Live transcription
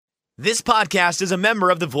This podcast is a member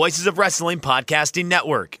of the Voices of Wrestling Podcasting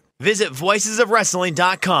Network. Visit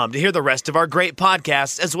voicesofwrestling.com to hear the rest of our great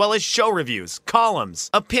podcasts, as well as show reviews, columns,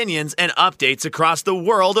 opinions, and updates across the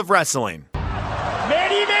world of wrestling.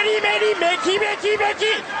 Many, Mickey,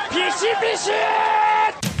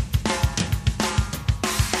 Pishy.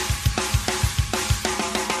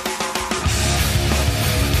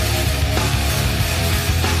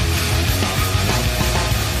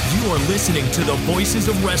 You are listening to the Voices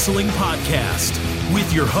of Wrestling podcast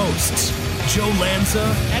with your hosts, Joe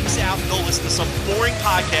Lanza. X out and go listen to some boring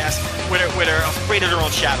podcast where they're afraid of their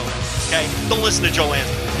own shadow. Okay? Don't listen to Joe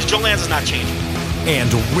Lanza, because Joe Lanza's not changing.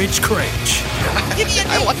 And Rich Craich. Give me a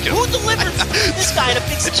name. Like him. Who delivers this guy in a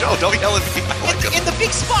big spot? Joe, don't yell at me. I like him. In the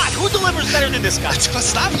big spot, who delivers better than this guy?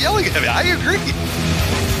 Stop yelling at me. I agree.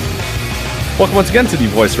 Welcome once again to the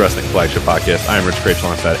Voice Wrestling Flagship Podcast. I am Rich Craich,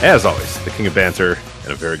 alongside, as always, the King of Banter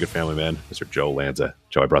and a very good family man, Mr. Joe Lanza.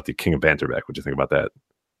 Joe, I brought the King of Banter back. What do you think about that?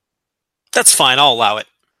 That's fine. I'll allow it.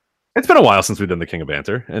 It's been a while since we've done the King of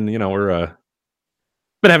Banter, and we're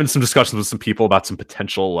been having some discussions with some people about some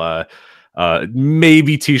potential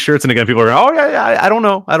maybe t-shirts. And again, people are going, oh yeah, I don't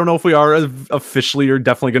know if we are officially or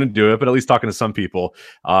definitely going to do it, but at least talking to some people.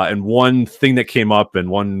 And one thing that came up and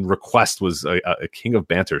one request was a King of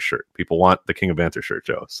Banter shirt. People want the King of Banter shirt,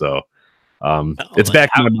 Joe. So it's back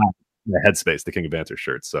in the headspace, the King of Banter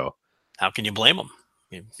shirt. So how can you blame them?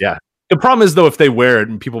 Yeah. The problem is, though, if they wear it,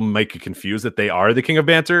 and people might get confused that they are the King of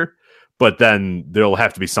Banter, but then there'll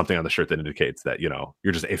have to be something on the shirt that indicates that, you're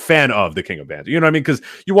just a fan of the King of Banter. You know what I mean? Because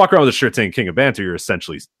you walk around with a shirt saying King of Banter, you're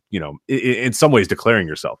essentially, in some ways declaring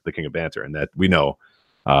yourself the King of Banter. And that we know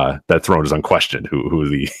that throne is unquestioned who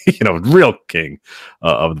the, real king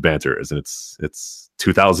of the banter is. And it's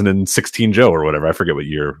 2016 Joe or whatever. I forget what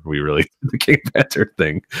year we really did the King of Banter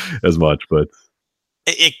thing as much, but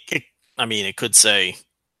it could say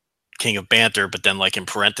King of Banter, but then like in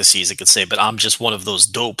parentheses it could say, but I'm just one of those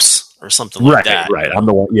dopes or something like that. Right. I'm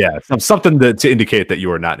the one. Yeah. Something to indicate that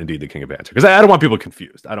you are not indeed the King of Banter. Because I don't want people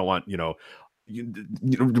confused. I don't want,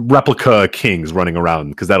 replica kings running around,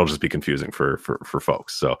 because that'll just be confusing for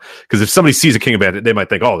folks. So, because if somebody sees a King of Banter, they might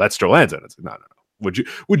think, oh, that's Joe Lanza. And it's like, no.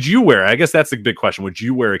 Would you wear, I guess that's the big question. Would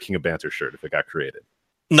you wear a King of Banter shirt if it got created?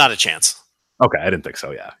 Not a chance. Okay, I didn't think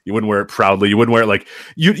so. Yeah, you wouldn't wear it proudly. You wouldn't wear it like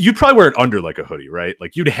you'd probably wear it under like a hoodie, right?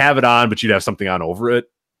 Like you'd have it on, but you'd have something on over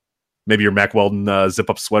it. Maybe your Mack Weldon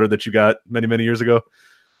zip-up sweater that you got many years ago.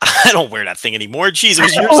 I don't wear that thing anymore. Jeez, it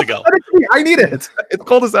was years ago. Send it to me. I need it. It's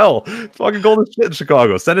cold as hell. It's fucking cold as shit in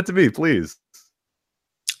Chicago. Send it to me, please.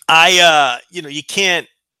 You can't.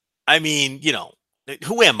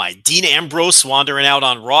 Who am I? Dean Ambrose wandering out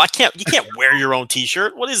on Raw? You can't wear your own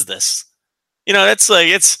T-shirt. What is this?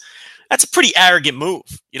 That's a pretty arrogant move,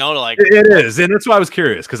 It is, and that's why I was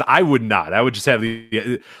curious, because I would not. I would just have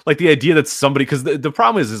the idea that somebody, because the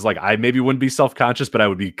problem is like I maybe wouldn't be self-conscious, but I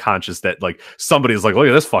would be conscious that like somebody is like, look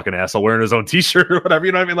at this fucking asshole wearing his own T-shirt or whatever.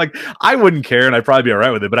 You know what I mean? Like I wouldn't care, and I'd probably be all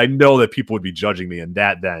right with it. But I know that people would be judging me, and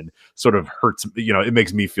that then sort of hurts. It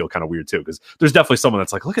makes me feel kind of weird too, because there's definitely someone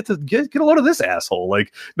that's like, look at get a load of this asshole.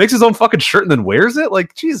 Like makes his own fucking shirt and then wears it.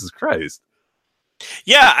 Like Jesus Christ.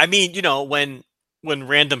 Yeah, when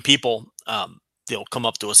random people they'll come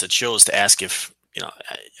up to us at shows to ask if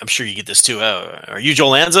I'm sure you get this too, are you Joe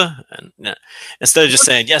Lanza? And instead of just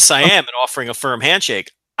saying yes I am and offering a firm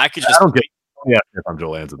handshake, I could just if I'm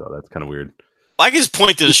Joe Lanza though. That's kind of weird. I could just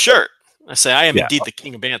point to the shirt. I say I am indeed the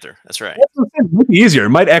King of Banter. That's right. It might be easier. It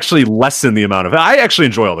might actually lessen the amount of. I actually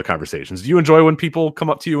enjoy all the conversations. Do you enjoy when people come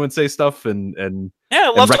up to you and say stuff and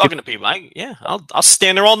yeah, I love talking to people. I'll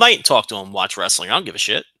stand there all night and talk to them, watch wrestling. I don't give a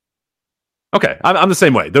shit. Okay, I'm the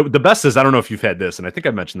same way. The best is, I don't know if you've had this, and I think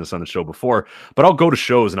I mentioned this on the show before, but I'll go to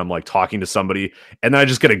shows and I'm like talking to somebody, and then I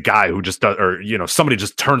just get a guy who just does, or somebody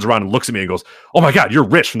just turns around and looks at me and goes, "Oh my God, you're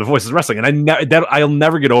Rich from the Voices of Wrestling," and I'll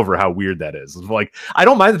never get over how weird that is. It's like I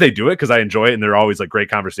don't mind that they do it because I enjoy it, and they're always like great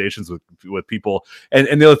conversations with people.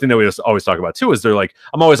 And the other thing that we always talk about too is they're like,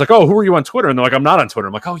 I'm always like, "Oh, who are you on Twitter?" And they're like, "I'm not on Twitter."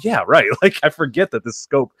 I'm like, "Oh yeah, right." Like I forget that the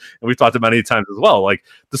scope, and we've talked about it many times as well. Like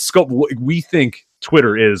the scope, we think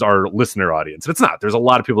Twitter is our listener audience. And it's not. There's a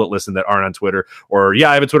lot of people that listen that aren't on Twitter, or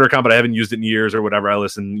I have a Twitter account, but I haven't used it in years or whatever. I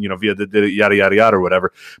listen, via the yada, yada, yada or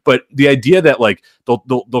whatever. But the idea that like,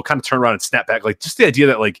 they'll kind of turn around and snap back. Like just the idea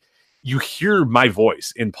that like, you hear my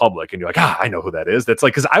voice in public and you're like, I know who that is. That's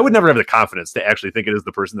like, cause I would never have the confidence to actually think it is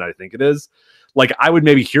the person that I think it is. Like I would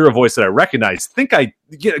maybe hear a voice that I recognize, I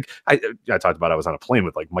talked about, I was on a plane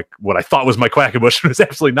with like what I thought was Mike Quackenbush, but it was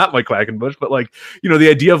absolutely not Mike Quackenbush. But like, the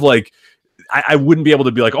idea of like, I wouldn't be able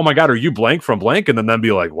to be like, oh my God, are you blank from blank? And then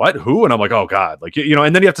be like, what, who? And I'm like, oh God, like, you know,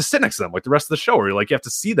 and then you have to sit next to them like the rest of the show, or you're like, you have to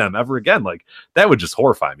see them ever again. Like that would just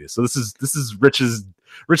horrify me. So this is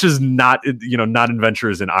Rich's not, you know, not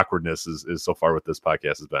adventures in awkwardness is so far what this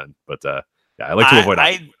podcast has been. But yeah, I like to avoid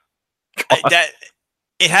that.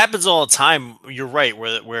 It happens all the time. You're right.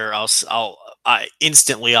 Where I'll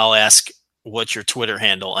instantly ask what's your Twitter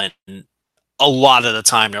handle, and a lot of the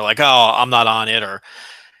time they're like, oh, I'm not on it, or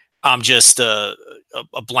I'm just a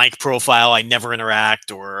blank profile. I never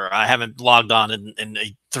interact, or I haven't logged on in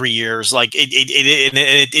 3 years. Like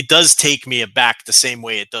it does take me aback the same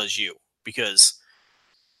way it does you, because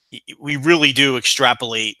we really do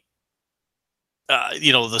extrapolate,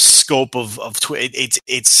 you know, the scope of Twitter.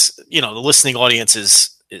 It's you know, the listening audience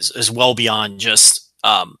is well beyond just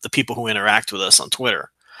the people who interact with us on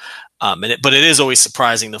Twitter. But it is always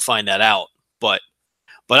surprising to find that out. But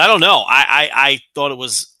I don't know. I thought it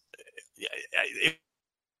was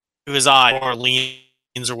odd, or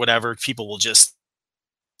Orleans or whatever. People will just,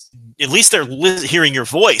 at least they're hearing your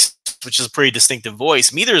voice, which is a pretty distinctive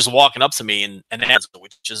voice. Either is walking up to me and answer,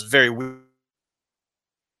 which is very weird.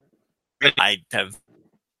 I have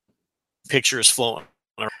pictures flowing.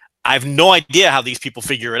 I have no idea how these people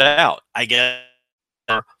figure it out. I guess,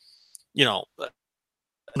 you know,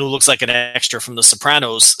 who looks like an extra from The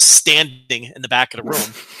Sopranos standing in the back of the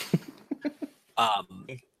room.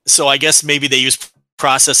 So I guess maybe they use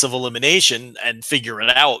process of elimination and figure it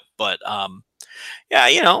out. But yeah,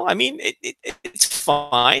 you know, I mean, it's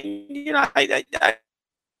fine. You know,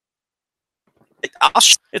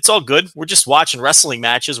 it's all good. We're just watching wrestling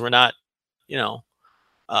matches. We're not, you know,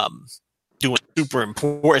 doing super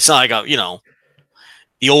important. It's not like you know,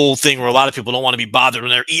 the old thing where a lot of people don't want to be bothered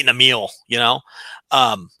when they're eating a meal. You know,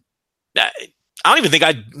 I don't even think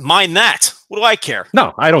I'd mind that. What do I care?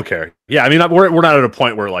 No, I don't care. Yeah, I mean, we're not at a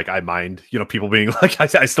point where like I mind, you know, people being like,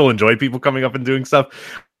 I still enjoy people coming up and doing stuff.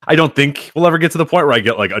 I don't think we'll ever get to the point where I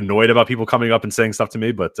get like annoyed about people coming up and saying stuff to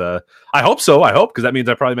me, but I hope so. I hope, because that means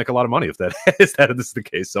I probably make a lot of money if that is the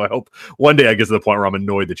case. So I hope one day I get to the point where I'm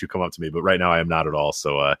annoyed that you come up to me, but right now I am not at all.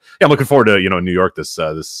 So yeah, I'm looking forward to, you know, New York this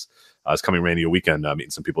coming Mania weekend, meeting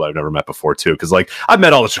some people I've never met before too. Because like I've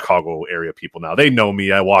met all the Chicago area people now. They know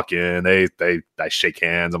me. I walk in, I shake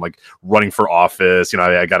hands. I'm like running for office. You know,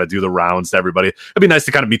 I got to do the rounds to everybody. It'd be nice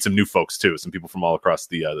to kind of meet some new folks too, some people from all across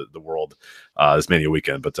the world this Mania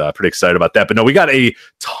weekend. But pretty excited about that. But no, we got a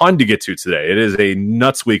ton to get to today. It is a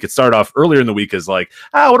nuts week. It started off earlier in the week as like,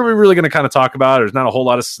 what are we really going to kind of talk about? There's not a whole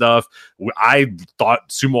lot of stuff. I thought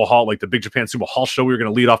Sumo Hall, like the Big Japan Sumo Hall show, we were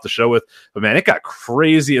going to lead off the show with, but man, it got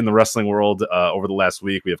crazy in the wrestling world over the last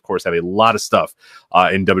week. We of course have a lot of stuff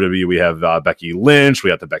in WWE. We have Becky Lynch,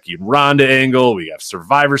 we got the Becky and Ronda angle, we have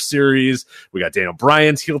Survivor Series, we got Daniel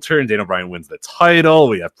Bryan's heel turn, Daniel Bryan wins the title,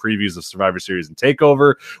 we have previews of Survivor Series and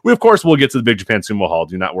TakeOver. We of course will get to the Big Japan Sumo Hall,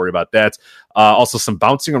 do not worry about that. Also some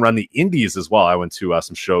bouncing around the indies as well. I went to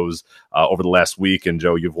some shows over the last week, and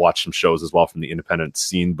Joe, you've watched some shows as well from the independent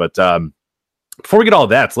scene. But before we get all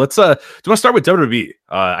that, let's do you want to start with WWE?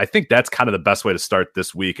 I think that's kind of the best way to start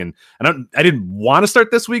this week. And I didn't want to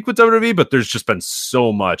start this week with WWE, but there's just been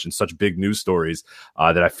so much and such big news stories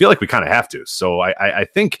that I feel like we kind of have to. So I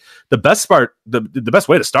think the best part, the best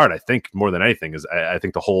way to start, I think more than anything, is I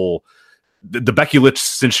think the Becky Lynch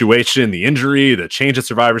situation, the injury, the change at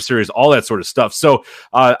Survivor Series, all that sort of stuff. So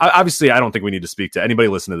obviously, I don't think we need to speak to anybody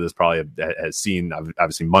listening to this. Probably has seen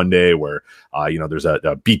obviously Monday where you know, there's a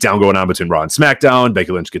beatdown going on between Raw and SmackDown.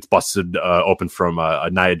 Becky Lynch gets busted open from a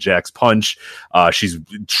Nia Jax punch. She's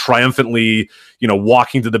triumphantly, you know,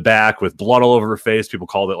 walking to the back with blood all over her face. People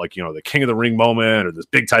called it like, you know, the King of the Ring moment, or this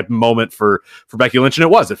big type moment for Becky Lynch, and it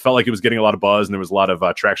was. It felt like it was getting a lot of buzz, and there was a lot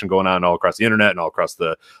of traction going on all across the internet and all across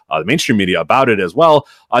the mainstream media about it as well.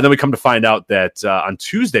 Then we come to find out that on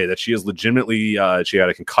Tuesday that she is legitimately she had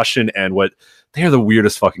a concussion, and what they are the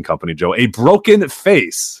weirdest fucking company, Joe. A broken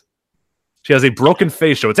face. She has a broken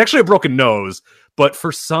face, Joe. It's actually a broken nose, but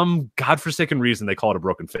for some godforsaken reason they call it a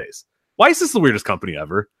broken face. Why is this the weirdest company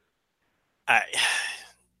ever?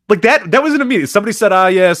 Like that was an immediate. Somebody said,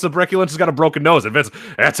 yeah, so Becky Lynch has got a broken nose. And Vince,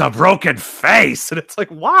 that's a broken face. And it's like,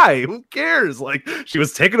 why? Who cares? Like, she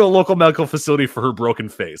was taken to a local medical facility for her broken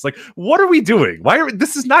face. Like, what are we doing?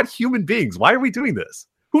 This is not human beings. Why are we doing this?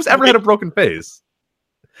 Who's ever had a broken face?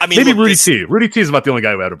 I mean, maybe Rudy T. Rudy T is about the only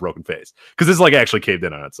guy who had a broken face, because this like actually caved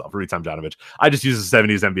in on itself. Rudy Tomjanovich. I just use a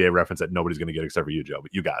 70s NBA reference that nobody's going to get except for you, Joe,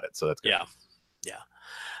 but you got it. So that's good.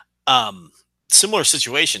 Yeah. Similar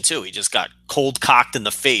situation too. He just got cold cocked in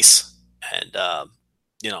the face and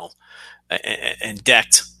you know, and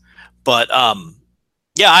decked. But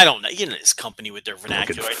yeah, I don't know. You know, this company with their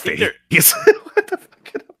vernacular. I think they're, what the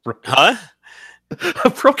fuck? huh? A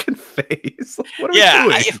broken face. What are Yeah,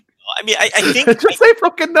 we doing? I think Just say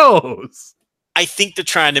broken nose. I think they're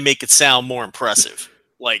trying to make it sound more impressive.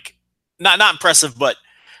 Like not impressive, but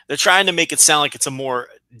they're trying to make it sound like it's a more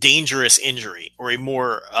dangerous injury or a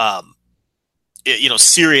more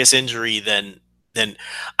serious injury than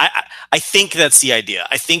I think that's the idea.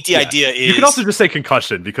 I think the idea is you can also just say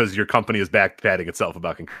concussion because your company is back patting itself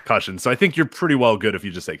about concussion. So I think you're pretty well good if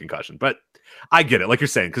you just say concussion. But I get it, like you're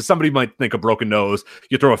saying, because somebody might think a broken nose.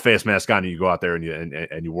 You throw a face mask on and you go out there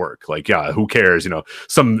and you work. Like, yeah, who cares?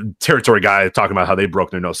 Some territory guy talking about how they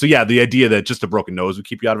broke their nose. So yeah, the idea that just a broken nose would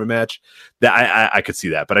keep you out of a match, that I could see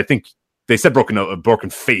that. But I think they said broken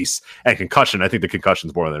face and concussion. I think the concussion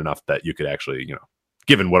is more than enough that you could actually,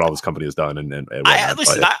 given what all this company has done and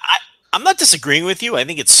I'm not disagreeing with you. I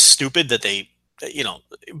think it's stupid that they,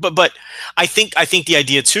 but I think the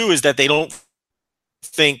idea too is that they don't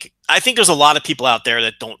think. I think there's a lot of people out there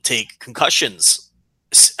that don't take concussions,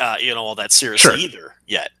 all that seriously either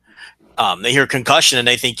yet. They hear concussion and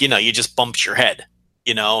they think, you just bumped your head,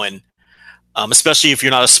 and especially if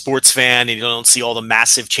you're not a sports fan and you don't see all the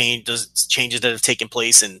massive changes that have taken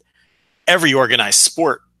place in every organized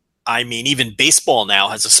sport. I mean, even baseball now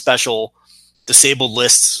has a special disabled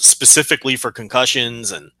list specifically for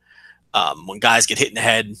concussions and when guys get hit in the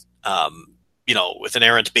head, with an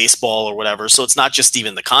errant baseball or whatever. So it's not just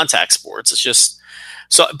even the contact sports. It's just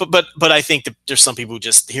so. But I think that there's some people who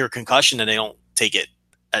just hear concussion and they don't take it.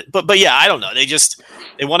 But yeah, I don't know.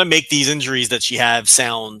 They want to make these injuries that she have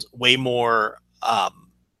sound way more,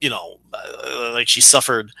 like she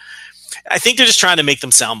suffered. I think they're just trying to make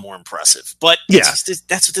them sound more impressive. But that's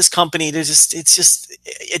what this company. It's just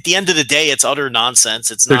at the end of the day, it's utter nonsense.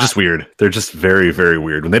 They're just weird. They're just very, very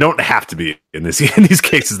weird. When they don't have to be in these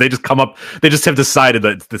cases, they just come up. They just have decided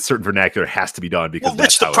that the certain vernacular has to be done because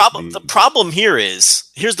that's the problem. The problem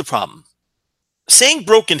here's the problem. Saying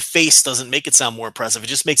broken face doesn't make it sound more impressive. It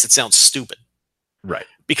just makes it sound stupid. Right.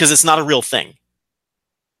 Because it's not a real thing.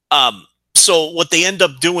 So what they end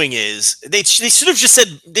up doing is they should have just said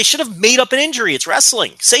they should have made up an injury. It's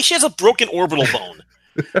wrestling. Say she has a broken orbital bone.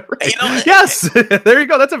 Right. Yes, there you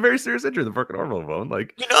go. That's a very serious injury, the broken orbital bone.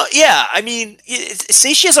 I mean,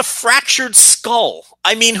 say she has a fractured skull.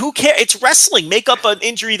 I mean, who cares? It's wrestling. Make up an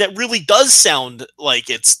injury that really does sound like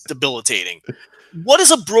it's debilitating. What is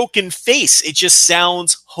a broken face? It just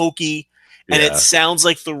sounds hokey, and it sounds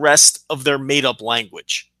like the rest of their made-up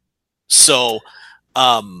language. So,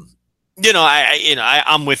 I'm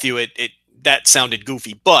with you. That sounded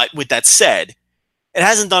goofy, but with that said, it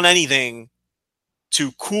hasn't done anything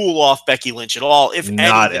to cool off Becky Lynch at all. If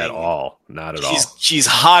not anything, at all, not at all. She's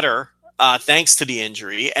hotter thanks to the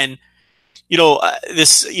injury, and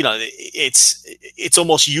it's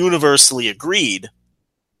almost universally agreed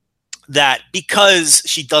that because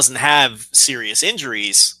she doesn't have serious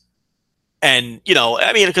injuries. And,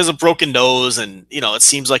 because of broken nose and, it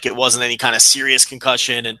seems like it wasn't any kind of serious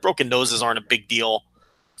concussion and broken noses aren't a big deal.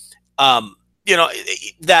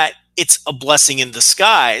 That it's a blessing in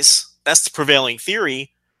disguise. That's the prevailing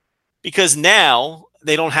theory because now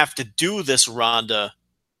they don't have to do this Ronda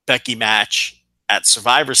Becky match at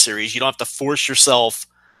Survivor Series. You don't have to force yourself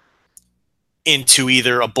into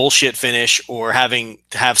either a bullshit finish or having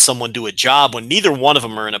to have someone do a job when neither one of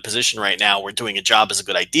them are in a position right now where doing a job is a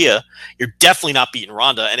good idea. You're definitely not beating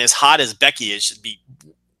Ronda, and as hot as Becky is, should be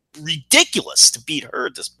ridiculous to beat her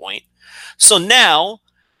at this point. So now,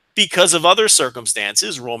 because of other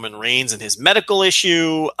circumstances, Roman Reigns and his medical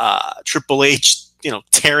issue, Triple H,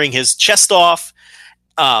 tearing his chest off,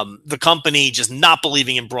 the company just not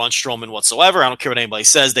believing in Braun Strowman whatsoever. I don't care what anybody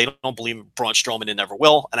says. They don't believe in Braun Strowman and never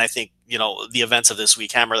will. And I think, the events of this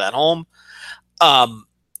week hammer that home.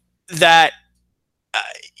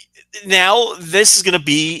 Now this is going to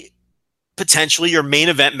be potentially your main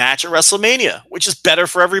event match at WrestleMania, which is better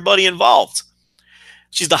for everybody involved.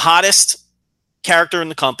 She's the hottest character in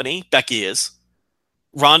the company. Becky is.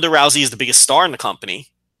 Ronda Rousey is the biggest star in the company.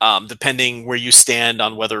 Depending where you stand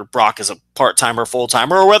on whether Brock is a part-timer or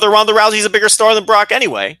full-timer or whether Ronda Rousey is a bigger star than Brock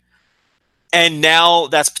anyway. And now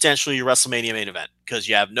that's potentially your WrestleMania main event because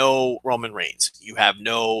you have no Roman Reigns. You have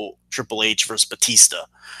no Triple H versus Batista,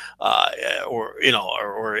 or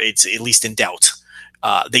it's at least in doubt.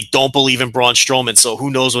 They don't believe in Braun Strowman, so who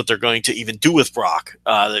knows what they're going to even do with Brock.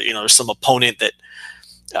 There's some opponent that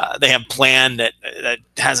they have planned that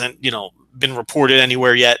hasn't, been reported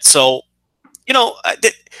anywhere yet. So,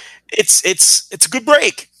 it's a good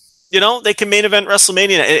break. They can main event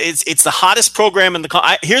WrestleMania. It's the hottest program in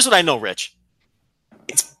the. Here's what I know, Rich.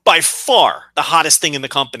 It's by far the hottest thing in the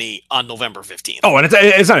company on November 15th. Oh, and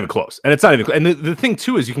it's not even close. And it's not even. And the thing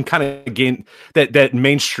too is you can kind of gain that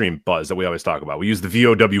mainstream buzz that we always talk about. We use the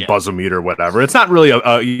VOW buzzometer or whatever. It's not really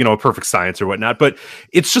a perfect science or whatnot, but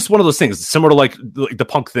it's just one of those things similar to like the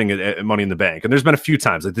Punk thing at Money in the Bank. And there's been a few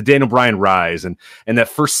times like the Daniel Bryan rise and that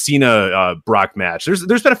first Cena Brock match.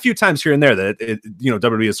 There's been a few times here and there that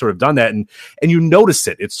WWE has sort of done that, and you notice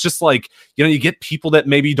it. It's just like you get people that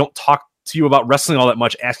maybe don't talk to you about wrestling all that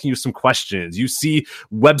much, asking you some questions. You see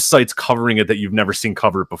websites covering it that you've never seen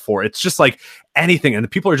cover it before. It's just like anything, and the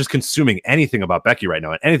people are just consuming anything about Becky right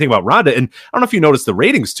now and anything about Ronda. And I don't know if you noticed the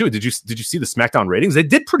ratings too. Did you see the SmackDown ratings? They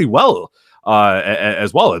did pretty well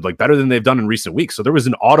as well, like better than they've done in recent weeks. So there was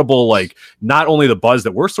an audible, like, not only the buzz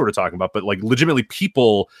that we're sort of talking about, but like legitimately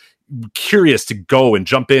people curious to go and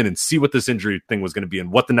jump in and see what this injury thing was going to be and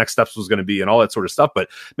what the next steps was going to be and all that sort of stuff. But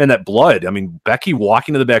man, that blood, I mean, Becky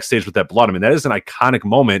walking to the backstage with that blood, I mean, that is an iconic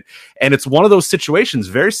moment. And it's one of those situations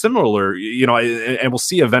very similar, and we'll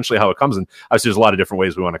see eventually how it comes. And obviously there's a lot of different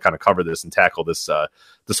ways we want to kind of cover this and tackle this,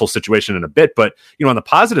 this whole situation in a bit. But, on the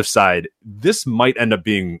positive side, this might end up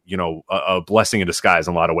being, a blessing in disguise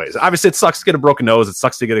in a lot of ways. Obviously it sucks to get a broken nose. It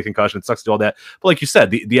sucks to get a concussion. It sucks to do all that. But like you said,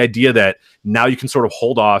 the idea that now you can sort of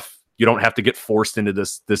hold off, you don't have to get forced into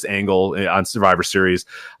this angle on Survivor Series.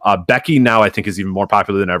 Becky now I think is even more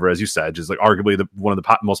popular than ever, as you said, just like arguably one of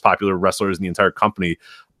the most popular wrestlers in the entire company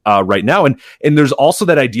right now. And there's also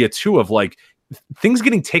that idea too of like things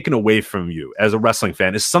getting taken away from you as a wrestling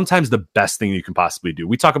fan is sometimes the best thing you can possibly do.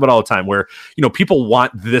 We talk about all the time where, people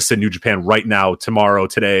want this in New Japan right now, tomorrow,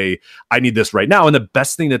 today. I need this right now. And the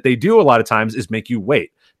best thing that they do a lot of times is make you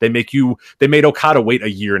wait. They made Okada wait a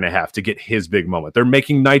year and a half to get his big moment. They're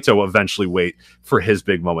making Naito eventually wait for his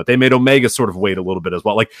big moment. They made Omega sort of wait a little bit as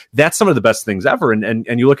well. Like that's some of the best things ever. And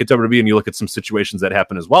you look at WWE and you look at some situations that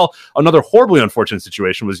happen as well. Another horribly unfortunate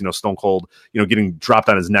situation was, Stone Cold, getting dropped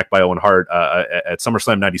on his neck by Owen Hart at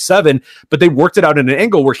SummerSlam 97. But they worked it out in an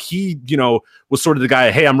angle where he, was sort of the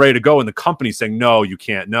guy, hey, I'm ready to go. And the company saying, no, you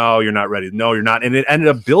can't. No, you're not ready. No, you're not. And it ended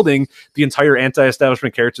up building the entire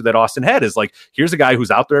anti-establishment character that Austin had is like, here's a guy who's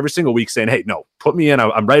out there every single week saying, hey, no, put me in.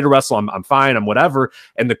 I'm ready to wrestle. I'm fine. I'm whatever.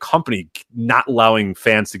 And the company not allowing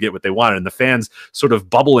fans to get what they wanted. And the fans sort of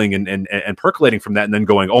bubbling and percolating from that and then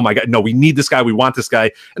going, oh my God, no, we need this guy. We want this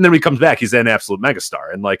guy. And then when he comes back, he's an absolute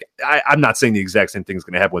megastar. And like, I'm not saying the exact same thing is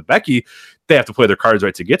going to happen with Becky. They have to play their cards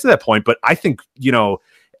right to get to that point. But I think,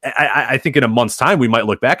 I think in a month's time, we might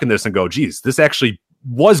look back in this and go, geez, this actually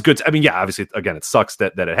was good. I mean, yeah, obviously, again, it sucks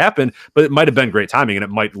that it happened, but it might have been great timing and it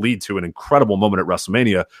might lead to an incredible moment at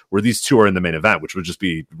WrestleMania where these two are in the main event, which would just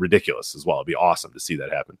be ridiculous as well. It'd be awesome to see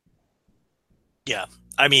that happen. Yeah.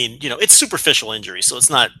 I mean, it's superficial injury, so it's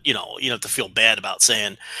not, you don't have to feel bad about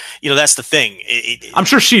saying, that's the thing. I'm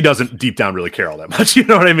sure she doesn't deep down really care all that much. You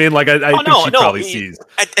know what I mean? Like, I think she probably sees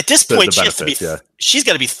at this point, the benefits, she's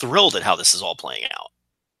got to be thrilled at how this is all playing out.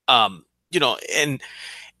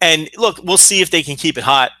 And look, we'll see if they can keep it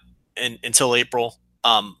hot until April.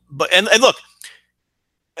 But look,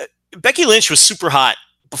 Becky Lynch was super hot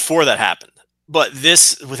before that happened, but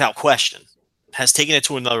this, without question, has taken it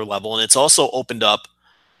to another level, and it's also opened up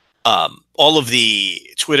all of the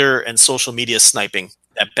Twitter and social media sniping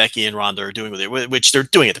that Becky and Ronda are doing with it, which they're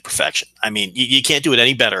doing it to perfection. I mean, you can't do it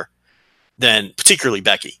any better than, particularly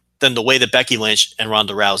Becky, than the way that Becky Lynch and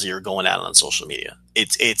Ronda Rousey are going out on social media.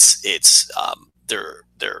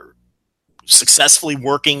 They're successfully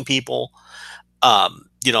working people.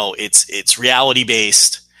 It's reality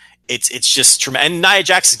based. It's just tremendous. And Nia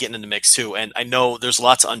Jax is getting in the mix too. And I know there's a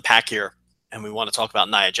lot to unpack here, and we want to talk about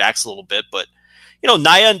Nia Jax a little bit, but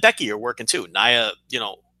Nia and Becky are working too. Nia,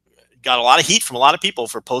 got a lot of heat from a lot of people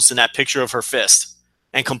for posting that picture of her fist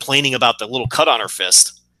and complaining about the little cut on her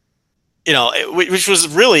fist. Which was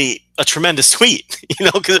really a tremendous tweet,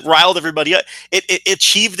 because it riled everybody up. It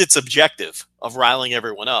achieved its objective of riling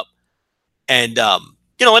everyone up. And,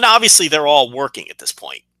 and obviously they're all working at this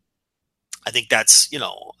point. I think that's,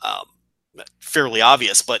 fairly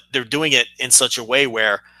obvious, but they're doing it in such a way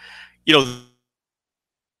where, it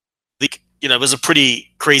was a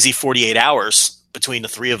pretty crazy 48 hours between the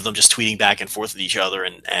three of them just tweeting back and forth with each other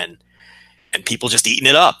and people just eating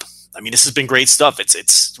it up. I mean, this has been great stuff.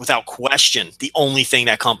 It's without question the only thing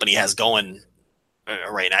that company has going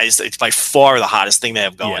right now. It's by far the hottest thing they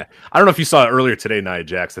have going. Yeah. I don't know if you saw it earlier today, Nia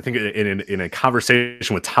Jax. I think in a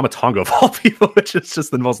conversation with Tama Tonga of all people, which is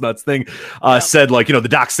just the most nuts thing, said like, the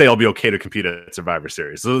docs say I'll be okay to compete at Survivor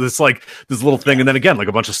Series. So it's like this little thing, and then again, like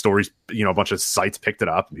a bunch of stories, a bunch of sites picked it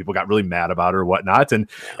up, and people got really mad about her or whatnot. And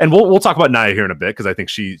we'll talk about Nia here in a bit because I think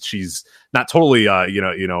she's not totally,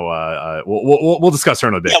 we'll discuss her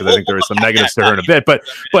in a bit, because I think there is some negatives to her in a bit, but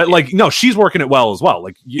like, no, she's working it well as well.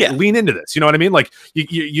 Like, lean into this. You know what I mean? Like,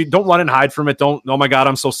 you don't run and hide from it. Don't, oh my God,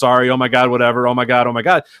 I'm so sorry. Oh my God, whatever. Oh my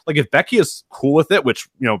God. Like, if Becky is cool with it, which,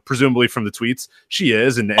 presumably from the tweets she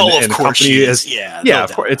is, and the company is,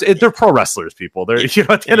 of course, they're pro wrestlers, people. They're, at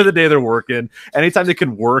the end of the day, they're working. Anytime they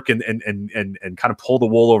can work and kind of pull the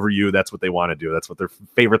wool over you, that's what they want to do. That's what their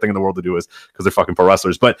favorite thing in the world to do is, because they're fucking pro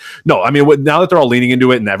wrestlers. But no, I mean, now that they're all leaning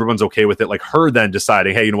into it and everyone's okay with it, like her then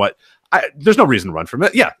deciding, hey, you know what? There's no reason to run from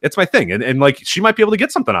it. Yeah, it's my thing. And like, she might be able to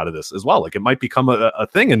get something out of this as well. Like, it might become a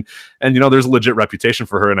thing. And there's a legit reputation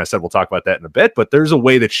for her. And I said, we'll talk about that in a bit, but there's a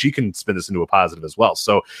way that she can spin this into a positive as well.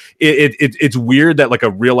 So it's weird that like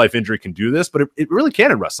a real life injury can do this, but it really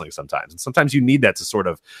can in wrestling sometimes. And sometimes you need that to sort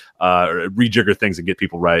of rejigger things and get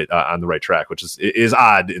people right on the right track, which is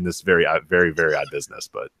odd in this very, very, very odd business.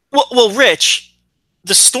 But well, Rich,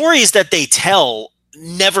 the stories that they tell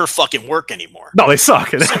never fucking work anymore. No, they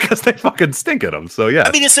suck because they fucking stink at them. So yeah,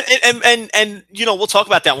 I mean, it's and we'll talk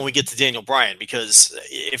about that when we get to Daniel Bryan, because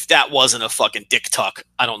if that wasn't a fucking dick tuck,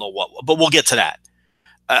 I don't know what, but we'll get to that.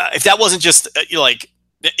 If that wasn't just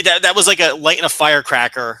that was like a lighting a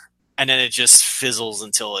firecracker, and then it just fizzles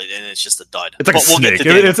until it's just a dud. It's like a snake.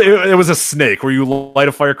 It was a snake where you light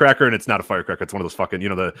a firecracker and it's not a firecracker. It's one of those fucking,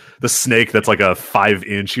 the snake that's like a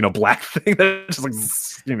 5-inch, black thing that's just like,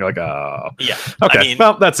 yeah. Okay. I mean,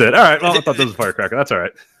 well, that's it. All right. Well, I thought this was a firecracker. That's all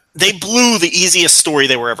right. They blew the easiest story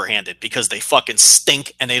they were ever handed, because they fucking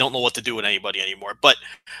stink and they don't know what to do with anybody anymore. But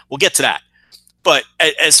we'll get to that. But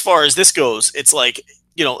as far as this goes, it's like,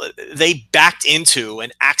 they backed into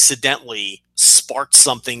and accidentally sparked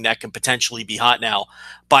something that can potentially be hot now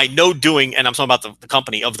by doing, and I'm talking about the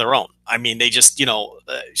company, of their own. I mean, they just,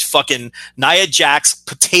 fucking Nia Jax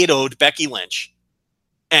potatoed Becky Lynch,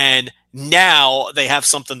 and now they have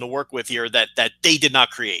something to work with here that they did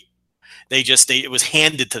not create. It was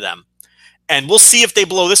handed to them, and we'll see if they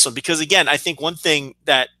blow this one, because again, I think one thing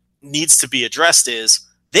that needs to be addressed is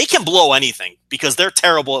they can blow anything, because they're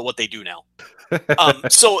terrible at what they do now.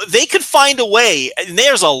 So they could find a way, and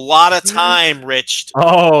there's a lot of time, Rich.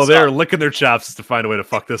 Oh, they're licking their chops to find a way to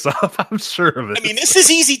fuck this up. I'm sure of it. I mean, this is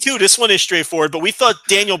easy too. This one is straightforward, but we thought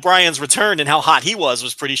Daniel Bryan's return and how hot he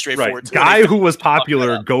was pretty straightforward. Right. Guy who was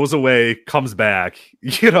popular goes away, comes back.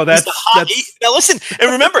 That's now listen, and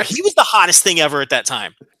remember, he was the hottest thing ever at that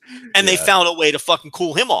time, and they found a way to fucking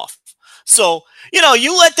cool him off. So,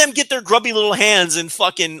 you let them get their grubby little hands and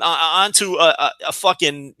fucking onto a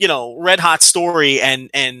fucking, red hot story and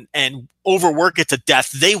overwork it to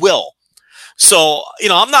death. They will. So,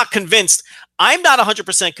 I'm not convinced. I'm not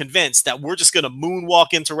 100% convinced that we're just going to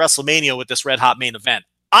moonwalk into WrestleMania with this red hot main event.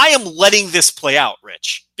 I am letting this play out,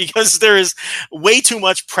 Rich, because there is way too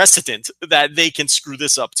much precedent that they can screw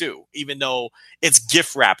this up too, even though it's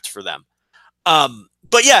gift wrapped for them.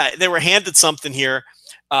 But yeah, they were handed something here.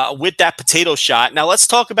 With that potato shot. Now let's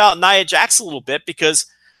talk about Nia Jax a little bit, because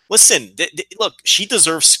listen, look, she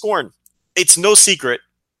deserves scorn. It's no secret.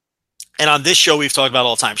 And on this show, we've talked about it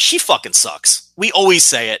all the time. She fucking sucks. We always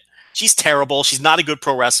say it. She's terrible. She's not a good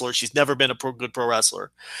pro wrestler. She's never been a good pro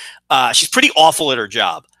wrestler. She's pretty awful at her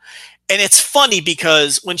job. And it's funny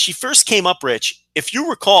because when she first came up, Rich, if you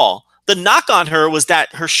recall, the knock on her was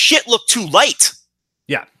that her shit looked too light.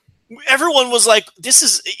 Yeah. Everyone was like, this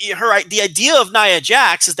is her. The idea of Nia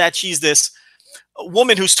Jax is that she's this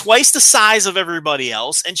woman who's twice the size of everybody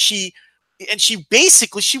else. And she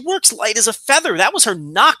basically, she works light as a feather. That was her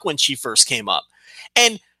knock when she first came up.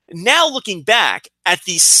 And now looking back at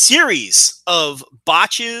the series of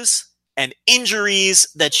botches and injuries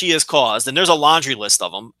that she has caused, and there's a laundry list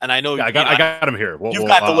of them. And I know I got them here. You've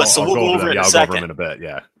got the list, so we'll go over it in a second. I'll go over them in a bit.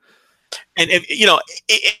 Yeah. And if,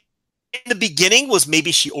 in the beginning was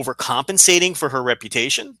maybe she overcompensating for her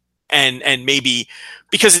reputation, and maybe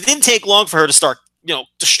because it didn't take long for her to start,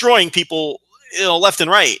 destroying people, left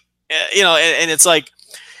and right, and it's like,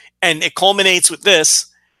 and it culminates with this.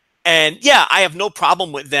 And yeah, I have no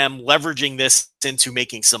problem with them leveraging this into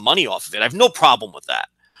making some money off of it. I have no problem with that.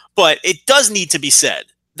 But it does need to be said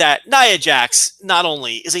that Nia Jax not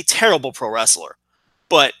only is a terrible pro wrestler,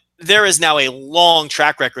 but there is now a long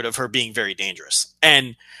track record of her being very dangerous.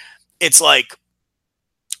 And it's like,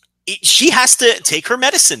 she has to take her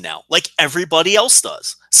medicine now, like everybody else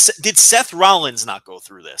does. Did Seth Rollins not go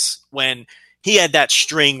through this when he had that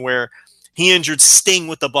string where he injured Sting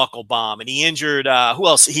with the buckle bomb, and he injured who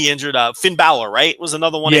else? He injured Finn Balor, right? Was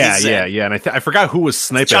another one. Yeah. And I forgot who was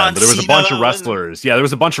sniping him, but there was a bunch of wrestlers. Yeah, there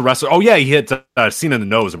was a bunch of wrestlers. Oh yeah, he hit Cena in the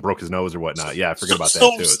nose and broke his nose or whatnot. Yeah, I forget about that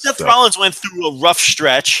too. Seth Rollins went through a rough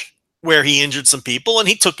stretch, where he injured some people and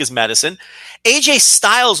he took his medicine. AJ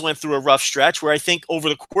Styles went through a rough stretch where I think over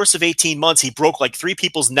the course of 18 months, he broke like 3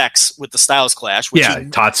 people's necks with the Styles Clash.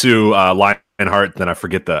 Tatsu, Lionheart, then I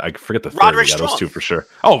forget the third. Roderick Yeah, Strong. those two for sure.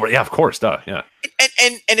 Oh, yeah, of course, duh, yeah.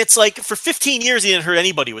 And it's like for 15 years, he didn't hurt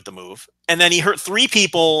anybody with the move. And then he hurt 3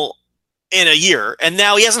 people in a year. And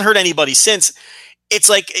now he hasn't hurt anybody since. It's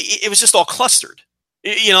like it was just all clustered.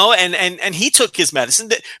 And he took his medicine.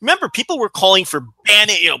 Remember, people were calling for ban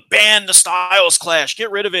the Styles Clash, get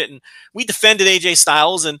rid of it, and we defended AJ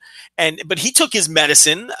Styles, but he took his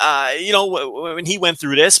medicine. When he went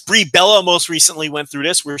through this, Brie Bella most recently went through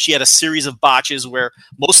this, where she had a series of botches where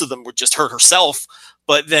most of them were just hurt herself,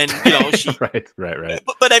 but then she right.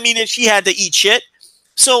 But I mean, she had to eat shit.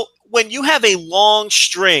 So when you have a long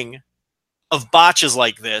string of botches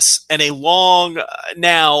like this and a long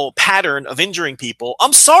now pattern of injuring people,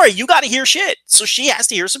 I'm sorry, you got to hear shit. So she has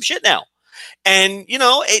to hear some shit now. And,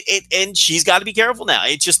 and she's got to be careful now.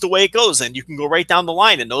 It's just the way it goes. And you can go right down the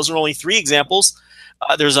line. And those are only 3 examples.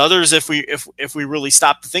 There's others if we really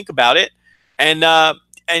stop to think about it. But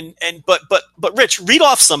Rich, read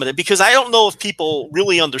off some of it, because I don't know if people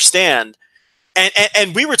really understand.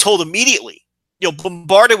 And we were told immediately,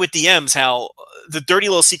 bombarded with DMs, how the dirty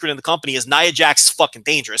little secret in the company is Nia Jax is fucking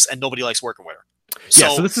dangerous and nobody likes working with her.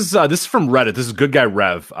 So this is from Reddit. This is Good Guy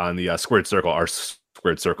Rev on the Squared Circle, our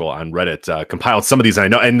Squared Circle on Reddit, compiled some of these. I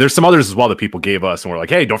know, and there's some others as well that people gave us, and we're like,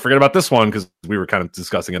 hey, don't forget about this one, because we were kind of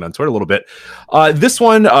discussing it on Twitter a little bit. This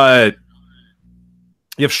one, you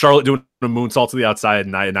have Charlotte doing a moonsault to the outside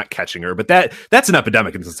and Nia not catching her, but that's an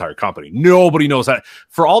epidemic in this entire company. Nobody knows that.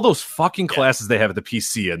 For all those fucking classes they have at the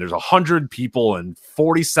PC, and there's 100 people and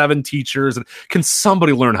 47 teachers, and can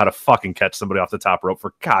somebody learn how to fucking catch somebody off the top rope,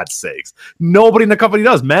 for God's sakes? Nobody in the company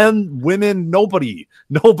does. Men, women, nobody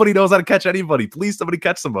knows how to catch anybody. Please, somebody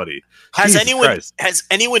catch somebody. Has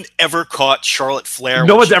anyone ever caught Charlotte Flair?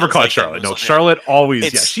 No one's ever caught Charlotte. No, Charlotte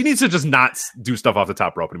always. She needs to just not do stuff off the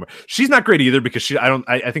top rope anymore. She's not great either, because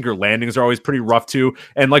I think her landings are always pretty rough too.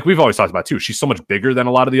 And like we've always talked about too, she's so much bigger than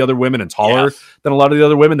a lot of the other women and taller than a lot of the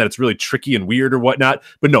other women that it's really tricky and weird or whatnot.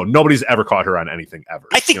 But no, nobody's ever caught her on anything ever.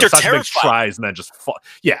 I think they're terrified. Tries and then just fall.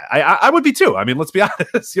 Yeah, I would be too. I mean, let's be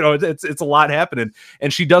honest. It's a lot happening,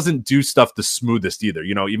 and she doesn't do stuff the smoothest either.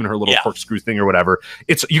 Even her little corkscrew thing or whatever.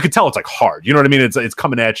 You can tell it's like hard. You know what I mean? It's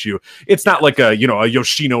coming at you. It's not like a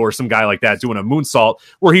Yoshino or some guy like that doing a moonsault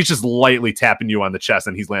where he's just lightly tapping you on the chest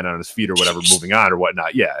and he's landing on his feet or whatever, moving on or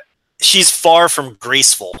whatnot. Yeah. She's far from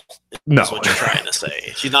graceful. No, is what you're trying to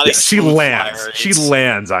say. She's not. She lands. She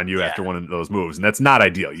lands on you after one of those moves, and that's not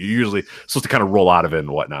ideal. You're usually supposed to kind of roll out of it and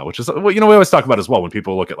whatnot, which is we always talk about as well when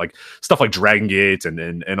people look at like stuff like Dragon Gate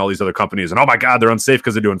and all these other companies, and oh my god, they're unsafe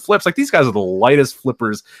because they're doing flips. Like, these guys are the lightest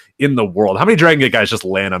flippers in the world. How many Dragon Gate guys just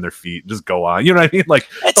land on their feet and just go on? You know what I mean? Like,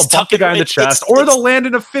 they'll bump the guy in the chest, or they'll land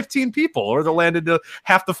into 15 people, or they'll land into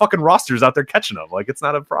half the fucking rosters out there catching them. Like, it's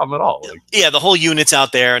not a problem at all. Like, the whole unit's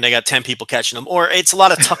out there and they got 10 people catching them, or it's a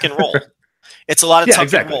lot of tuck and roll. It's a lot of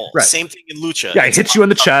tuck and roll. Right. Same thing in lucha. Yeah, I hit you in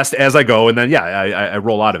the chest as I go, and then I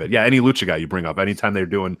roll out of it. Yeah, any lucha guy you bring up, anytime they're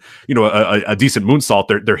doing a decent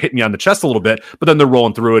moonsault, they're hitting you on the chest a little bit, but then they're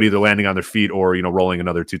rolling through it, either landing on their feet or rolling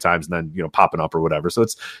another 2 times and then popping up or whatever. So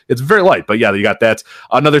it's very light. But yeah, you got that.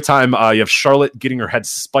 Another time, you have Charlotte getting her head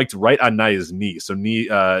spiked right on Nia's knee. So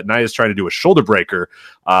Nia's trying to do a shoulder breaker,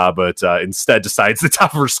 but instead decides the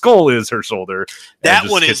top of her skull is her shoulder. That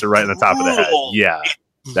just one hits her right on the top of the head. Yeah.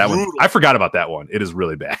 That one, I forgot about that one. It is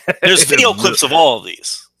really bad. There's video clips of all of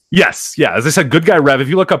these. Yes, yeah. As I said, Good Guy Rev. If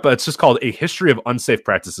you look up, it's just called A History of Unsafe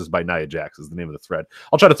Practices by Nia Jax is the name of the thread.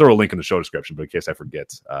 I'll try to throw a link in the show description, but in case I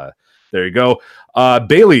forget, there you go.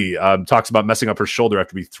 Bailey talks about messing up her shoulder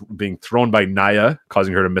after being thrown by Nia,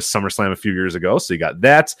 causing her to miss SummerSlam a few years ago. So you got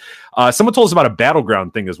that. Someone told us about a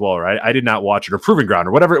Battleground thing as well, right? I did not watch it, or Proving Ground,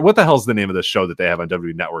 or whatever. What the hell is the name of the show that they have on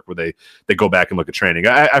WWE Network where they go back and look at training?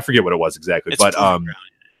 I forget what it was exactly, but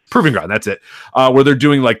Proving Ground, that's it. Where they're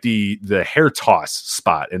doing like the hair toss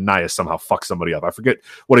spot, and Nia somehow fucks somebody up. I forget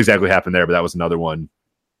what exactly happened there, but that was another one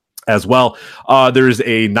as well. There's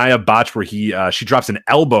a Nia botch where she drops an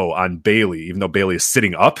elbow on Bailey, even though Bailey is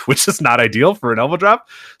sitting up, which is not ideal for an elbow drop.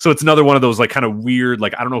 So it's another one of those like kind of weird,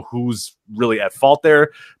 like I don't know who's really at fault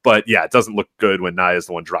there, but yeah, it doesn't look good when Nia is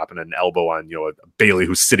the one dropping an elbow on a Bailey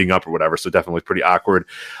who's sitting up or whatever. So definitely pretty awkward.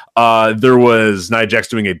 There was Nia Jax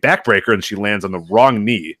doing a backbreaker and she lands on the wrong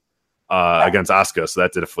knee against Asuka, so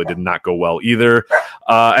that definitely did not go well either.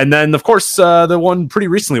 And then, of course, the one pretty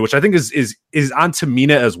recently, which I think is on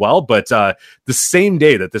Tamina as well, but the same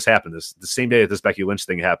day that this happened, the same day that this Becky Lynch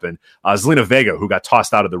thing happened, Zelina Vega, who got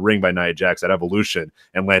tossed out of the ring by Nia Jax at Evolution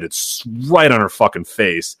and landed right on her fucking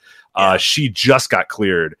face, she just got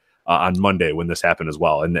cleared on Monday when this happened as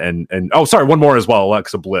well. And oh, sorry, one more as well.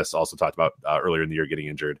 Alexa Bliss also talked about earlier in the year getting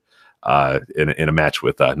injured in a match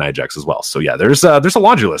with Nia Jax as well. So yeah, there's a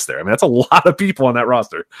laundry list there. I mean, that's a lot of people on that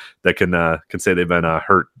roster that can say they've been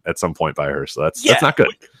hurt at some point by her. So that's not good.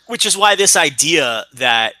 Which is why this idea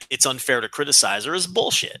that it's unfair to criticize her is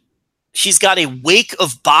bullshit. She's got a wake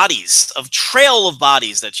of bodies, of trail of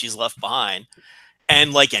bodies that she's left behind,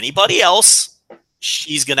 and like anybody else,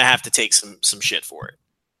 she's gonna have to take some shit for it.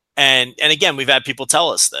 And again, we've had people tell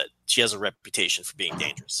us that she has a reputation for being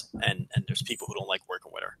dangerous, and there's people who don't like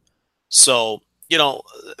working with her. So,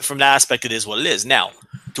 from that aspect, it is what it is. Now,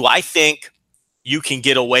 do I think you can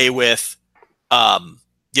get away with,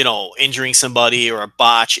 injuring somebody or a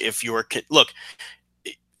botch if you're look?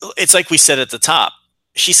 It's like we said at the top.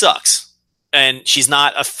 She sucks, and she's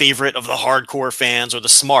not a favorite of the hardcore fans or the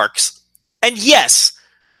smarks. And yes,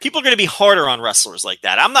 people are going to be harder on wrestlers like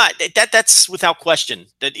that. I'm not that's without question.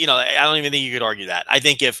 That I don't even think you could argue that. I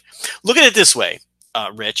think look at it this way,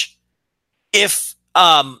 Rich, if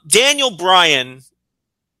Daniel Bryan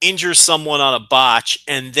injures someone on a botch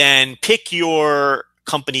and then pick your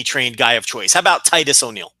company trained guy of choice. How about Titus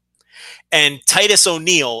O'Neil? And Titus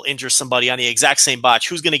O'Neil injures somebody on the exact same botch.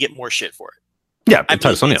 Who's going to get more shit for it? Yeah,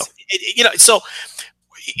 Titus O'Neil. So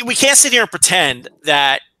we can't sit here and pretend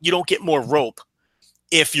that you don't get more rope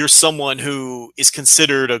if you're someone who is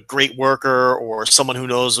considered a great worker or someone who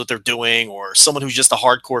knows what they're doing or someone who's just a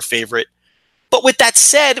hardcore favorite. But with that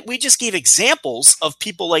said, we just gave examples of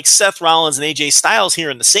people like Seth Rollins and AJ Styles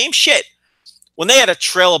hearing the same shit when they had a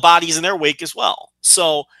trail of bodies in their wake as well.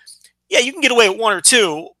 So, yeah, you can get away with one or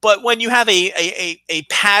two, but when you have a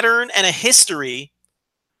pattern and a history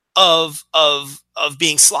of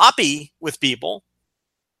being sloppy with people,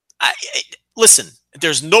 listen,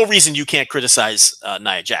 there's no reason you can't criticize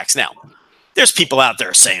Nia Jax. Now, there's people out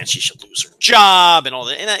there saying she should lose her job and all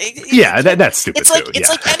that. And that's stupid. It's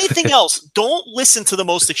like anything else. Don't listen to the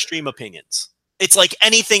most extreme opinions. It's like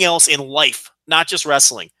anything else in life, not just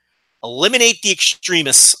wrestling. Eliminate the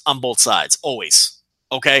extremists on both sides, always.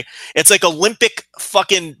 Okay? It's like Olympic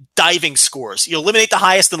fucking diving scores. You eliminate the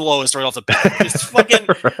highest and the lowest right off the bat. Just fucking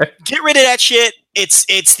get rid of that shit.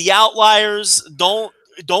 It's the outliers. Don't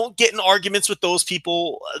get in arguments with those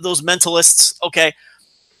people, those mentalists. Okay?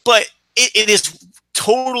 But it is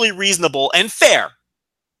totally reasonable and fair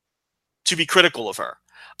to be critical of her.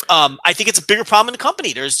 I think it's a bigger problem in the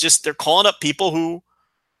company. They're calling up people who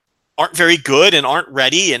aren't very good and aren't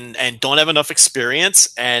ready and don't have enough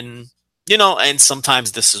experience. And, and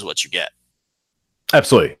sometimes this is what you get.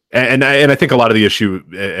 Absolutely. And I think a lot of the issue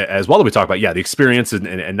as well that we talk about, the experience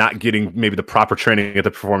and not getting maybe the proper training at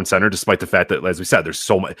the Performance Center, despite the fact that, as we said, there's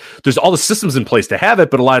all the systems in place to have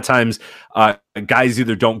it. But a lot of times guys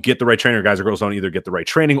either don't get the right training or guys or girls don't either get the right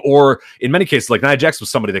training. Or in many cases, like Nia Jax was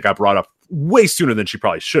somebody that got brought up way sooner than she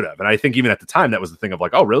probably should have. And I think even at the time, that was the thing of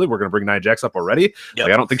like, oh, really? We're going to bring Nia Jax up already? Yep.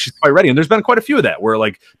 Like, I don't think she's quite ready. And there's been quite a few of that where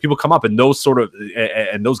like people come up and those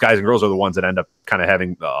guys and girls are the ones that end up kind of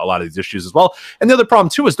having a lot of these issues as well. And the other problem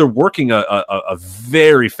too is they're working a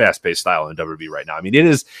very fast-paced style in WWE right now. I mean, it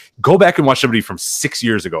is, go back and watch WWE from 6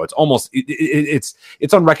 years ago. It's almost, it's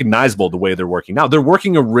unrecognizable the way they're working now. They're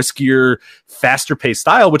working a riskier, faster-paced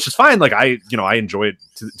style, which is fine. Like I enjoy it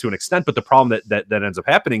to an extent, but the problem that ends up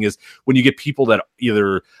happening is when you get people that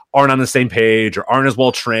either aren't on the same page or aren't as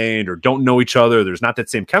well trained or don't know each other, there's not that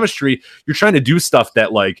same chemistry. You're trying to do stuff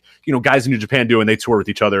that like, guys in New Japan do, and they tour with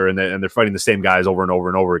each other and they're fighting the same guys over and over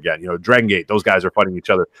and over again. Dragon Gate, those guys are fighting each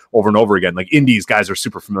other over and over again. Like indies guys are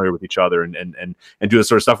super familiar with each other and do this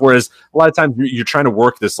sort of stuff. Whereas a lot of times you're trying to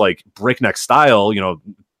work this like breakneck style,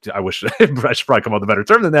 I wish I should probably come up with a better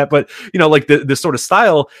term than that, but like this sort of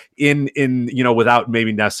style in without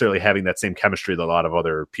maybe necessarily having that same chemistry that a lot of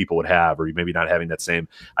other people would have, or maybe not having that same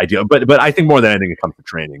idea. But I think more than anything, it comes to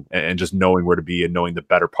training and just knowing where to be and knowing the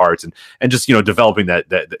better parts and just developing that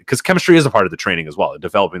because chemistry is a part of the training as well,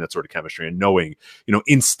 developing that sort of chemistry and knowing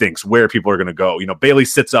instincts where people are going to go. Bailey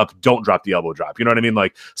sits up, don't drop the elbow drop. You know what I mean?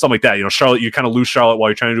 Like something like that. Charlotte, you kind of lose Charlotte while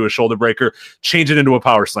you're trying to do a shoulder breaker, change it into a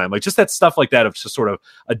power slam, like just that stuff like that of just sort of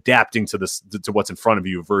adapting to this to what's in front of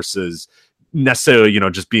you versus necessarily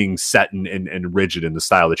just being set and rigid in the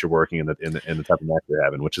style that you're working in the type of match you're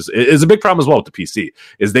having, which is a big problem as well with the PC,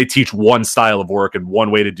 is they teach one style of work and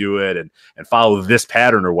one way to do it and follow this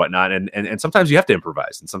pattern or whatnot, and sometimes you have to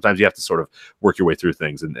improvise and sometimes you have to sort of work your way through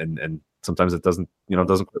things and sometimes it doesn't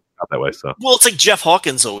quite out that way. So well, it's like Jeff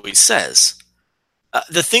Hawkins always says,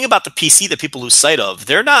 the thing about the PC that people lose sight of,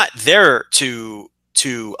 they're not there to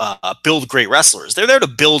build great wrestlers. They're there to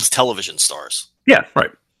build television stars. Yeah, right.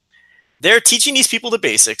 They're teaching these people the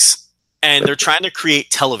basics, and they're trying to create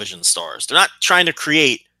television stars. They're not trying to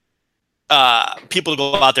create people to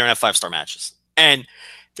go out there and have 5-star matches. And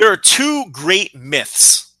there are two great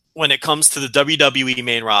myths when it comes to the WWE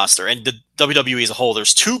main roster and the WWE as a whole.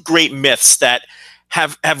 There's two great myths that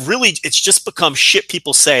have really, it's just become shit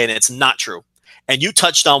people say, and it's not true. And you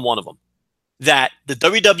touched on one of them, that the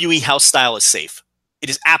WWE house style is safe. It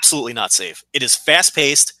is absolutely not safe. It is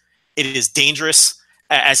fast-paced. It is dangerous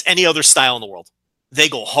as any other style in the world. They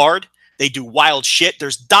go hard. They do wild shit.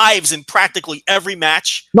 There's dives in practically every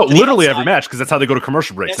match. No, literally every match, because that's how they go to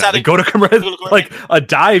commercial breaks now. They go to commercial, like a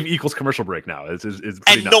dive equals commercial break now. It's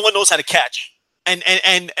and no one knows how to catch. And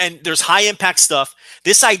there's high impact stuff.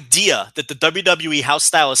 This idea that the WWE house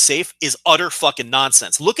style is safe is utter fucking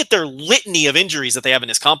nonsense. Look at their litany of injuries that they have in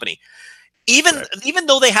this company. Even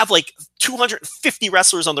though they have like 250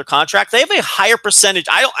 wrestlers on their contract, they have a higher percentage.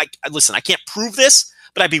 Listen, I can't prove this,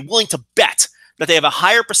 but I'd be willing to bet that they have a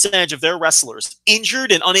higher percentage of their wrestlers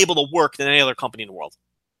injured and unable to work than any other company in the world.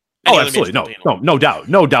 Oh, absolutely. No doubt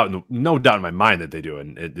in my mind that they do.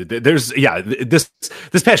 And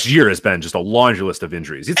this past year has been just a laundry list of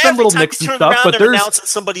injuries. It's been little nicks and stuff, but there's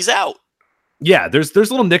somebody's out. Yeah, there's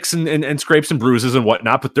little nicks and scrapes and bruises and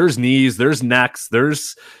whatnot, but there's knees, there's necks,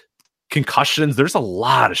 there's concussions. There's a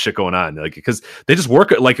lot of shit going on, like, because they just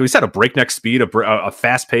work, like we said, a breakneck speed, a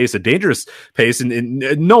fast pace, a dangerous pace, and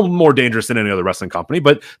no more dangerous than any other wrestling company,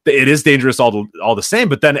 but it is dangerous all the same.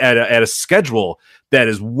 But then at a schedule that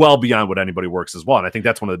is well beyond what anybody works as well. And I think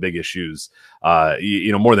that's one of the big issues,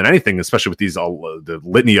 more than anything, especially with these, the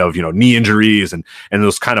litany of, knee injuries and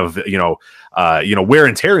those kind of, wear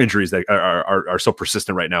and tear injuries that are so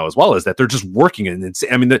persistent right now, as well as that they're just working. And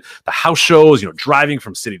the house shows, driving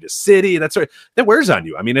from city to city, that wears on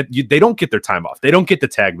you. I mean, they don't get their time off. They don't get the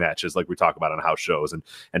tag matches like we talk about on house shows, and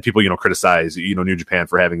people, criticize, New Japan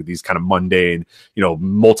for having these kind of mundane,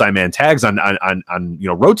 multi-man tags on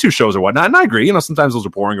Road 2 shows or whatnot. And I agree, sometimes those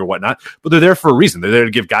are boring or whatnot, but they're there for a reason. They're there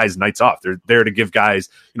to give guys nights off. They're there to give guys,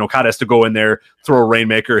 Okada has to go in there, throw a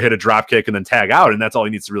rainmaker, hit a drop kick, and then tag out, and that's all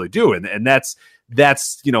he needs to really do. And that's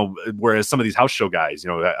whereas some of these house show guys,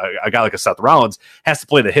 a guy like a Seth Rollins has to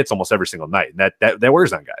play the hits almost every single night, and that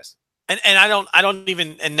wears on guys. And I don't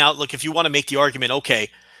even, and now look, if you want to make the argument,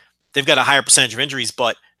 okay, they've got a higher percentage of injuries,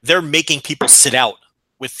 but they're making people sit out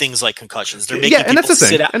with things like concussions. They're making and that's the thing.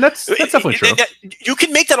 Sit out. And that's definitely true. You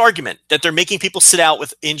can make that argument that they're making people sit out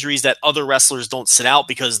with injuries that other wrestlers don't sit out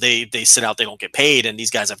because they sit out, they don't get paid, and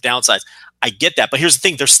these guys have downsides. I get that, but here's the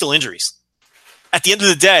thing: there's still injuries. At the end of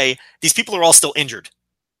the day, these people are all still injured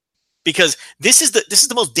because this is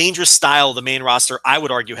the most dangerous style of the main roster, I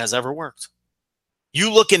would argue, has ever worked.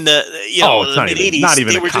 You look in the the mid-80s, not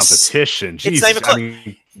even a competition. Jesus, it's not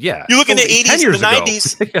even You look in the 80s and the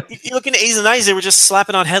 90s. You look in the 80s and 90s, they were just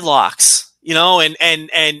slapping on headlocks,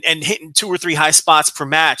 and hitting 2 or 3 high spots per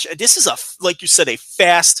match. This is like you said, a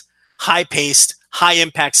fast, high-paced,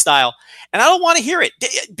 high-impact style. And I don't want to hear it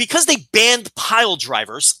because they banned pile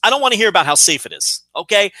drivers. I don't want to hear about how safe it is.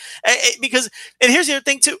 Okay. And here's the other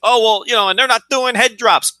thing too. Oh, well, and they're not doing head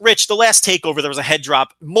drops. Rich, the last takeover, there was a head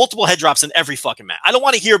drop, multiple head drops in every fucking match. I don't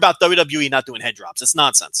want to hear about WWE not doing head drops. It's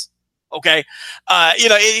nonsense. Okay.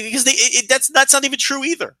 Because that's not even true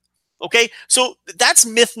either. Okay. So that's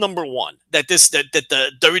myth number one, that the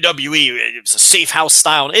WWE is a safe house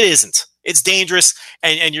style. It isn't. It's dangerous,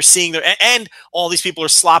 and you're seeing there, and all these people are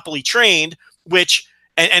sloppily trained,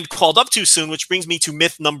 and called up too soon, which brings me to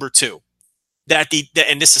myth number 2,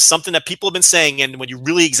 and this is something that people have been saying, and when you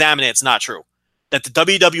really examine it, it's not true, that the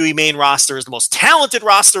WWE main roster is the most talented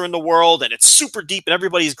roster in the world, and it's super deep, and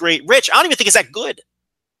everybody's great. Rich, I don't even think it's that good.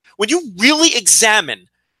 When you really examine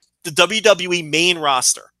the WWE main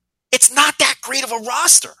roster, it's not that great of a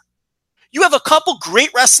roster. You have a couple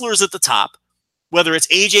great wrestlers at the top, whether it's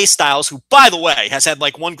AJ Styles, who, by the way, has had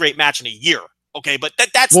like one great match in a year. Okay, but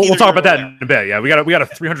that's we'll talk about that in a bit. Yeah, we got a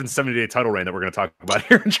 370-day title reign that we're going to talk about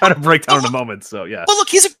here and try to break down in a moment. So yeah. Well, look,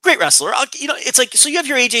 he's a great wrestler. It's like, so you have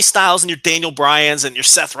your AJ Styles and your Daniel Bryans and your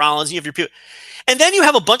Seth Rollins. And you have your people, and then you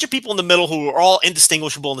have a bunch of people in the middle who are all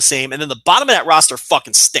indistinguishable and the same. And then the bottom of that roster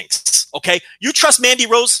fucking stinks. Okay, you trust Mandy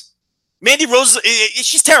Rose? Mandy Rose,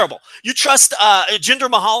 she's terrible. You trust Jinder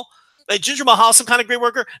Mahal? Ginger Mahal, some kind of great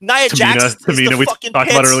worker. Nia Jax, Tamina, we talked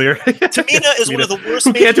about earlier. Tamina is one of the worst.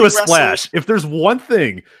 Who can't do a splash? If there's one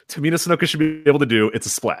thing Tamina Snuka should be able to do, it's a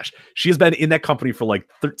splash. She has been in that company for like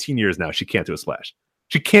 13 years now. She can't do a splash.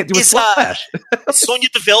 She can't do a splash. Sonya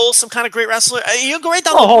Deville, some kind of great wrestler. You go right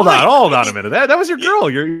down. Hold on a minute. That was your girl.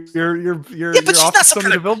 You're but she's not some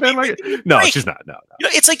Sonya Deville fan. No, she's not. No.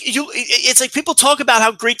 It's like people talk about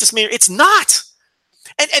how great this man. It's not.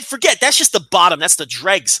 And forget, that's just the bottom. That's the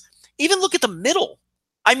dregs. Even look at the middle.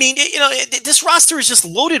 I mean, this roster is just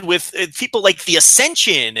loaded with people like the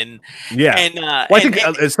Ascension and well, I think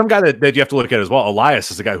some guy that you have to look at as well.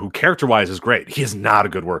 Elias is a guy who character-wise is great. He is not a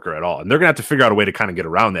good worker at all, and they're gonna have to figure out a way to kind of get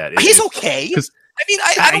around that. He's okay. I mean,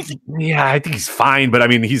 I don't think. Yeah, I think he's fine, but I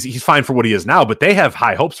mean, he's fine for what he is now. But they have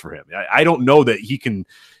high hopes for him. I don't know that he can.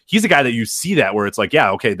 He's a guy that you see that where it's like,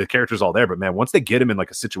 yeah, okay, the character's all there, but man, once they get him in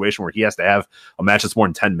like a situation where he has to have a match that's more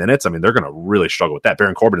than 10 minutes, I mean, they're going to really struggle with that.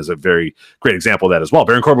 Baron Corbin is a very great example of that as well.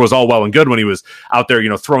 Baron Corbin was all well and good when he was out there,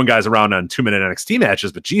 throwing guys around on 2-minute NXT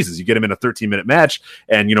matches, but Jesus, you get him in a 13-minute match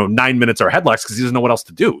and 9 minutes are headlocks because he doesn't know what else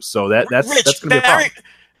to do. So that's going to be a problem.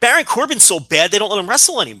 Baron Corbin's so bad they don't let him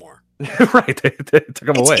wrestle anymore. Right, they took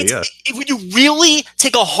him away. Yeah. When you really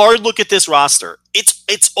take a hard look at this roster,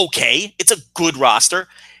 it's okay. It's a good roster.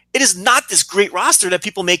 It is not this great roster that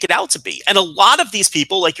people make it out to be. And a lot of these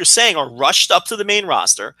people, like you're saying, are rushed up to the main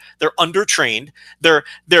roster. They're undertrained.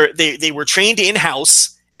 They were trained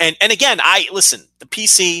in-house. And again, the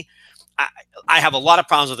PC, I have a lot of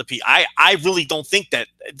problems with the PC. I really don't think that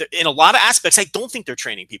in a lot of aspects, I don't think they're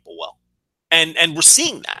training people well. And we're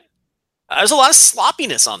seeing that. There's a lot of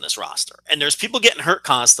sloppiness on this roster. And there's people getting hurt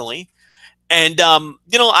constantly. And,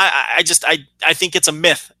 I think it's a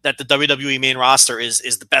myth that the WWE main roster is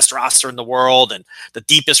the best roster in the world and the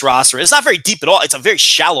deepest roster. It's not very deep at all. It's a very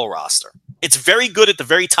shallow roster. It's very good at the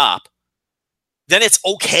very top. Then it's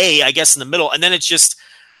okay, I guess, in the middle. And then it's just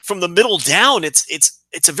from the middle down, it's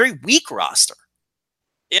a very weak roster.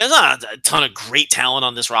 There's not a ton of great talent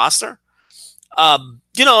on this roster. And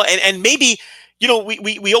maybe...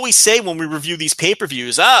 we always say when we review these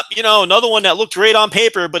pay-per-views, another one that looked great on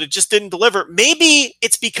paper, but it just didn't deliver. Maybe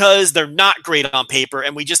it's because they're not great on paper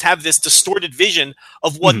and we just have this distorted vision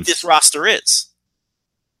of what this roster is.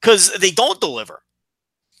 Because they don't deliver.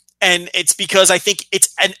 And it's because I think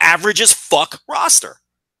it's an average as fuck roster.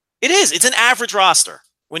 It is. It's an average roster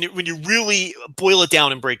when you really boil it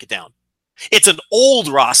down and break it down. It's an old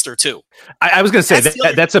roster too. I was going to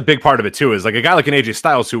say that's a big part of it too. Is like a guy like an AJ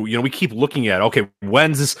Styles who we keep looking at. Okay,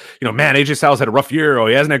 when's this? Man, AJ Styles had a rough year. Oh,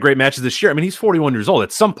 he hasn't had great matches this year. I mean, he's 41 years old.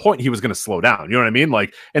 At some point, he was going to slow down. You know what I mean?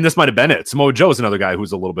 Like, and this might have been it. Samoa Joe is another guy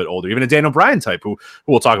who's a little bit older. Even a Daniel Bryan type who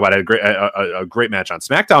we'll talk about had a great match on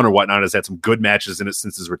SmackDown or whatnot. Has had some good matches in it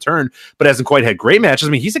since his return, but hasn't quite had great matches.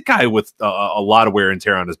 I mean, he's a guy with a lot of wear and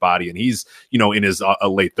tear on his body, and he's in his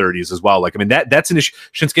late 30s as well. Like, I mean, that's an issue.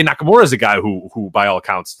 Shinsuke Nakamura is a guy who by all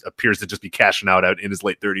accounts appears to just be cashing out in his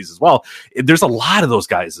late 30s as well. There's a lot of those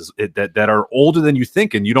guys that are older than you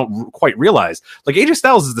think and you don't quite realize. Like AJ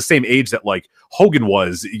Styles is the same age that like Hogan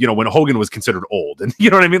was, when Hogan was considered old. And you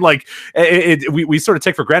know what I mean? Like we sort of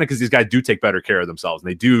take for granted because these guys do take better care of themselves and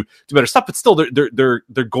they do better stuff, but still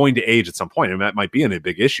they're going to age at some point. And that might be a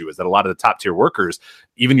big issue is that a lot of the top tier workers,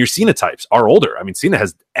 even your Cena types, are older. I mean, Cena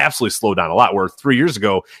has absolutely slowed down a lot, where 3 years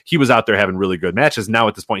ago he was out there having really good matches. Now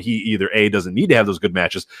at this point, he either A, doesn't need to have those good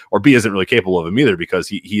matches, or B, isn't really capable of them either because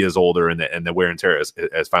he is older and the wear and tear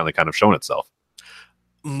has finally kind of shown itself.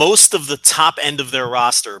 Most of the top end of their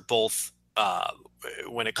roster, both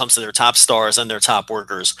when it comes to their top stars and their top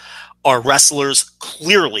workers, are wrestlers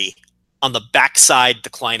clearly on the backside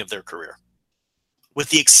decline of their career, with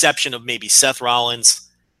the exception of maybe Seth Rollins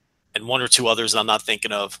and one or two others that I'm not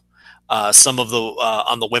thinking of. Some of the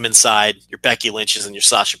on the women's side, your Becky Lynch's and your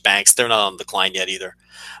Sasha Banks, they're not on decline yet either.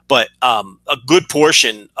 But a good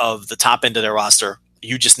portion of the top end of their roster,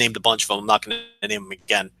 you just named a bunch of them, I'm not going to name them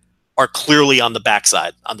again, are clearly on the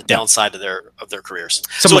backside, on the downside of their careers.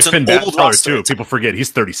 So like Finn Balor too. People forget he's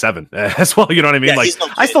 37 as well. You know what I mean? Yeah,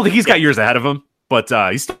 I still think he's got years ahead of him, but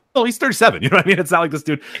he's 37. You know what I mean? It's not like this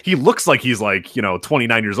dude. He looks like he's like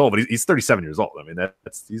 29 years old, but he's 37 years old. I mean,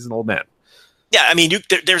 he's an old man. Yeah, I mean,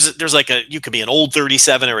 there's like you could be an old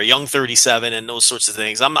 37 or a young 37 and those sorts of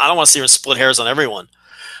things. I don't want to see him split hairs on everyone,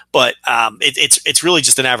 but it's really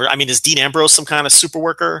just an average. I mean, is Dean Ambrose some kind of super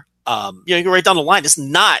worker? You go right down the line. It's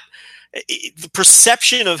not. The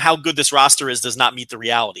perception of how good this roster is does not meet the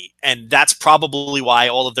reality, and that's probably why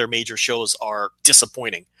all of their major shows are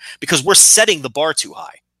disappointing, because we're setting the bar too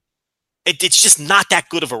high. It's just not that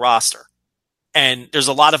good of a roster, and there's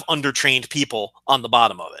a lot of undertrained people on the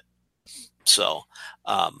bottom of it. So,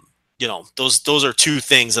 those are two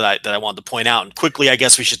things that I wanted to point out. And quickly, I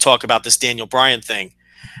guess we should talk about this Daniel Bryan thing,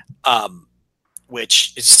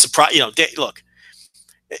 which is surprise. Look,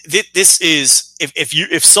 this is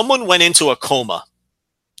if someone went into a coma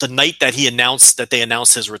the night that they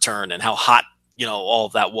announced his return and how hot all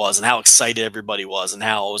of that was and how excited everybody was and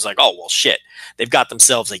how it was like, oh well, shit, they've got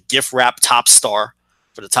themselves a gift wrap top star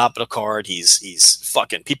for the top of the card. He's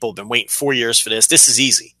fucking, people have been waiting 4 years for this. This is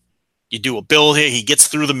easy. You do a build here. He gets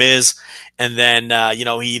through the Miz, and then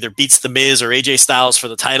he either beats the Miz or AJ Styles for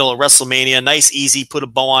the title at WrestleMania. Nice, easy, put a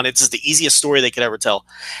bow on it. This is the easiest story they could ever tell.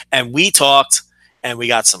 And we talked, and we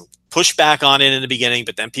got some pushback on it in the beginning,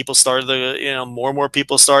 but then people started more and more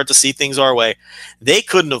people started to see things our way. They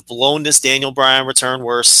couldn't have blown this Daniel Bryan return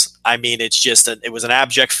worse. I mean, it's just it was an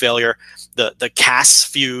abject failure. The Cass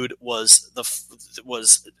feud was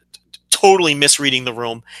totally misreading the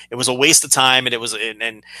room. It was a waste of time, and it was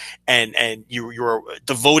and you were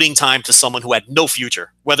devoting time to someone who had no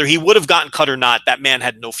future. Whether he would have gotten cut or not, that man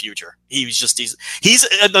had no future. He's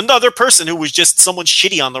another person who was just someone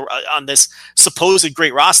shitty on this supposed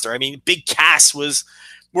great roster. I mean, Big Cass was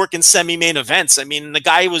working semi-main events. I mean, the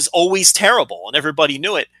guy was always terrible, and everybody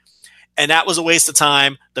knew it. And that was a waste of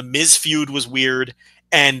time. The Miz feud was weird,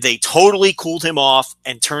 and they totally cooled him off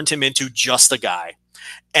and turned him into just a guy.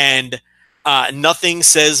 And nothing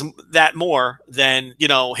says that more than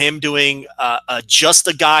him doing a just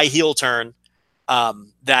a guy heel turn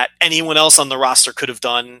that anyone else on the roster could have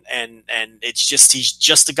done, and it's just he's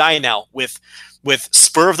just a guy now with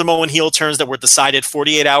spur of the moment heel turns that were decided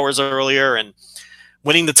 48 hours earlier, and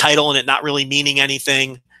winning the title and it not really meaning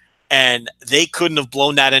anything, and they couldn't have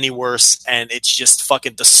blown that any worse. And it's just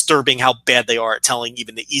fucking disturbing how bad they are at telling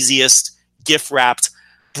even the easiest gift wrapped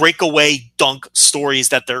breakaway dunk stories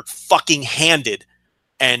that they're fucking handed.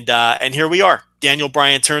 And here we are. Daniel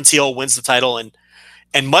Bryan turns heel, wins the title,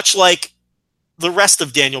 and much like the rest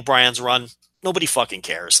of Daniel Bryan's run, nobody fucking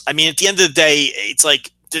cares. I mean, at the end of the day, it's like,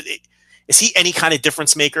 is he any kind of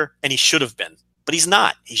difference maker? And he should have been, but he's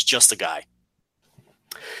not. He's just a guy.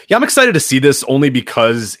 Yeah, I'm excited to see this only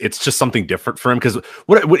because it's just something different for him. Because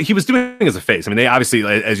what he was doing as a face, I mean, they obviously,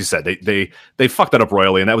 as you said, they fucked that up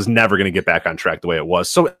royally, and that was never going to get back on track the way it was.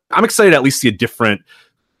 So I'm excited to at least see a different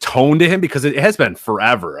tone to him, because it has been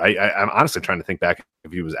forever. I'm honestly trying to think back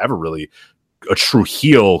if he was ever really a true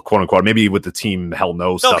heel, quote unquote, maybe with the Team Hell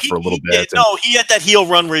No stuff for a little bit. He had that heel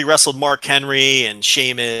run where he wrestled Mark Henry and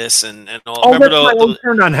Sheamus and all. Oh, remember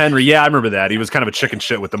turn on Henry? Yeah, I remember that. He was kind of a chicken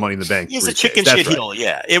shit with the Money in the Bank. He's a chicken shit heel.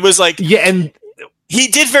 Yeah, it was like and he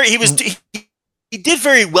did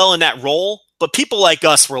very well in that role. But people like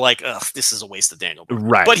us were like, "Ugh, this is a waste of Daniel."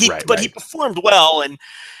 Right, but he performed well, and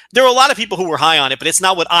there were a lot of people who were high on it. But it's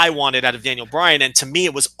not what I wanted out of Daniel Bryan, and to me,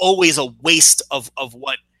 it was always a waste of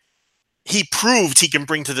what he proved he can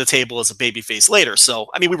bring to the table as a babyface later. So,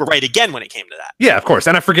 I mean, we were right again when it came to that. Yeah, of course.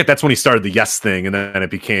 And I forget that's when he started the Yes thing, and then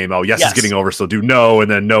it became, yes is getting over, so do No,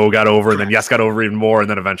 and then No got over, and then Yes got over even more, and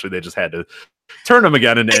then eventually they just had to turn him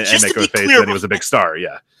again and make him a face, and then he was a big star,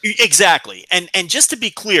 yeah. Exactly. And just to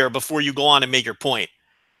be clear, before you go on and make your point,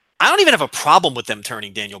 I don't even have a problem with them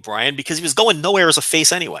turning Daniel Bryan, because he was going nowhere as a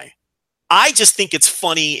face anyway. I just think it's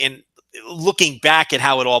funny in looking back at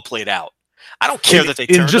how it all played out. I don't care that they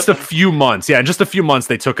turned in just a few months. Yeah, in just a few months,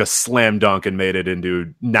 they took a slam dunk and made it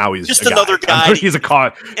into now he's just another guy. He's a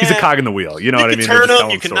cog. He's a cog in the wheel. You know what I mean? Turn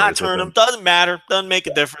him. You cannot turn him. Doesn't matter. Doesn't make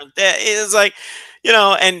a difference. It's like,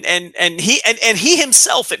 and he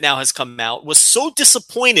himself, it now has come out, was so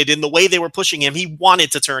disappointed in the way they were pushing him. He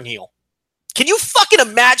wanted to turn heel. Can you fucking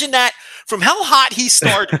imagine that? From how hot he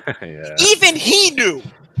started, yeah. Even he knew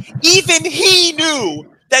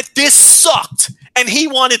that this sucked, and he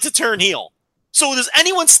wanted to turn heel. So does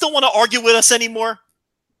anyone still want to argue with us anymore?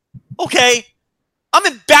 Okay. I'm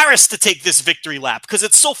embarrassed to take this victory lap because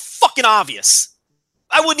it's so fucking obvious.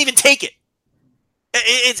 I wouldn't even take it.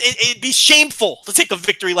 It'd be shameful to take a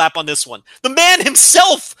victory lap on this one. The man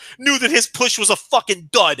himself knew that his push was a fucking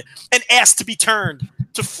dud and asked to be turned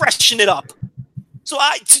to freshen it up. So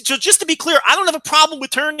just to be clear, I don't have a problem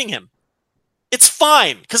with turning him. It's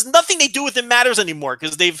fine because nothing they do with him matters anymore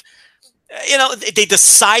because they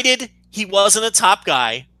decided he wasn't a top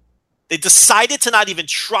guy. They decided to not even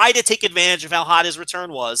try to take advantage of how hot his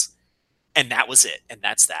return was. And that was it. And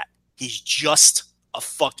that's that. He's just a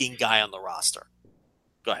fucking guy on the roster.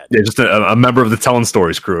 Go ahead. Yeah, just a member of the Telling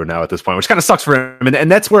Stories crew now at this point, which kind of sucks for him.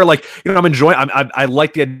 And that's where, I'm enjoying. I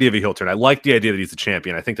like the idea of a heel turn. I like the idea that he's the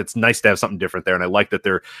champion. I think that's nice to have something different there. And I like that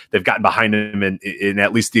they've gotten behind him in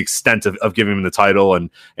at least the extent of giving him the title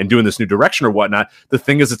and doing this new direction or whatnot. The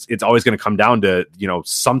thing is, it's always going to come down to,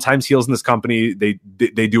 sometimes heels in this company,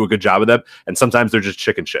 they do a good job of them, and sometimes they're just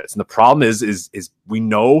chicken shits. And the problem is we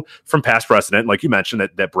know from past precedent, like you mentioned,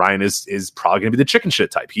 that Bryan is probably going to be the chicken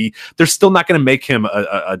shit type. They're still not going to make him a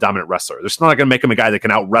a dominant wrestler. They're still not going to make him a guy that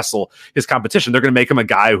can out wrestle his competition. They're going to make him a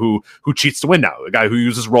guy who cheats to win now, a guy who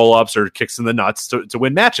uses roll ups or kicks in the nuts to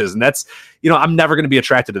win matches. And that's, I'm never going to be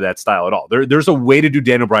attracted to that style at all. There's a way to do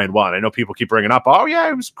Daniel Bryan well. And I know people keep bringing up, oh yeah,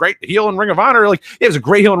 he was great heel in Ring of Honor. Like, yeah, he was a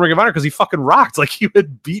great heel in Ring of Honor because he fucking rocked. Like, he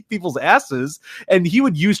would beat people's asses and he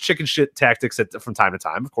would use chicken shit tactics from time to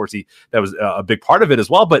time. Of course, that was a big part of it as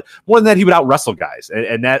well. But more than that, he would out wrestle guys,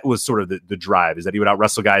 and that was sort of the drive, is that he would out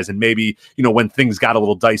wrestle guys. And maybe when things got a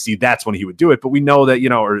little dicey, that's when he would do it. But we know that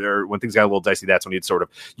or when things got a little dicey, that's when he'd sort of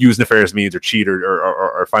use nefarious means or cheat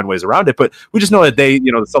or find ways around it. But we just know that they,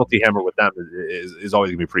 the subtlety hammer with them is always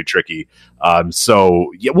going to be pretty tricky.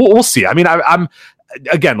 So yeah, we'll see. I mean, I'm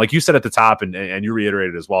again, like you said at the top, and you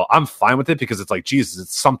reiterated as well, I'm fine with it because it's like, Jesus,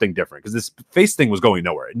 it's something different, because this face thing was going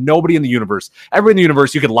nowhere. Nobody in the universe, everybody in the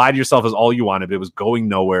universe, you could lie to yourself as all you wanted, but it was going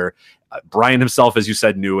nowhere. Brian himself, as you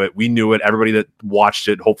said, knew it. We knew it. Everybody that watched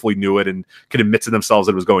it hopefully knew it and could admit to themselves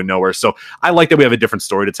that it was going nowhere. So I like that we have a different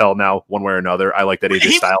story to tell now, one way or another. I like that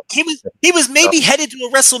AJ Styles. He was maybe headed to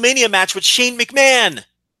a WrestleMania match with Shane McMahon.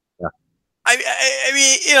 I mean,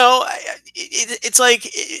 it's like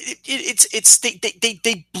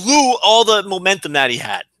they blew all the momentum that he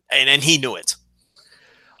had, and he knew it.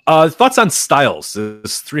 Thoughts on Styles?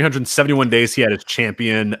 This 371 days he had as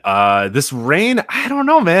champion. This reign, I don't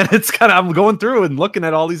know, man. It's kind of, I'm going through and looking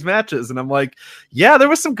at all these matches, and I'm like, yeah, there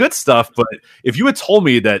was some good stuff. But if you had told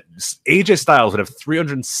me that AJ Styles would have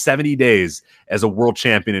 370 days as a world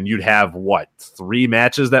champion, and you'd have 3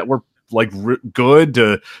 matches that were like good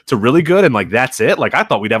to really good, and like that's it, like I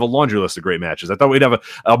thought we'd have a laundry list of great matches. I thought we'd have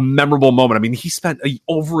a memorable moment. I mean, he spent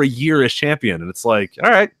over a year as champion, and it's like, all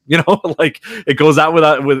right, like it goes out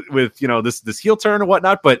with this heel turn and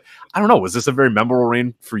whatnot. But I don't know, was this a very memorable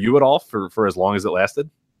reign for you at all for as long as it lasted?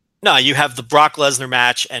 No, you have the Brock Lesnar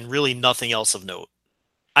match and really nothing else of note.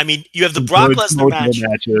 I mean, you have the Brock Lesnar matches,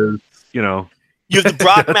 You have the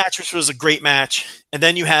Brock match, which was a great match, and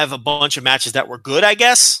then you have a bunch of matches that were good, I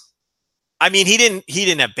guess. I mean, he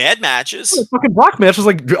didn't have bad matches. The fucking Brock match was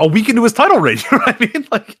like a week into his title reign. You know what I mean?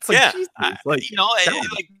 Like, it's like, yeah, Jesus, like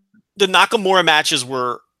the Nakamura matches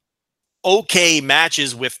were okay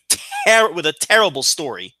matches with a terrible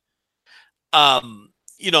story. And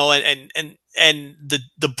the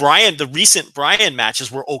recent Bryan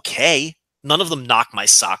matches were okay. None of them knocked my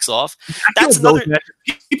socks off. That's another.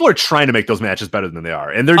 People are trying to make those matches better than they are,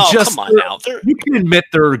 and they're come on now. You can admit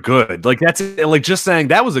they're good. Like, that's like just saying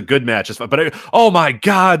that was a good match. But oh my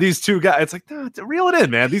god, these two guys! It's like, no, reel it in,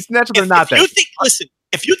 man. These matches are not that. Listen,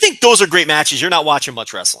 if you think those are great matches, you're not watching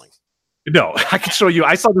much wrestling. No, I can show you.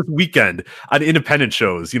 I saw this weekend on independent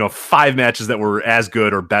shows, 5 matches that were as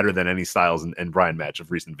good or better than any Styles and Bryan match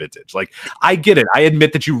of recent vintage. Like, I get it. I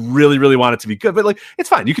admit that you really, really want it to be good, but like, it's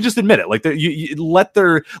fine. You can just admit it. Like, you let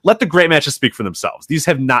the great matches speak for themselves. These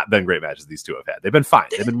have not been great matches these two have had. They've been fine.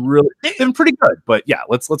 They've been pretty good. But yeah,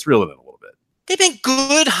 let's reel it in a little bit. They've been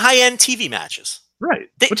good high-end TV matches. Right.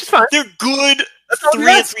 Which is fine. They're good 3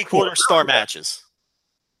 3/4 star matches.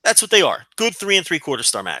 That's what they are. Good 3 3/4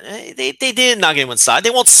 star match. They didn't knock anyone's side. They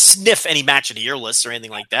won't sniff any match of the year lists or anything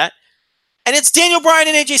like that. And it's Daniel Bryan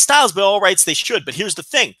and AJ Styles, by all rights they should. But here's the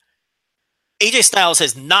thing. AJ Styles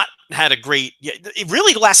has not had a great...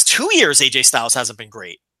 Really, the last 2 years, AJ Styles hasn't been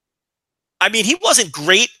great. I mean, he wasn't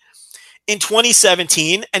great in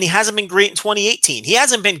 2017, and he hasn't been great in 2018. He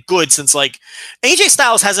hasn't been good since, AJ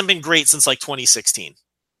Styles hasn't been great since, 2016.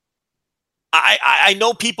 I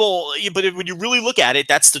know people, but when you really look at it,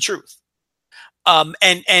 that's the truth.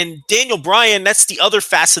 And Daniel Bryan, that's the other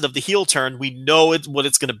facet of the heel turn. We know what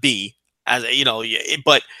it's going to be, but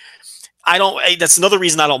that's another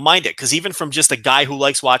reason I don't mind it. Because even from just a guy who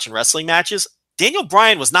likes watching wrestling matches, Daniel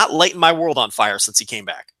Bryan was not lighting my world on fire since he came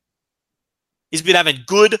back. He's been having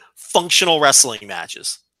good, functional wrestling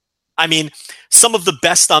matches. I mean, some of the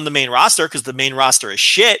best on the main roster, because the main roster is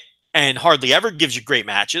shit and hardly ever gives you great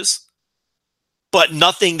matches. But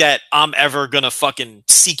nothing that I'm ever going to fucking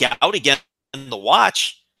seek out again in the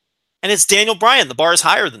watch. And it's Daniel Bryan. The bar is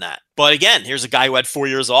higher than that. But again, here's a guy who had 4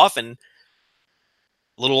 years off and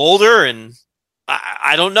a little older. And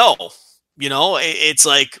I don't know. It's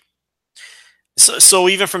like... So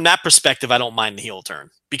even from that perspective, I don't mind the heel turn.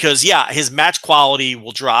 Because, yeah, his match quality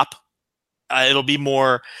will drop. It'll be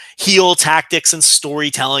more heel tactics and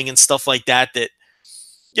storytelling and stuff like that.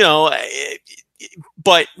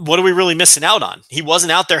 But what are we really missing out on? He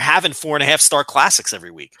wasn't out there having 4.5-star classics every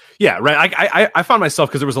week. Yeah, right. I found myself,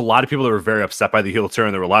 because there was a lot of people that were very upset by the heel turn.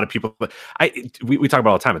 There were a lot of people, but we talk about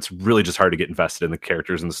all the time. It's really just hard to get invested in the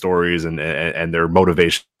characters and the stories and their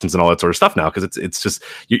motivations and all that sort of stuff now, because it's just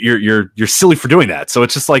you're silly for doing that. So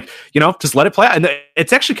it's just like, just let it play out. And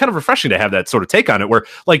it's actually kind of refreshing to have that sort of take on it where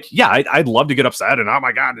like, yeah, I'd love to get upset and oh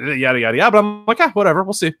my God, yada, yada, yada. But I'm like, whatever.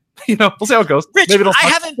 We'll see. We'll see how it goes. Rich, Maybe I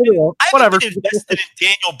haven't been invested in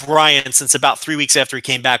Daniel Bryan since about 3 weeks after he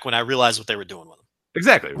came back when I realized what they were doing with him.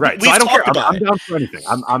 Exactly. Right. We've so I don't care. talked I'm down for anything.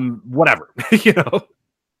 I'm whatever,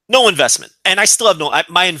 No investment. And I still have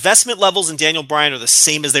my investment levels in Daniel Bryan are the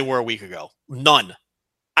same as they were a week ago. None.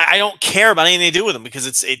 I don't care about anything they do with him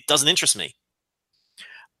because it doesn't interest me.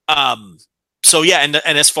 So yeah, and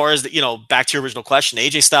as far as back to your original question,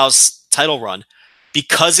 AJ Styles title run,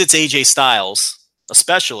 because it's AJ Styles,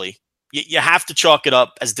 especially, you have to chalk it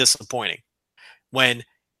up as disappointing. When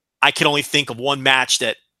I can only think of one match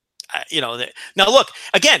that, now look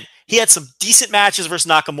again, he had some decent matches versus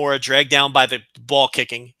Nakamura, dragged down by the ball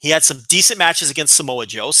kicking. He had some decent matches against Samoa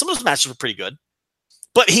Joe. Some of those matches were pretty good,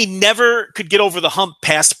 but he never could get over the hump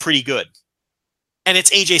past pretty good. And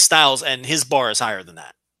it's AJ Styles, and his bar is higher than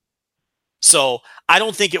that. So I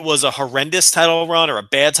don't think it was a horrendous title run or a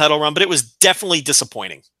bad title run, but it was definitely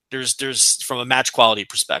disappointing. There's from a match quality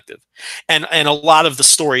perspective, and a lot of the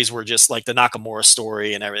stories were just like the Nakamura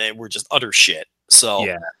story and everything were just utter shit. So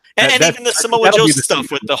yeah. And even the Samoa Joe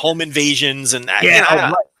stuff with the home invasions and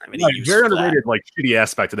very underrated, like shitty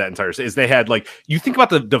aspect of that entire is they had like you think about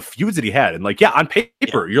the feuds that he had and like on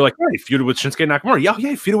paper you're like he feuded with Shinsuke Nakamura, he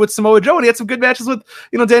feuded with Samoa Joe and he had some good matches with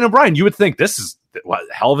Daniel Bryan. You would think this is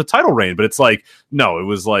hell of a title reign, but it's like no, it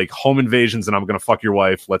was like home invasions and I'm gonna fuck your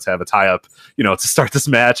wife. Let's have a tie up, to start this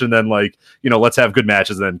match and then like let's have good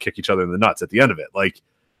matches and then kick each other in the nuts at the end of it. Like.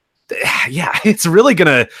 Yeah, it's really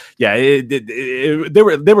gonna. Yeah, they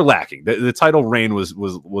were lacking. The title reign was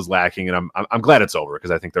lacking, and I'm glad it's over because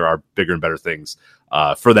I think there are bigger and better things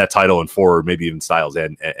for that title and for maybe even Styles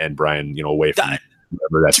and Bryan, away from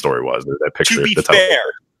whatever that story was, that picture.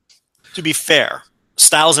 To be fair,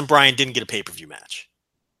 Styles and Bryan didn't get a pay-per-view match,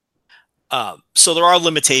 so there are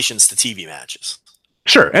limitations to TV matches.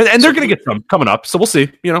 Sure, and they're going to get some coming up, so we'll see.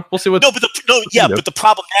 We'll see what. But the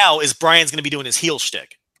problem now is Bryan's going to be doing his heel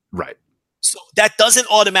shtick. Right. So that doesn't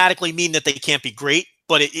automatically mean that they can't be great,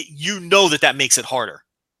 but that makes it harder.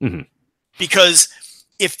 Mm-hmm. Because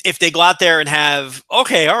if they go out there and have,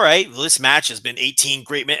 okay, all right, well, this match has been 18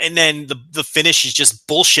 great minutes, and then the finish is just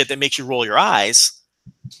bullshit that makes you roll your eyes,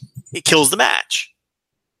 it kills the match.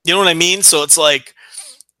 You know what I mean? So it's like,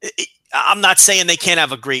 I'm not saying they can't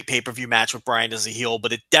have a great pay-per-view match with Bryan as a heel,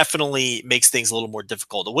 but it definitely makes things a little more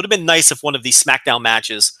difficult. It would have been nice if one of these SmackDown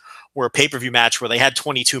matches were a pay-per-view match where they had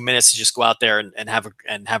 22 minutes to just go out there and have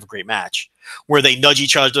a great match, where they nudge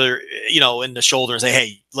each other, in the shoulder and say,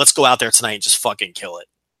 "Hey, let's go out there tonight and just fucking kill it."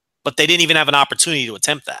 But they didn't even have an opportunity to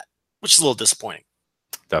attempt that, which is a little disappointing.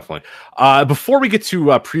 Definitely. Before we get to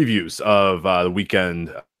previews of the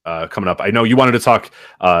weekend coming up, I know you wanted to talk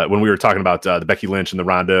when we were talking about the Becky Lynch and the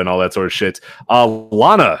Ronda and all that sort of shit.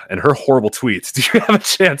 Lana and her horrible tweets. Do you have a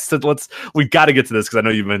chance to we got to get to this because I know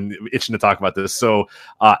you've been itching to talk about this. So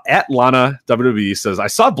at Lana WWE says, I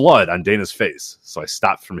saw blood on Dana's face, so I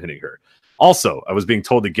stopped from hitting her. Also, I was being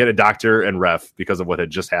told to get a doctor and ref because of what had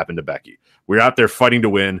just happened to Becky. We're out there fighting to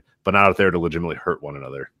win, but not out there to legitimately hurt one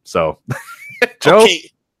another. So, Joe? Okay,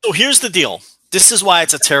 so here's the deal. This is why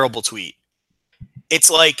it's a terrible tweet. It's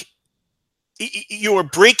like you're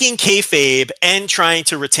breaking kayfabe and trying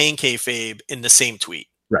to retain kayfabe in the same tweet.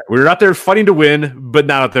 Right. We're out there fighting to win, but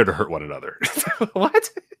not out there to hurt one another. What?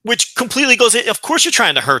 Which completely goes in. Of course you're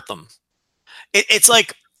trying to hurt them. It's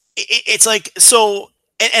like, so,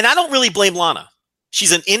 and I don't really blame Lana.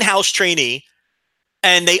 She's an in-house trainee,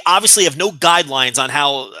 and they obviously have no guidelines on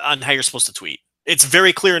how you're supposed to tweet. It's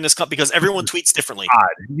very clear in this because everyone tweets differently.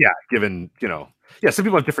 Yeah, given, some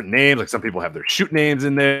people have different names. Like some people have their shoot names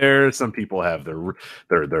in there. Some people have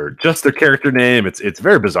their just their character name. It's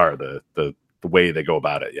very bizarre the way they go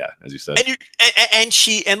about it. Yeah, as you said. And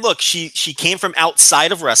she came from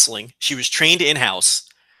outside of wrestling. She was trained in-house,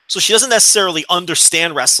 so she doesn't necessarily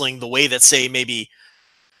understand wrestling the way that, say, maybe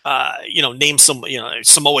name some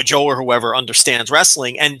Samoa Joe or whoever understands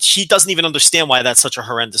wrestling, and she doesn't even understand why that's such a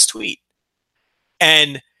horrendous tweet.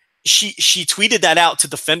 And she tweeted that out to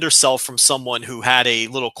defend herself from someone who had a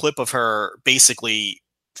little clip of her basically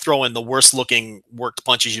throwing the worst looking worked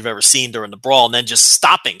punches you've ever seen during the brawl and then just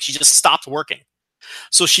stopping. She just stopped working.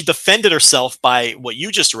 So she defended herself by what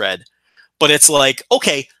you just read, but it's like,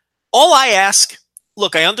 okay, all I ask,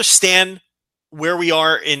 look, I understand where we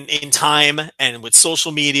are in time and with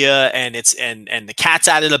social media and and the cat's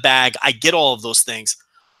out of the bag. I get all of those things.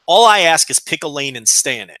 All I ask is pick a lane and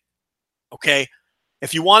stay in it. Okay.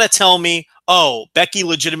 If you want to tell me, oh, Becky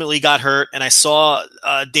legitimately got hurt and I saw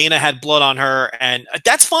Dana had blood on her, and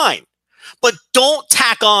that's fine. But don't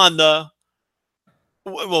tack on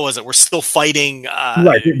what was it? We're still fighting.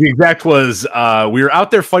 Right. The exact was we were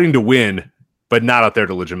out there fighting to win, but not out there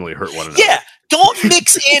to legitimately hurt one another. Yeah. Don't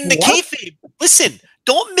mix in the kayfabe. Listen,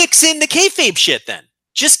 don't mix in the kayfabe shit then.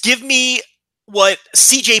 Just give me what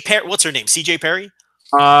CJ Perry, what's her name? CJ Perry?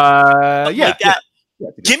 Yeah.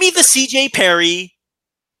 Give me the CJ Perry.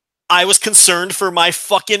 I was concerned for my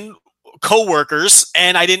fucking coworkers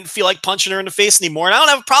and I didn't feel like punching her in the face anymore. And I don't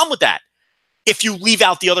have a problem with that. If you leave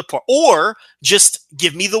out the other part, or just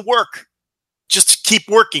give me the work, just keep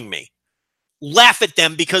working me. Laugh at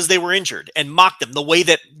them because they were injured and mock them the way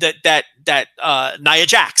that Nia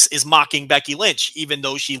Jax is mocking Becky Lynch, even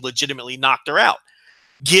though she legitimately knocked her out.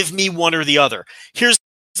 Give me one or the other. Here's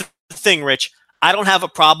the thing, Rich. I don't have a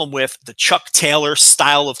problem with the Chuck Taylor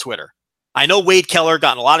style of Twitter. I know Wade Keller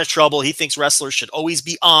got in a lot of trouble. He thinks wrestlers should always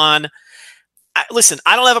be on. Listen,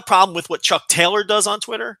 I don't have a problem with what Chuck Taylor does on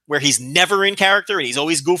Twitter, where he's never in character and he's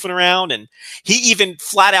always goofing around. And he even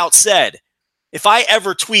flat out said, if I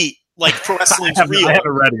ever tweet like pro wrestling's real. I have it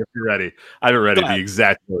ready if you're ready. I have it ready, the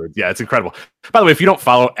exact words. Yeah, it's incredible. By the way, if you don't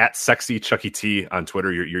follow at Sexy Chucky T on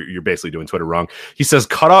Twitter, you're basically doing Twitter wrong. He says,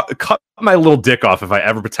 cut my little dick off if I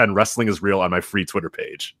ever pretend wrestling is real on my free Twitter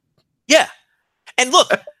page. Yeah. And look,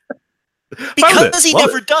 because he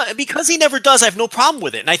never does, I have no problem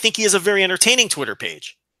with it. And I think he has a very entertaining Twitter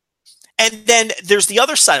page. And then there's the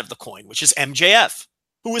other side of the coin, which is MJF,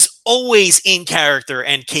 who is always in character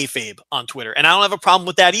and kayfabe on Twitter. And I don't have a problem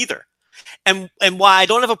with that either. And why I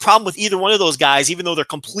don't have a problem with either one of those guys, even though they're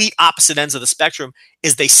complete opposite ends of the spectrum,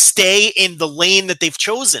 is they stay in the lane that they've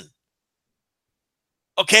chosen.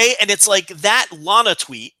 Okay? And it's like that Lana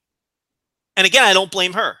tweet. And again, I don't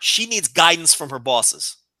blame her. She needs guidance from her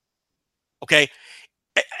bosses. Okay?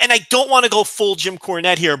 And I don't want to go full Jim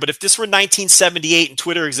Cornette here, but if this were 1978 and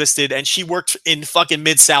Twitter existed and she worked in fucking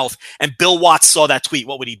Mid-South and Bill Watts saw that tweet,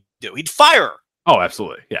 what would he do? He'd fire her. Oh,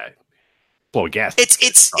 absolutely. Yeah. Blow a gas. It's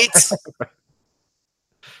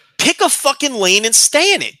pick a fucking lane and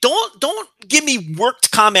stay in it. Don't give me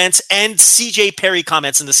worked comments and CJ Perry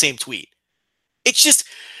comments in the same tweet. It's just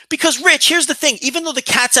because, Rich, here's the thing. Even though the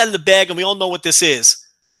cat's out of the bag and we all know what this is,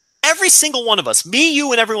 every single one of us, me,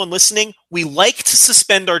 you, and everyone listening, we like to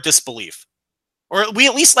suspend our disbelief. Or we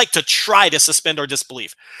at least like to try to suspend our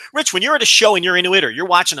disbelief. Rich, when you're at a show and you're into it, or you're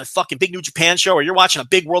watching a fucking big New Japan show, or you're watching a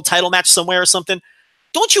big world title match somewhere or something,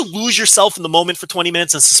 don't you lose yourself in the moment for 20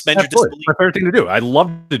 minutes and suspend your disbelief? It's my favorite thing to do. I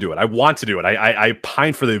love to do it. I want to do it. I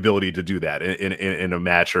pine for the ability to do that in a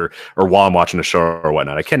match or while I'm watching a show or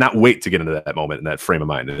whatnot. I cannot wait to get into that moment in that frame of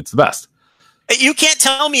mind. And it's the best. You can't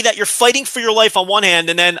tell me that you're fighting for your life on one hand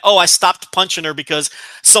and then, I stopped punching her because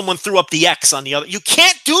someone threw up the X on the other. You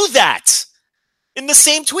can't do that in the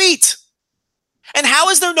same tweet. And how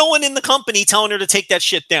is there no one in the company telling her to take that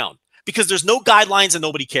shit down? Because there's no guidelines and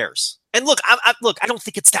nobody cares. And look, I don't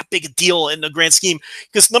think it's that big a deal in the grand scheme.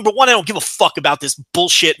 Because number one, I don't give a fuck about this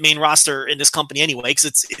bullshit main roster in this company anyway. Because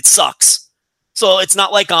it sucks. So it's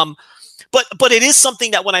not like but it is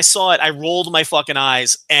something that when I saw it, I rolled my fucking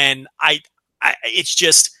eyes, and it's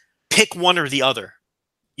just pick one or the other.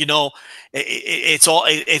 You know, it's all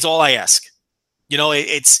I ask. You know,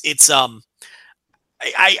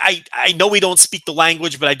 I know we don't speak the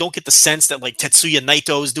language, but I don't get the sense that like Tetsuya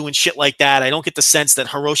Naito is doing shit like that. I don't get the sense that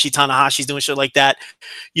Hiroshi Tanahashi is doing shit like that.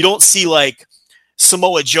 You don't see like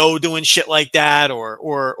Samoa Joe doing shit like that,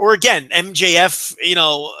 or again MJF. You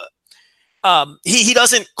know, he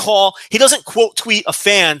doesn't quote tweet a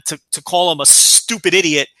fan to call him a stupid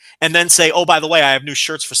idiot and then say, oh, by the way, I have new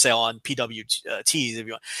shirts for sale on PWTs if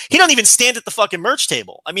you want. He don't even stand at the fucking merch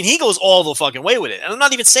table. I mean, he goes all the fucking way with it. And I'm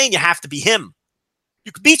not even saying you have to be him.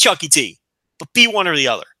 You could be Chucky T, but be one or the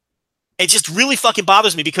other. It just really fucking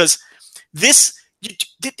bothers me because the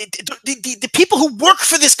people who work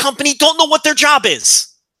for this company don't know what their job is.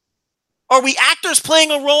 Are we actors playing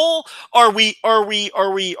a role? Are we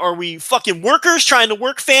fucking workers trying to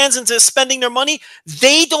work fans into spending their money?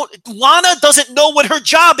 Lana doesn't know what her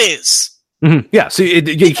job is. Mm-hmm. Yeah, so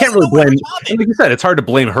you can't really blame. Like you said, it's hard to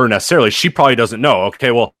blame her necessarily. She probably doesn't know. Okay,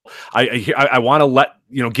 well, I want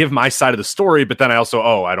to give my side of the story, but then I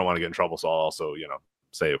also I don't want to get in trouble, so I'll also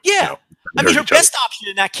say yeah. I mean, her best option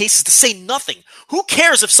in that case is to say nothing. Who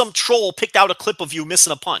cares if some troll picked out a clip of you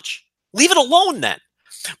missing a punch? Leave it alone then.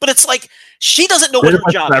 But it's like she doesn't know what her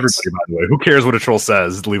job is. By the way, who cares what a troll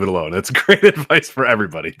says? Leave it alone. It's great advice for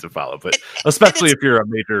everybody to follow, but especially if you're a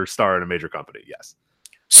major star in a major company. Yes.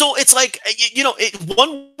 So it's like,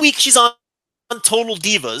 1 week she's on Total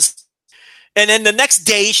Divas, and then the next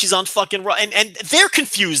day she's on fucking Raw, and they're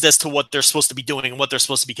confused as to what they're supposed to be doing and what they're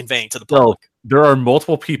supposed to be conveying to the public. So there are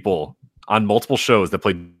multiple people on multiple shows that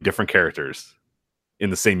play different characters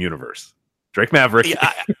in the same universe. Drake Maverick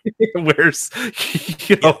wears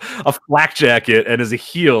a flak jacket and is a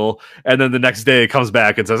heel, and then the next day comes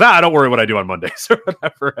back and says, don't worry what I do on Mondays or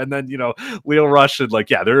whatever. And then Leo Rush and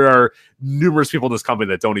there are numerous people in this company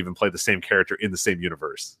that don't even play the same character in the same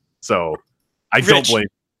universe. So I don't blame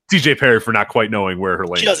TJ Perry for not quite knowing where her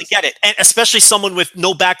lane is. She doesn't get it, and especially someone with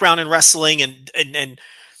no background in wrestling and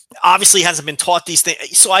obviously hasn't been taught these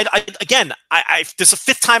things. So I this is a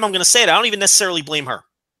fifth time I'm going to say it. I don't even necessarily blame her.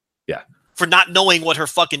 Yeah. For not knowing what her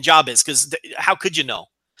fucking job is, because how could you know?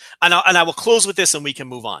 And I will close with this, and we can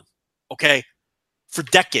move on. Okay, for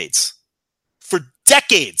decades,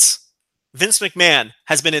 Vince McMahon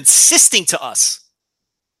has been insisting to us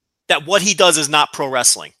that what he does is not pro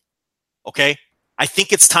wrestling. Okay, I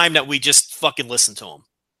think it's time that we just fucking listen to him.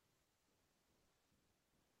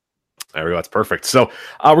 There we go. That's perfect. So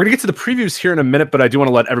we're going to get to the previews here in a minute, but I do want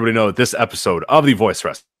to let everybody know that this episode of the Voice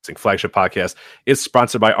Wrestling flagship podcast is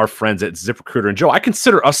sponsored by our friends at ZipRecruiter. And Joe, I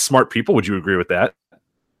consider us smart people. Would you agree with that?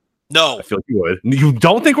 No. I feel like you would. You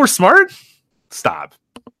don't think we're smart? Stop.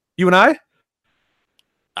 You and I?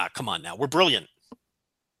 Come on now. We're brilliant.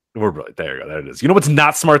 We're brilliant. There you go. There it is. You know what's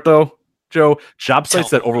not smart, though? Joe, job sites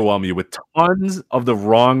that overwhelm you with tons of the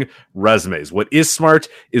wrong resumes. What is smart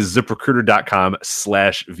is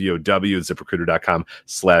ZipRecruiter.com/VOW,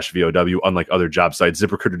 ZipRecruiter.com/VOW. Unlike other job sites,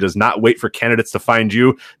 ZipRecruiter does not wait for candidates to find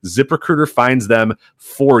you. ZipRecruiter finds them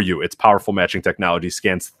for you. Its powerful matching technology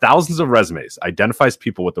scans thousands of resumes, identifies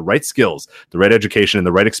people with the right skills, the right education, and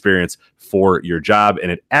the right experience for your job,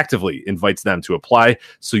 and it actively invites them to apply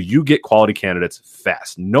so you get quality candidates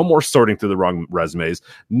fast. No more sorting through the wrong resumes.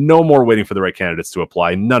 No more waiting for the right candidates to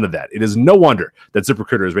apply. None of that. It is no wonder that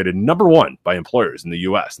ZipRecruiter is rated #1 by employers in the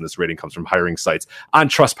U.S. And this rating comes from hiring sites on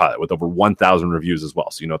Trustpilot with over 1,000 reviews as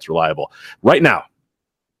well. So you know it's reliable. Right now,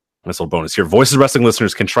 this little bonus here. Voices Wrestling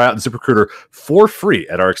listeners can try out ZipRecruiter for free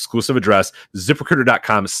at our exclusive address,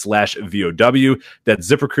 ZipRecruiter.com/VOW. That's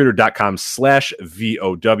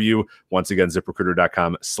ZipRecruiter.com/VOW. Once again,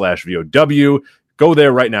 ZipRecruiter.com/VOW. Go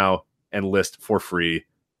there right now and list for free.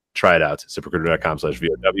 Try it out.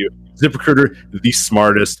 ZipRecruiter.com/VOW. ZipRecruiter, the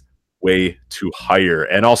smartest way to hire.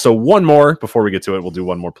 And also one more before we get to it, we'll do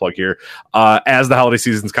one more plug here. As the holiday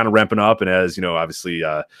season's kind of ramping up, and as obviously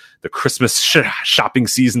the Christmas shopping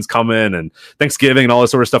season's coming and Thanksgiving and all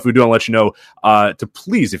this sort of stuff, we do want to let you know to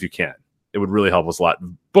please, if you can, it would really help us a lot.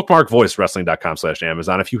 Bookmark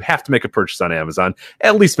voicewrestling.com/Amazon. If you have to make a purchase on Amazon,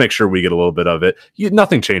 at least make sure we get a little bit of it.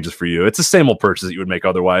 Nothing changes for you. It's the same old purchase that you would make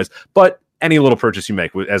otherwise, but any little purchase you make,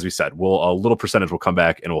 as we said, a little percentage will come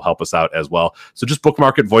back and will help us out as well. So just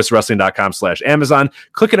bookmark it, voicewrestling.com/Amazon.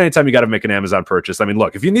 Click it anytime you got to make an Amazon purchase. I mean,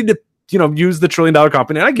 look, if you need to, use the $1 trillion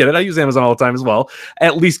company, and I get it. I use Amazon all the time as well.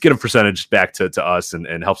 At least get a percentage back to us and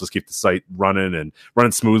helps us keep the site running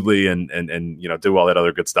smoothly and do all that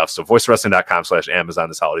other good stuff. So voicewrestling.com/Amazon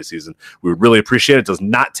this holiday season. We would really appreciate it. It does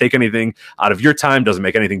not take anything out of your time, doesn't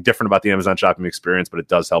make anything different about the Amazon shopping experience, but it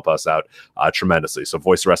does help us out tremendously. So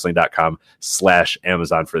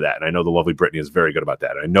voicewrestling.com/Amazon for that. And I know the lovely Brittany is very good about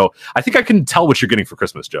that. I think I can tell what you're getting for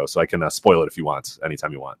Christmas, Joe, so I can spoil it if you want,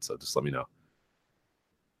 anytime you want. So just let me know.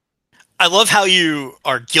 I love how you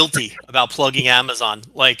are guilty about plugging Amazon.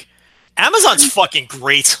 Like, Amazon's fucking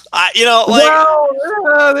great. They've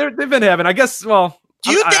been having, I guess, well,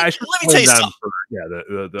 do you think, let me tell you something.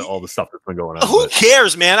 All the stuff that's been going on. Who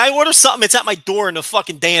cares, man? I order something, it's at my door in a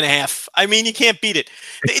fucking day and a half. I mean, you can't beat it.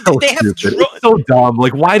 It's so dumb.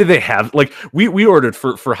 Like, why do they have, we ordered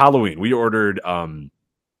for Halloween, we ordered,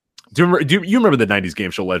 Do you remember the 90s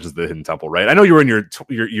game show Legends of the Hidden Temple, right? I know you were in your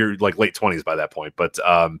like late 20s by that point, but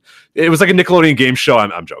it was like a Nickelodeon game show.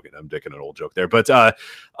 I'm joking. I'm dicking an old joke there, but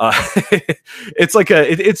it's like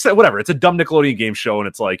it's whatever. It's a dumb Nickelodeon game show, and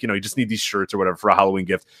it's like, you just need these shirts or whatever for a Halloween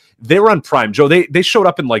gift. They were on Prime, Joe. They showed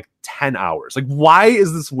up in like 10 hours. Like, why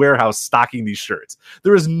is this warehouse stocking these shirts?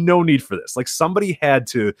 There is no need for this. Like, somebody had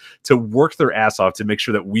to work their ass off to make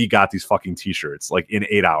sure that we got these fucking t-shirts like in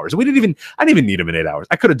 8 hours. I didn't even need them in 8 hours.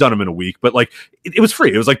 I could have done them in a week, but like it was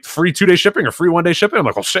free. It was like free 2-day shipping or free 1-day shipping. I'm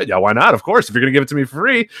like, well, shit, yeah, why not? Of course, if you're gonna give it to me for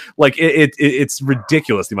free. Like, it's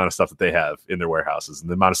ridiculous the amount of stuff that they have in their warehouses and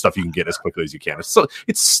the amount of stuff you can get as quickly as you can.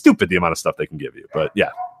 It's stupid the amount of stuff they can give you. But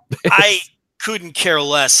yeah, I couldn't care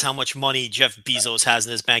less how much money Jeff Bezos has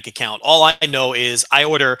in his bank account. All I know is I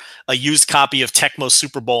order a used copy of Tecmo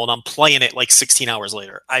Super Bowl and I'm playing it like 16 hours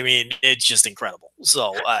later. I mean, it's just incredible.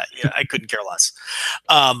 So I couldn't care less.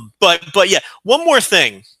 But yeah, one more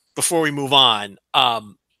thing before we move on.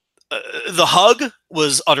 The hug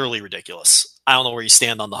was utterly ridiculous. I don't know where you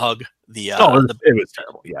stand on the hug. It was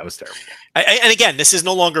terrible. Yeah, it was terrible. And again, this is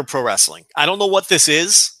no longer pro wrestling. I don't know what this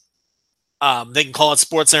is. They can call it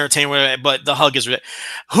sports entertainment, but the hug is.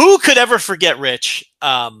 Who could ever forget, Rich?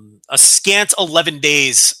 A scant 11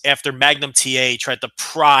 days after Magnum TA tried to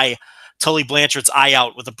pry Tully Blanchard's eye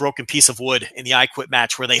out with a broken piece of wood in the I Quit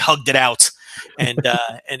match, where they hugged it out, and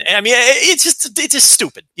I mean, it's just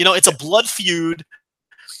stupid. It's a blood feud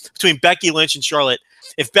between Becky Lynch and Charlotte.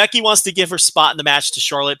 If Becky wants to give her spot in the match to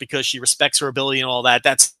Charlotte because she respects her ability and all that,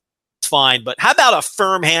 that's fine. But how about a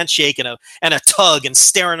firm handshake and a tug and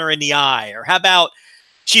staring her in the eye? Or how about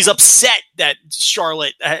she's upset that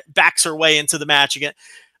Charlotte backs her way into the match again?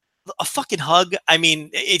 A fucking hug. I mean,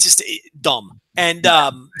 it's just dumb. And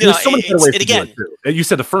again, you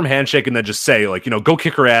said the firm handshake, and then just say go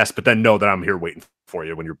kick her ass, but then know that I'm here waiting for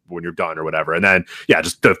you when you're done or whatever. And then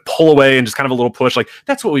just to pull away and just kind of a little push.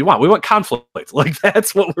 That's what we want. We want conflict.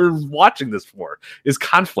 That's what we're watching this for, is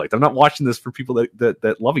conflict. I'm not watching this for people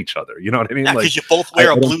that love each other. You know what I mean? Because you both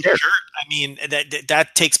wear a blue shirt. I mean, that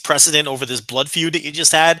takes precedent over this blood feud that you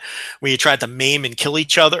just had, where you tried to maim and kill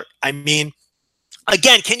each other. I mean,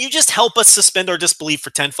 again, can you just help us suspend our disbelief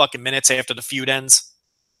for 10 fucking minutes after the feud ends?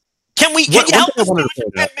 Can you help us do it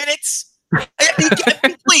for 10 minutes? I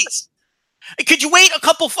mean, please. Could you wait a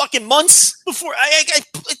couple fucking months before?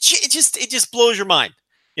 It just blows your mind,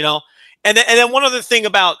 And then one other thing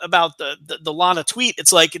about the Lana tweet,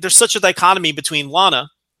 it's like there's such a dichotomy between Lana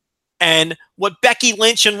and what Becky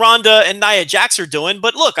Lynch and Ronda and Nia Jax are doing.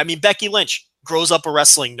 But look, I mean, Becky Lynch grows up a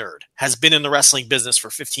wrestling nerd, has been in the wrestling business for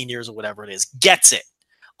 15 years or whatever it is, gets it,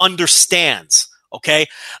 understands, okay?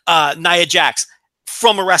 Nia Jax,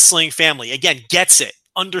 from a wrestling family, again, gets it,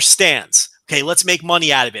 understands. Okay, let's make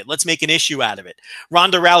money out of it. Let's make an issue out of it.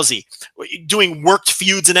 Ronda Rousey, doing worked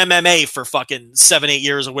feuds in MMA for fucking 7-8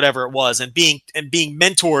 years or whatever it was, and being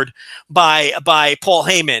mentored by Paul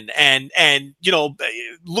Heyman, and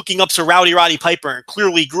looking up to Roddy Piper, and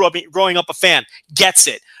clearly growing up a fan, gets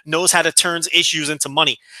it, knows how to turn issues into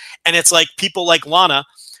money. And it's like people like Lana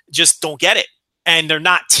just don't get it, and they're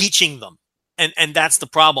not teaching them. And that's the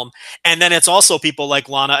problem. And then it's also people like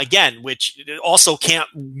Lana, again, which also can't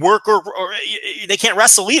work or they can't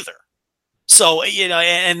wrestle either. So,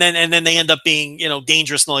 and then they end up being,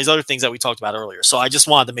 dangerous and all these other things that we talked about earlier. So I just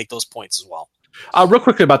wanted to make those points as well. Real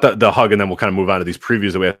quickly about the hug, and then we'll kind of move on to these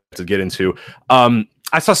previews that we have to get into.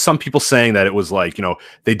 I saw some people saying that it was like,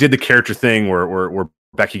 they did the character thing where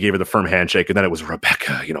Becky gave her the firm handshake, and then it was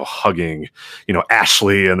Rebecca, hugging,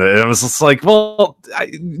 Ashley. And it was just like, well,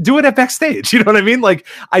 do it at backstage. You know what I mean?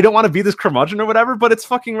 I don't want to be this curmudgeon or whatever, but it's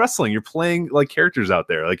fucking wrestling. You're playing characters out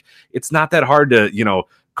there. It's not that hard to,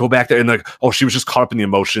 go back there and she was just caught up in the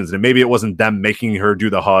emotions, and maybe it wasn't them making her do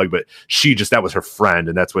the hug, but that was her friend,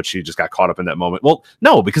 and that's what she just got caught up in that moment. Well,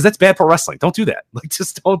 no, because that's bad pro wrestling. Don't do that.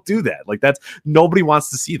 Just don't do that. That's, nobody wants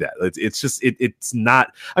to see that. It's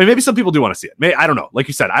not. I mean, maybe some people do want to see it. I don't know. Like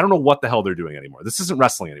you said, I don't know what the hell they're doing anymore. This isn't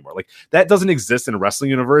wrestling anymore. That doesn't exist in a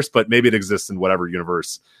wrestling universe, but maybe it exists in whatever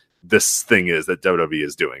universe this thing is that WWE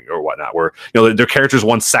is doing or whatnot, where their characters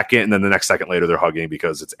 1 second and then the next second later they're hugging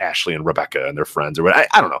because it's Ashley and Rebecca and their friends or what.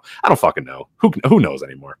 I don't know. I don't fucking know. Who knows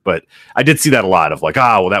anymore? But I did see that a lot of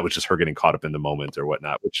that was just her getting caught up in the moment or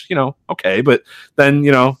whatnot, which okay. But then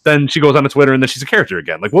then she goes on to Twitter and then she's a character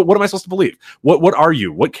again. What am I supposed to believe? What are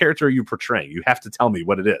you? What character are you portraying? You have to tell me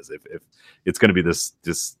what it is. If it's going to be this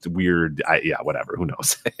weird, whatever. Who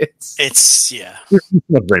knows? It's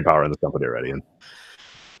brain power in this company already. And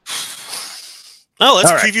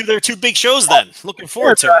let's preview their 2 big shows then. Looking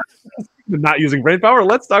forward to it. Not using brain power.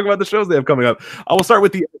 Let's talk about the shows they have coming up. I will start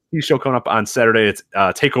with the NXT show coming up on Saturday. It's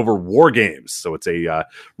TakeOver War Games. So it's a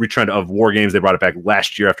retrend of War Games. They brought it back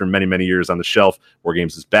last year after many, many years on the shelf. War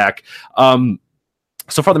Games is back.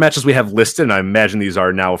 So far, the matches we have listed, and I imagine these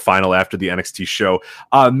are now final after the NXT show.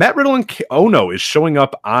 Matt Riddle and Ono is showing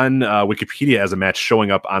up on Wikipedia as a match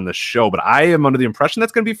showing up on the show, but I am under the impression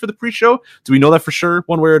that's going to be for the pre-show. Do we know that for sure,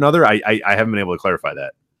 one way or another? I haven't been able to clarify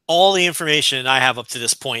that. All the information I have up to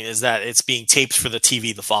this point is that it's being taped for the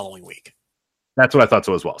TV the following week. That's what I thought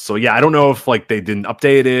so as well. So I don't know if they didn't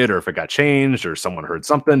update it or if it got changed or someone heard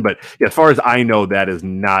something, but as far as I know, that is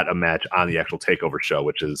not a match on the actual TakeOver show,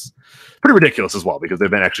 which is pretty ridiculous as well because they've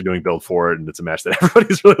been actually doing build for it, and it's a match that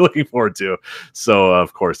everybody's really looking forward to. So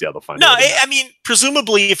of course, they'll find. No, I mean,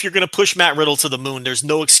 presumably, if you're going to push Matt Riddle to the moon, there's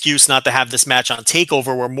no excuse not to have this match on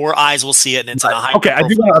TakeOver where more eyes will see it, and it's in a high. Okay, I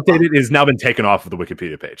do want to update it. It's now been taken off of the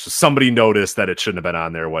Wikipedia page, so somebody noticed that it shouldn't have been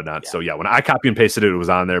on there, or whatnot. Yeah. So when I copy and pasted it, it was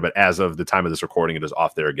on there, but as of the time of this recording, it is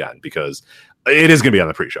off there again because it is going to be on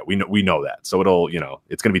the pre-show. We know that, so it'll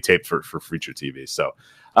it's going to be taped for future TV. So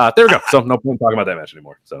there we go. So no point talking about that match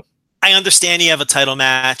anymore. So I understand you have a title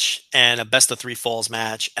match and a best of 3 falls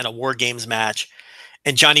match and a War Games match,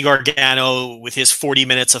 and Johnny Gargano with his 40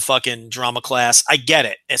 minutes of fucking drama class. I get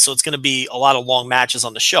it. And so it's going to be a lot of long matches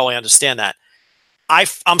on the show. I understand that.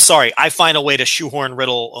 I'm sorry. I find a way to shoehorn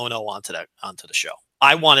Riddle Ono onto the show.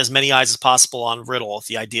 I want as many eyes as possible on Riddle if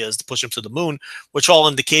the idea is to push him to the moon, which all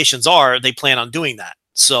indications are they plan on doing that.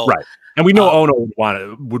 So right. And we know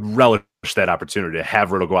Ono would relish that opportunity to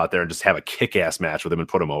have Riddle go out there and just have a kick-ass match with him and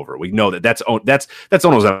put him over. We know that's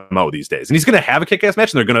Ono's MO these days, and he's going to have a kick-ass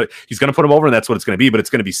match, and he's going to put him over, and that's what it's going to be. But it's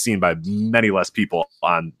going to be seen by many less people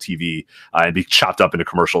on TV and be chopped up into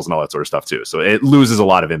commercials and all that sort of stuff too. So it loses a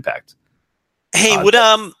lot of impact. Hey, would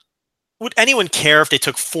anyone care if they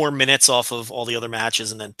took 4 minutes off of all the other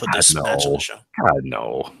matches and then put this match on the show? God,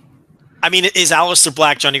 no. I mean, is Aleister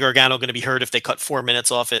Black, Johnny Gargano going to be hurt if they cut 4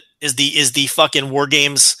 minutes off it? Is the fucking War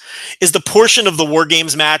Games, is the portion of the War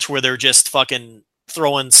Games match where they're just fucking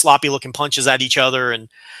throwing sloppy looking punches at each other and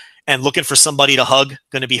looking for somebody to hug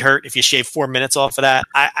going to be hurt if you shave 4 minutes off of that?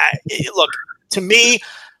 Look, to me,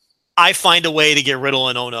 I find a way to get Riddle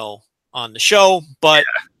and Ono on the show, but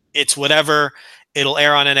it's whatever. It'll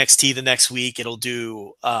air on NXT the next week. It'll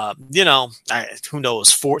do, who knows,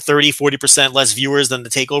 30-40% less viewers than the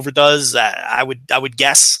TakeOver does. I would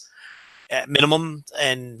guess at minimum,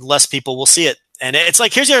 and less people will see it. And it's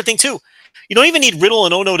like, here's the other thing too. You don't even need Riddle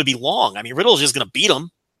and Ono to be long. I mean, Riddle's just going to beat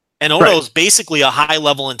him, and Ono's basically a high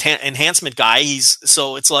level enhancement guy.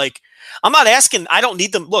 So it's like, I'm not asking. I don't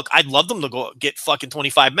need them. Look, I'd love them to go get fucking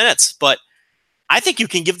 25 minutes, but I think you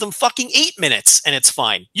can give them fucking 8 minutes and it's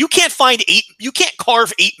fine. You can't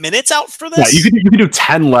carve 8 minutes out for this. Yeah, you can do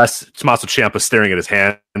 10 less Tommaso Ciampa staring at his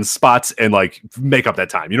hand spots and like make up that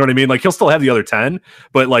time. You know what I mean? Like he'll still have the other 10,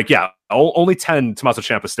 but like, yeah, only 10 Tommaso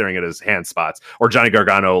Ciampa staring at his hand spots, or Johnny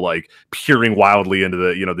Gargano like peering wildly into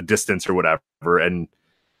the, the distance or whatever. And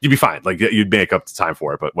you'd be fine. Like you'd make up the time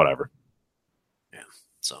for it, but whatever. Yeah.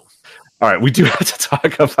 So. All right, we do have to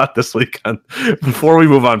talk about this weekend before we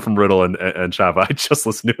move on from Riddle and Ciampa. I just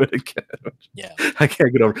listened to it again. Yeah, I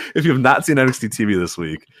can't get over. If you have not seen NXT TV this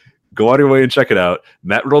week, go out of your way and check it out.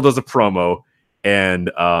 Matt Riddle does a promo,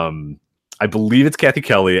 and I believe it's Kathy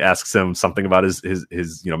Kelly asks him something about his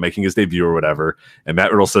making his debut or whatever, and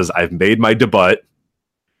Matt Riddle says, "I've made my debut,"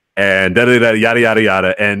 and yada yada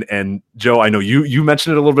yada. And Joe, I know you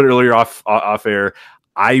mentioned it a little bit earlier off air.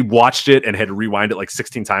 I watched it and had to rewind it like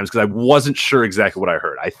 16 times because I wasn't sure exactly what I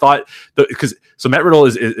heard. I thought so Matt Riddle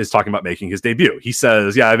is talking about making his debut. He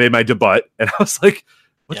says, "Yeah, I made my debut," and I was like,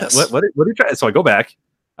 "What are you trying?" So I go back.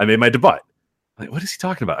 I made my debut. I'm like, what is he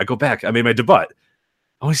talking about? I go back. I made my debut.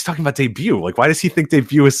 Oh, he's talking about debut. Like, why does he think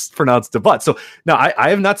debut is pronounced debut? So now I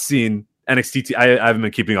have not seen NXT. I haven't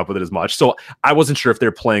been keeping up with it as much, so I wasn't sure if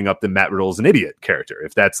they're playing up the Matt Riddle is an idiot character.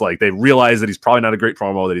 If that's like they realize that he's probably not a great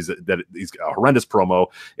promo, that he's a horrendous promo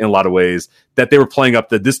in a lot of ways, that they were playing up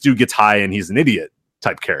that this dude gets high and he's an idiot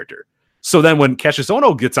type character. So then when Cassius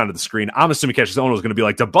Ohno gets onto the screen, I'm assuming Cassius Ohno is going to be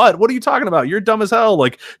like, "Debut? What are you talking about? You're dumb as hell.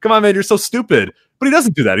 Like, come on, man, you're so stupid." But he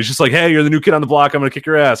doesn't do that. He's just like, "Hey, you're the new kid on the block. I'm going to kick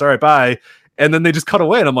your ass. All right, bye." And then they just cut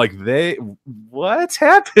away, and I'm like, what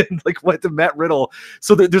happened? Like, what did Matt Riddle?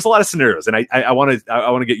 So there's a lot of scenarios, and I want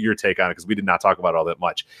to get your take on it because we did not talk about it all that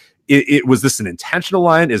much. Was this an intentional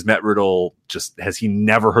line? Is Matt Riddle has he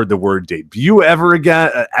never heard the word debut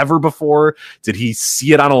ever before? Did he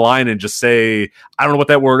see it on a line and just say, "I don't know what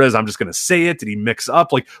that word is, I'm just going to say it"? Did he mix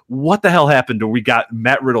up? Like, what the hell happened? We got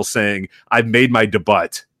Matt Riddle saying, "I've made my debut,"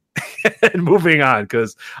 and moving on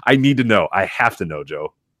because I need to know. I have to know,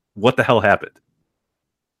 Joe. What the hell happened?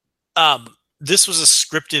 This was a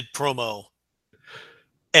scripted promo,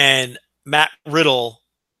 and Matt Riddle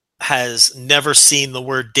has never seen the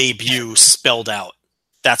word debut spelled out.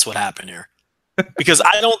 That's what happened here. Because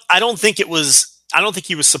I don't think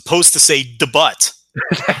he was supposed to say debut.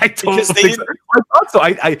 I totally think so. I thought so.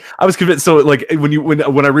 I was convinced. So like when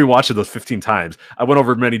I rewatched it those 15 times, I went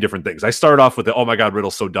over many different things. I started off with oh my God,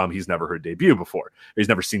 Riddle's so dumb. He's never heard debut before. He's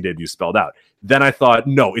never seen debut spelled out. Then I thought,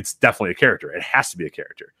 no, it's definitely a character. It has to be a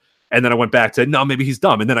character. And then I went back to, no, maybe he's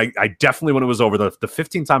dumb. And then I definitely, when it was over, the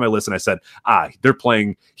 15th time I listened, I said, they're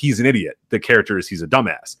playing, he's an idiot. The character is, he's a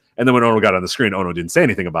dumbass. And then when Ono got on the screen, Ono didn't say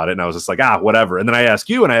anything about it. And I was just like, whatever. And then I asked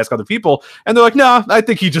you and I asked other people, and they're like, no, I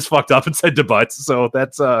think he just fucked up and said debut. So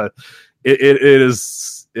that's, it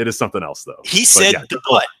is something else though. He said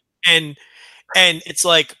debut. And it's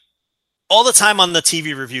like all the time on the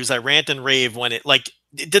TV reviews, I rant and rave when it like,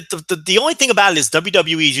 the only thing about it is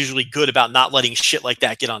WWE is usually good about not letting shit like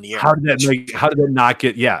that get on the air. How did that not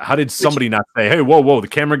get? Yeah, how did somebody not say, "Hey, whoa"? The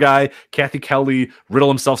camera guy, Kathy Kelly, Riddle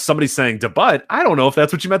himself, somebody saying debut. I don't know if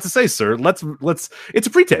that's what you meant to say, sir. Let's. It's a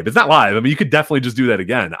pre-tape. It's not live. I mean, you could definitely just do that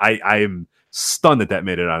again. I am stunned that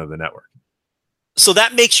made it onto the network. So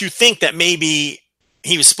that makes you think that maybe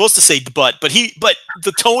he was supposed to say debut, but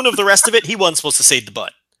the tone of the rest of it, he wasn't supposed to say debut.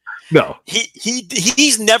 No,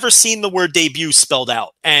 he's never seen the word debut spelled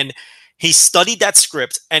out, and he studied that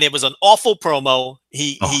script, and it was an awful promo.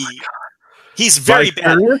 He's very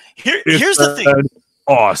bad. Here's the thing.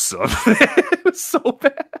 Awesome. It was so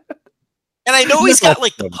bad. And I know he's got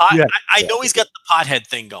like the pot. Yeah. I know he's got the pothead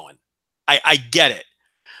thing going. I get it.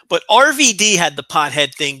 But RVD had the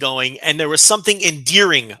pothead thing going, and there was something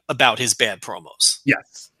endearing about his bad promos.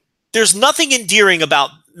 Yes. There's nothing endearing about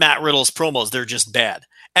Matt Riddle's promos. They're just bad.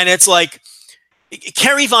 And it's like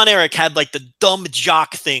Kerry Von Erich had like the dumb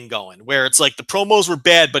jock thing going, where it's like the promos were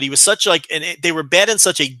bad, but he was such like, they were bad in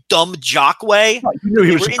such a dumb jock way. You knew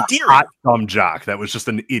he was just a hot, dumb jock that was just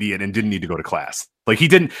an idiot and didn't need to go to class. Like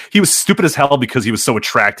he was stupid as hell because he was so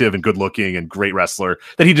attractive and good looking and great wrestler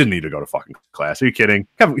that he didn't need to go to fucking class. Are you kidding?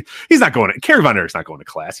 He's not going to, Kerry Von Erich's not going to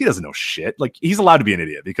class. He doesn't know shit. Like he's allowed to be an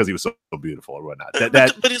idiot because he was so beautiful or whatnot. But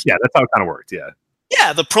that's how it kind of worked. Yeah.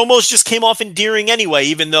 Yeah, the promos just came off endearing anyway,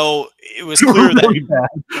 even though it was clear really that.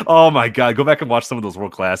 Bad. Oh my God. Go back and watch some of those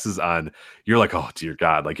world classes on. You're like, oh dear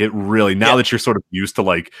God. Like it really, now that you're sort of used to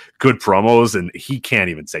like good promos, and he can't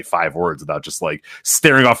even say 5 words without just like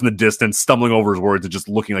staring off in the distance, stumbling over his words, and just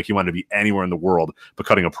looking like he wanted to be anywhere in the world but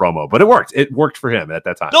cutting a promo. But it worked. It worked for him at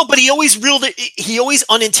that time. No, but he always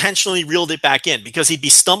unintentionally reeled it back in because he'd be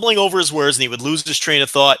stumbling over his words and he would lose his train of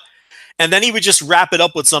thought. And then he would just wrap it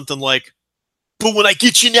up with something like, but when I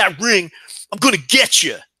get you in that ring, I'm going to get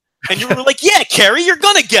you. And you were like, yeah, Kerry, you're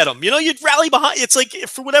going to get him. You know, you'd rally behind. It's like,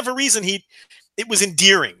 for whatever reason, it was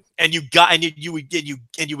endearing and you would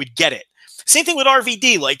get it. Same thing with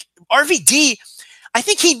RVD. Like RVD, I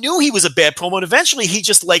think he knew he was a bad promo, and eventually he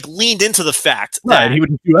just like leaned into the fact that and he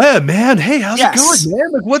would just do, hey man, hey, how's it going,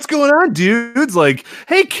 man? Like, what's going on, dudes? Like,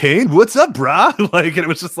 hey Kane, what's up, brah? Like, and it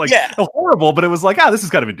was just like horrible, but it was like, this is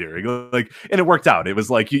kind of endearing. Like, and it worked out. It was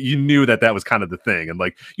like you knew that was kind of the thing, and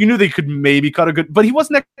like you knew they could maybe cut a good, but he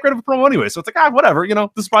wasn't that great of a promo anyway. So it's like, whatever, you know,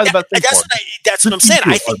 this is probably the best thing. That's what I'm saying.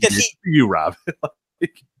 I think that Rob.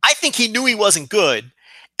 I think he knew he wasn't good.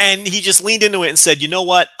 And he just leaned into it and said, you know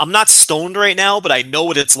what? I'm not stoned right now, but I know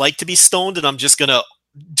what it's like to be stoned, and I'm just going to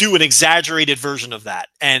do an exaggerated version of that.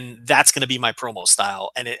 And that's going to be my promo style.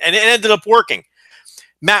 And it ended up working.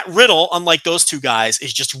 Matt Riddle, unlike those two guys,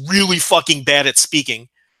 is just really fucking bad at speaking.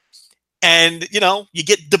 And, you know, you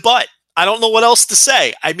get debut. I don't know what else to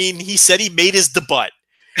say. I mean, he said he made his debut.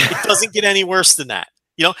 It doesn't get any worse than that,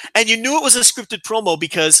 you know? And you knew it was a scripted promo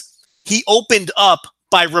because he opened up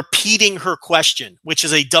by repeating her question, which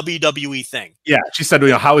is a WWE thing. Yeah, she said, you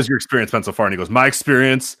know, how has your experience been so far? And he goes, my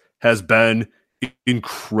experience has been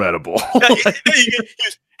incredible.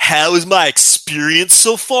 How has my experience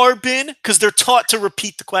so far been? Because they're taught to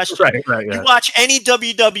repeat the question. Right, yeah. You watch any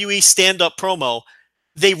WWE stand-up promo,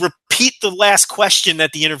 they repeat the last question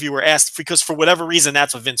that the interviewer asked because for whatever reason,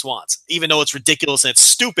 that's what Vince wants, even though it's ridiculous and it's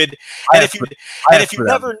stupid. But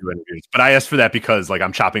I asked for that because like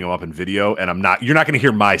I'm chopping them up in video and you're not going to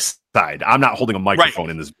hear my side. I'm not holding a microphone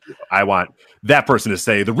in this video. I want that person to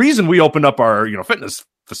say the reason we opened up our, you know, fitness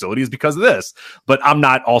facility is because of this, but I'm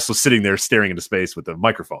not also sitting there staring into space with the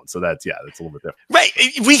microphone. So that's a little bit different. Right.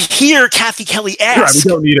 We hear Kathy Kelly ask. Right, we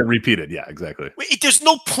don't need it repeated. Yeah, exactly. There's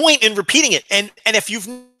no point in repeating it. And if you've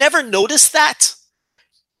never noticed that,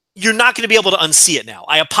 you're not going to be able to unsee it now.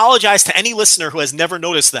 I apologize to any listener who has never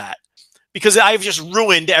noticed that because I've just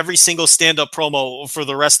ruined every single stand-up promo for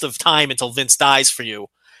the rest of time until Vince dies for you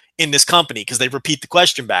in this company because they repeat the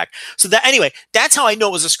question back. So that's how I know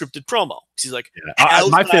it was a scripted promo. He's like,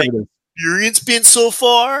 how's my experience been so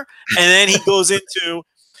far? And then he goes into,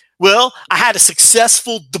 well, I had a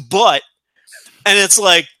successful debut. And it's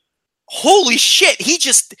like, holy shit.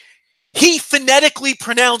 He phonetically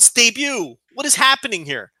pronounced debut. What is happening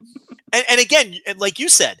here? And again, like you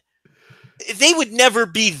said, they would never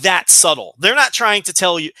be that subtle. They're not trying to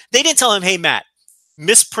tell you. They didn't tell him, hey, Matt,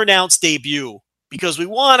 mispronounced debut. Because we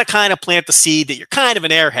want to kind of plant the seed that you're kind of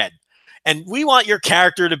an airhead. And we want your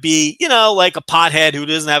character to be, you know, like a pothead who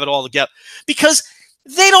doesn't have it all together. Because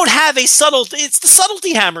they don't have it's the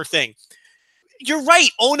subtlety hammer thing. You're right.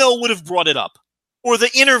 Ono would have brought it up. Or the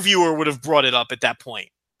interviewer would have brought it up at that point.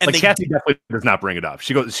 And like Kathy definitely does not bring it up.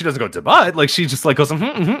 She doesn't go to bud. Like she just like goes,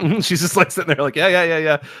 she's just like sitting there like,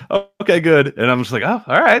 yeah. Oh, okay, good. And I'm just like, oh,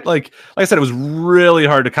 all right. Like I said, it was really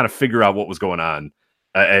hard to kind of figure out what was going on.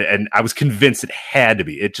 And I was convinced it had to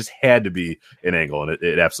be. It just had to be an angle, and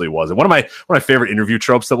it absolutely was. And one of my favorite interview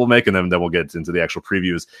tropes that we'll make, and then we'll get into the actual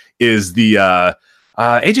previews, is the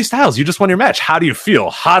AJ Styles, you just won your match. How do you feel?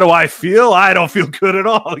 How do I feel? I don't feel good at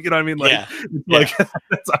all. You know what I mean? Like, Yeah.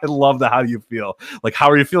 I love the how do you feel? Like, how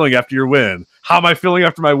are you feeling after your win? How am I feeling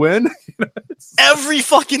after my win? Every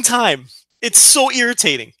fucking time. It's so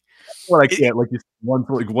irritating. What I can't, like,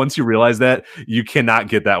 once you realize that, you cannot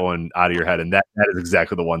get that one out of your head. And that is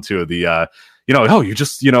exactly the one too. The we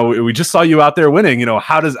just saw you out there winning. You know,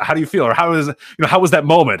 how do you feel? Or how was that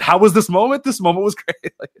moment? How was this moment? This moment was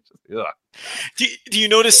great. Like, do you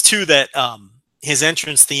notice too that his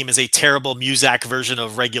entrance theme is a terrible Muzak version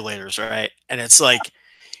of Regulators, right? And it's like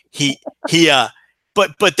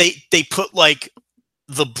but they put like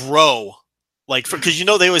the bro, like, because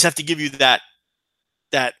they always have to give you that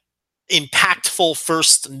impactful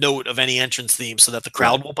first note of any entrance theme so that the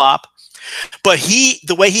crowd will pop. But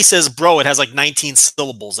the way he says bro, it has like 19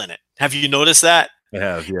 syllables in it. Have you noticed that? I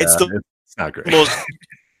have, yeah. It's not great.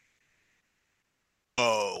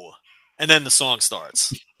 Oh, and then the song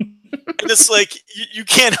starts. And it's like, you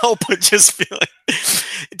can't help but just feel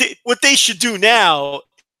like what they should do now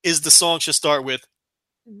is the song should start with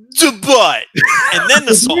 "Debut," and then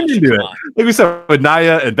the song should come on. Like we said with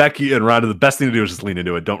Nia and Becky and Ronda, the best thing to do is just lean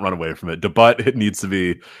into it. Don't run away from it. Debut, it needs to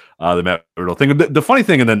be the Matt Riddle thing. The funny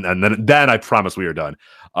thing, and then I promise we are done.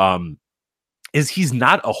 Is he's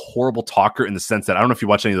not a horrible talker in the sense that, I don't know if you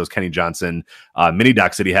watch any of those Kenny Johnson mini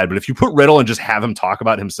docs that he had, but if you put Riddle and just have him talk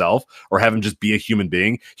about himself or have him just be a human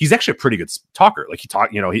being, he's actually a pretty good talker. Like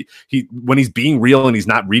he when he's being real and he's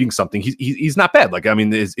not reading something, he's not bad. Like, I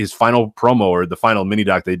mean, his final promo or the final mini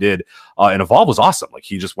doc they did in Evolve was awesome. Like,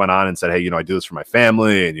 he just went on and said, hey, I do this for my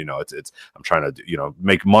family, and it's I'm trying to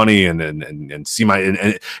make money and see my, and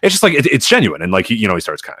it's just like it's genuine, and like he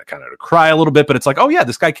starts kind of to cry a little bit, but it's like, oh yeah,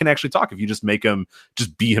 this guy can actually talk if you just make him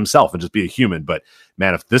just be himself and just be a human. But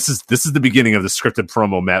man, if this is the beginning of the scripted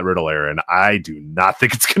promo Matt Riddle era, and I do not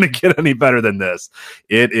think it's going to get any better than this.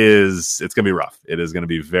 It's going to be rough. It is going to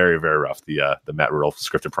be very, very rough, the Matt Riddle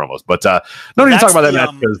scripted promos. But no need to talk about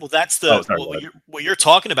that match. That's what you're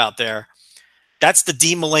talking about there. That's the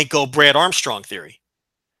Dean Malenko Brad Armstrong theory,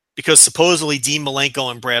 because supposedly Dean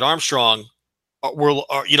Malenko and Brad Armstrong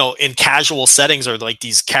are in casual settings are like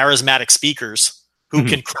these charismatic speakers who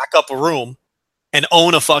can crack up a room and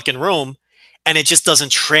own a fucking room, and it just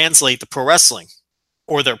doesn't translate to pro wrestling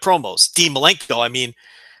or their promos. Dean Malenko, I mean,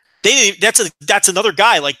 that's another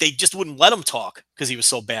guy, like, they just wouldn't let him talk because he was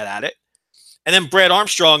so bad at it. And then Brad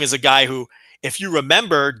Armstrong is a guy who, if you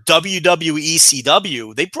remember WWE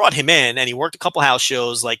CW, they brought him in and he worked a couple house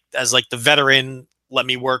shows, like as like the veteran, let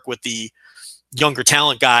me work with the younger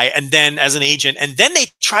talent guy, and then as an agent, and then they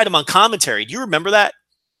tried him on commentary. Do you remember that?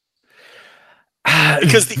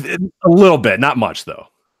 Because a little bit, not much though.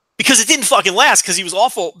 Because it didn't fucking last, because he was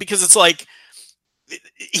awful, because it's like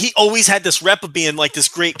he always had this rep of being like this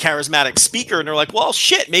great charismatic speaker, and they're like, well,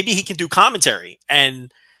 shit, maybe he can do commentary.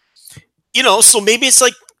 And so maybe it's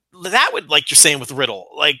like that would, like you're saying with Riddle,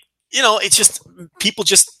 like, it's just people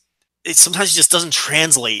it sometimes just doesn't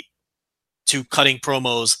translate to cutting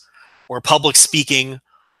promos or public speaking,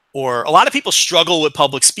 or a lot of people struggle with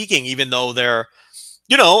public speaking, even though they're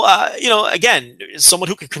again, someone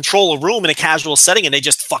who can control a room in a casual setting, and they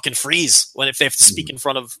just fucking freeze if they have to speak in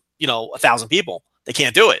front of 1,000 people. They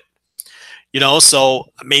can't do it.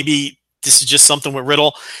 So maybe this is just something with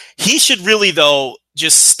Riddle. He should really, though,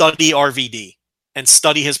 just study RVD and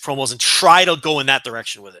study his promos and try to go in that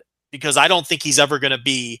direction with it, because I don't think he's ever going to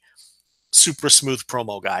be super smooth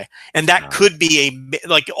promo guy, and that could be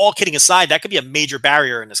all kidding aside, that could be a major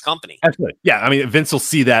barrier in this company. Absolutely. Yeah, I mean, Vince will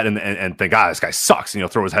see that and think, this guy sucks, and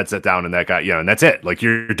throw his headset down, and that guy, and that's it. Like,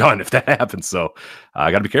 you're done if that happens. So I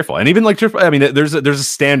got to be careful. And even like, I mean, there's a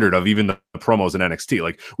standard of even the promos in NXT.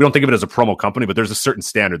 Like, we don't think of it as a promo company, but there's a certain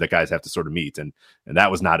standard that guys have to sort of meet, and that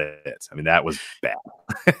was not it. I mean, that was bad.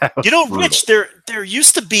 That was Rich, there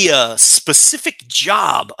used to be a specific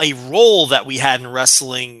job, a role that we had in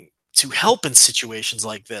wrestling to help in situations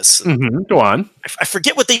like this. Mm-hmm. Go on. I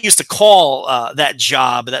forget what they used to call that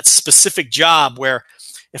job, that specific job, where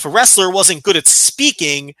if a wrestler wasn't good at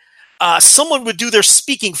speaking, someone would do their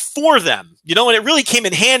speaking for them, and it really came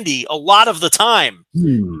in handy a lot of the time,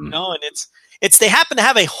 and it's they happen to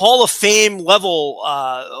have a Hall of Fame level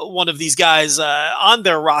one of these guys on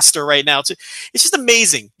their roster right now. It's just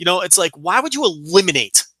amazing. It's like, why would you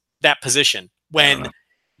eliminate that position when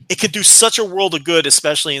it could do such a world of good,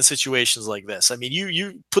 especially in situations like this? I mean,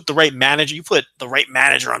 you put the right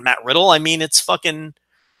manager on Matt Riddle. I mean, it's fucking,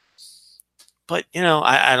 but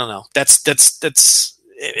I don't know. That's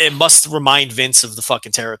it must remind Vince of the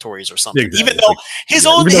fucking territories or something. Exactly. Even though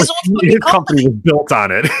his company was built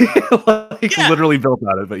on it. Literally built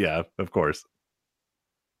on it, but yeah, of course.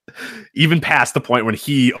 even past the point when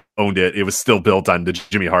he owned it, it was still built on the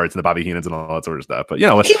Jimmy Harts and the Bobby Heenans and all that sort of stuff. But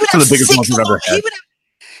some of the biggest ones we've ever had.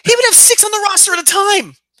 He would have 6 on the roster at a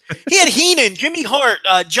time. He had Heenan, Jimmy Hart,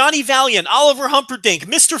 Johnny Valiant, Oliver Humperdinck,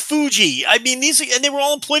 Mr. Fuji. I mean, and they were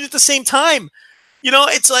all employed at the same time.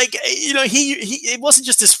 It's like, he it wasn't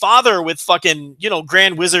just his father with fucking,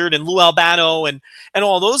 Grand Wizard and Lou Albano and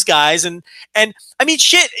all those guys. And I mean,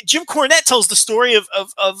 shit, Jim Cornette tells the story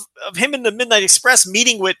of him in the Midnight Express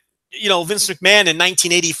meeting with, Vince McMahon in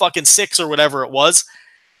 1986 or whatever it was.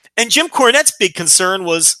 And Jim Cornette's big concern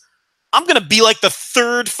was, I'm going to be like the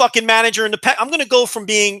third fucking manager in the pack. I'm going to go from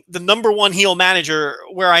being the number one heel manager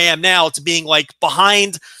where I am now to being like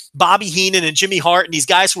behind Bobby Heenan and Jimmy Hart and these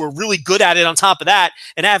guys who are really good at it on top of that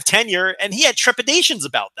and have tenure. And he had trepidations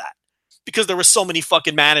about that because there were so many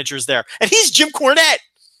fucking managers there. And he's Jim Cornette.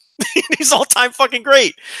 He's all time fucking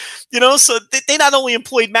great. So they not only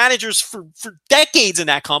employed managers for decades in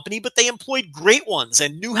that company, but they employed great ones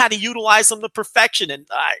and knew how to utilize them to perfection. And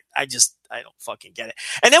I don't fucking get it.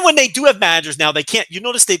 And then when they do have managers now, they can't,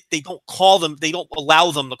 notice they don't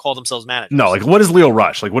allow them to call themselves managers. No, like what is Leo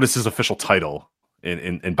Rush? Like what is his official title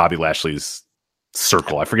in Bobby Lashley's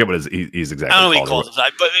circle? I forget what he's exactly I don't know called.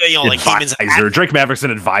 What he calls it, but like Heyman's advisor. Drake Maverick's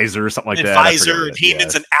an advisor or something like that. Advisor, and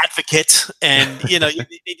Heyman's an advocate, and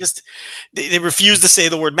they refuse to say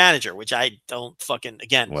the word manager, which I don't fucking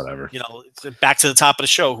whatever. Back to the top of the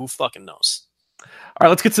show. Who fucking knows? All right,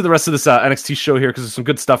 let's get to the rest of this NXT show here because there's some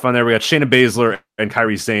good stuff on there. We got Shayna Baszler and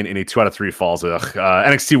Kairi Sane in a 2 out of 3 falls.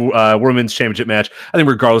 NXT Women's Championship match. I think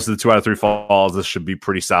regardless of the 2 out of 3 falls, this should be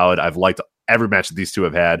pretty solid. I've liked every match that these two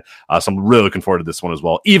have had, so I'm really looking forward to this one as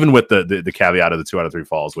well. Even with the caveat of the 2 out of 3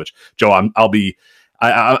 falls, which Joe, I'm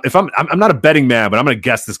not a betting man, but I'm going to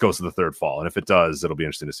guess this goes to the 3rd fall, and if it does, it'll be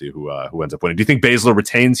interesting to see who ends up winning. Do you think Baszler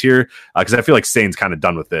retains here? Because I feel like Sane's kind of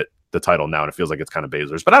done with the title now, and it feels like it's kind of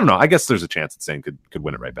Baszler's. But I don't know. I guess there's a chance that Sane could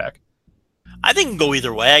win it right back. I think it can go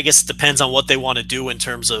either way. I guess it depends on what they want to do in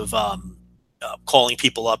terms of calling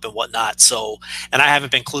people up and whatnot. So, and I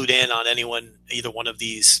haven't been clued in on either one of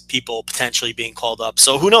these people potentially being called up.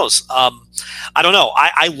 So who knows? I don't know.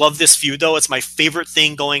 I love this feud though. It's my favorite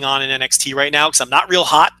thing going on in NXT right now because I'm not real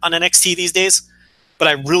hot on NXT these days. But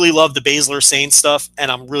I really love the Baszler Sane stuff, and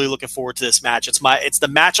I'm really looking forward to this match. It's the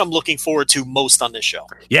match I'm looking forward to most on this show.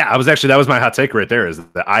 Yeah, that was my hot take right there. Is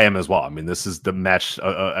that I am as well. I mean, this is the match.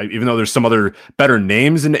 Even though there's some other better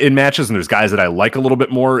names in matches, and there's guys that I like a little bit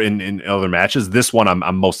more in other matches, this one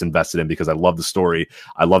I'm most invested in because I love the story,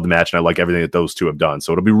 I love the match, and I like everything that those two have done.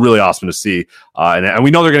 So it'll be really awesome to see. And we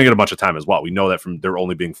know they're going to get a bunch of time as well. We know that from there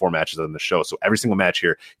only being 4 matches on the show, so every single match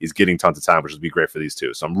here is getting tons of time, which would be great for these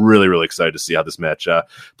two. So I'm really, really excited to see how this match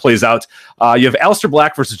plays out. You have Aleister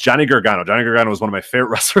Black versus Johnny Gargano. Johnny Gargano is one of my favorite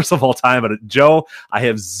wrestlers of all time, but Joe, I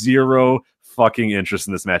have zero fucking interest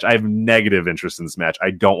in this match. I have negative interest in this match.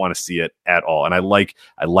 I don't want to see it at all. And I like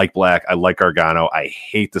Black. I like Gargano. I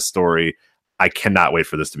hate the story. I cannot wait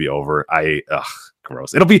for this to be over.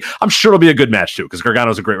 Gross. I'm sure it'll be a good match too, because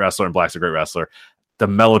Gargano's a great wrestler and Black's a great wrestler. The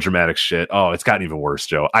melodramatic shit. Oh, it's gotten even worse,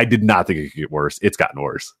 Joe. I did not think it could get worse. It's gotten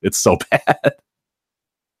worse. It's so bad.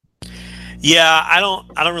 Yeah, I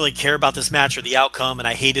don't really care about this match or the outcome, and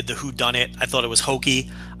I hated the whodunit. I thought it was hokey.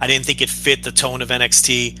 I didn't think it fit the tone of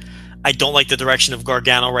NXT. I don't like the direction of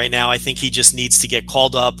Gargano right now. I think he just needs to get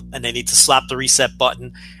called up, and they need to slap the reset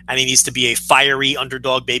button, and he needs to be a fiery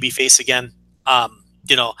underdog babyface again.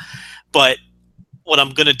 But what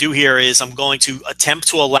I'm going to do here is I'm going to attempt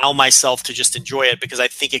to allow myself to just enjoy it because I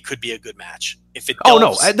think it could be a good match. If it does,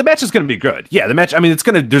 no, the match is going to be good. Yeah, the match. I mean,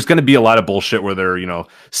 there's going to be a lot of bullshit where they're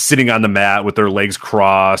sitting on the mat with their legs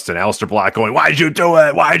crossed, and Aleister Black going, "Why'd you do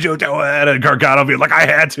it? Why'd you do it?" And Gargano being like, "I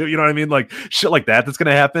had to." You know what I mean? Like shit like that. That's going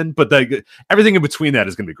to happen. But everything in between that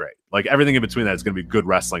is going to be great. Like everything in between that is going to be good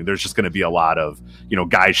wrestling. There's just going to be a lot of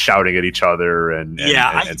guys shouting at each other and stuff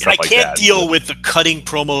like that. I can't deal with the cutting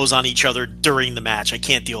promos on each other during the match. I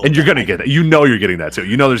can't deal. And you're going to get that. You're getting that too.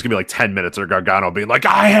 There's going to be like 10 minutes of Gargano being like,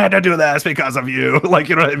 "I had to do this because of you." Like,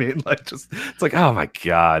 you know what I mean? Like, it's like, oh my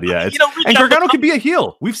god, yeah. And Gargano can be a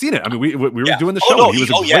heel. We've seen it. I mean, we were doing the show. He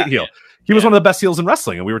was a great heel. He was one of the best heels in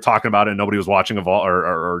wrestling, and we were talking about it, and nobody was watching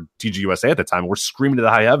or TGUSA at the time. We're screaming to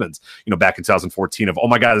the high heavens, back in 2014 of, oh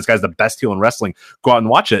my god, this guy's the best heel in wrestling. Go out and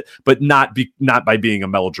watch it, but not by being a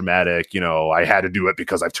melodramatic, I had to do it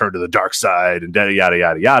because I've turned to the dark side and yada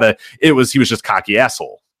yada yada. He was just cocky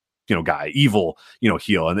asshole. Guy, evil,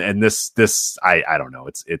 heel, and this, I don't know.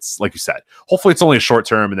 It's like you said. Hopefully, it's only a short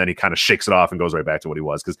term, and then he kind of shakes it off and goes right back to what he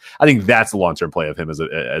was. Because I think that's the long term play of him as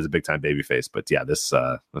a big time babyface. But yeah, this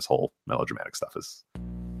whole melodramatic stuff is.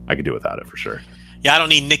 I could do without it for sure. Yeah, I don't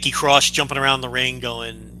need Nikki Cross jumping around the ring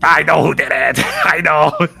going, I know who did it. I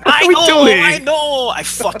know. I know. I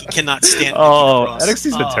fucking cannot stand Nikki Cross.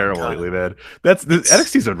 NXT's been terrible lately, man.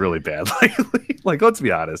 NXT's been really bad lately. Like, let's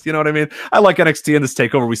be honest. You know what I mean? I like NXT in this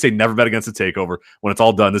takeover. We say never bet against a takeover. When it's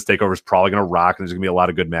all done, this takeover is probably going to rock, and there's going to be a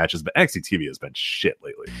lot of good matches. But NXT TV has been shit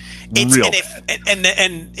lately.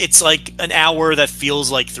 And it's like an hour that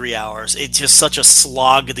feels like 3 hours. It's just such a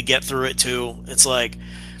slog to get through it too. It's like,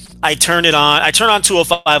 I turn on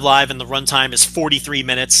 205 Live and the runtime is 43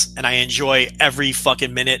 minutes and I enjoy every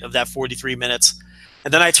fucking minute of that 43 minutes.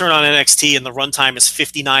 And then I turn on NXT and the runtime is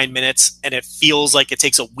 59 minutes and it feels like it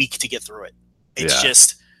takes a week to get through it. It's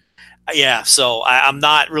just, so I'm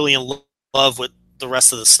not really in love with the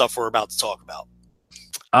rest of the stuff we're about to talk about.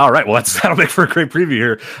 All right, well, that'll make for a great preview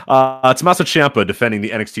here. Tommaso Ciampa defending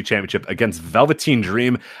the NXT Championship against Velveteen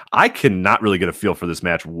Dream. I cannot really get a feel for this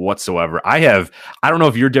match whatsoever. I don't know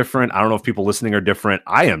if you're different. I don't know if people listening are different.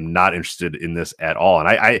 I am not interested in this at all.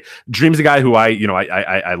 And Dream's a guy who I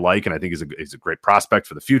like, and I think is a great prospect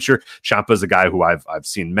for the future. Ciampa is a guy who I've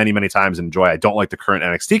seen many, many times and enjoy. I don't like the current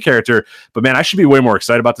NXT character, but man, I should be way more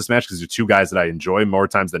excited about this match because they're two guys that I enjoy more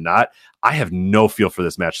times than not. I have no feel for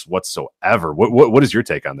this match whatsoever. What is your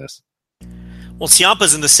take on this? Well,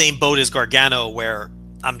 Ciampa's in the same boat as Gargano, where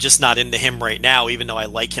I'm just not into him right now, even though I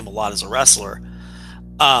like him a lot as a wrestler.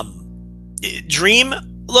 Dream,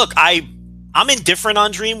 look, I'm indifferent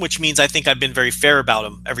on Dream, which means I think I've been very fair about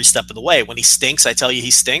him every step of the way. When he stinks, I tell you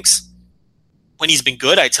he stinks. When he's been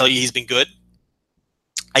good, I tell you he's been good.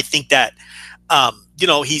 I think that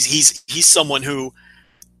he's someone who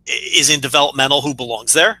is in developmental who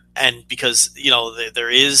belongs there, and because there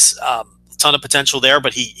is a ton of potential there,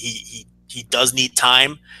 but he does need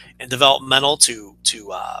time and developmental to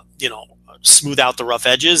smooth out the rough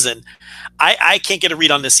edges. And I can't get a read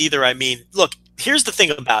on this either. I mean, look, here's the thing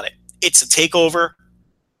about it: it's a takeover,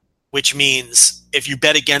 which means if you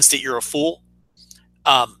bet against it, you're a fool.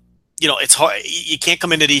 It's hard. You can't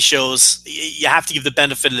come into these shows. You have to give the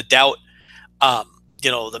benefit of the doubt.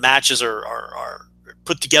 The matches are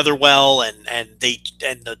put together well, and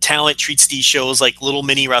the talent treats these shows like little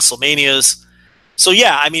mini WrestleManias. So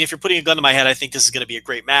yeah, I mean, if you're putting a gun to my head, I think this is going to be a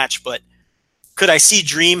great match. But could I see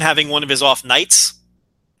Dream having one of his off nights?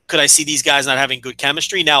 Could I see these guys not having good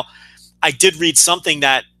chemistry? Now, I did read something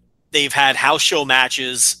that they've had house show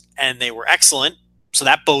matches and they were excellent, so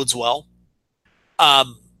that bodes well.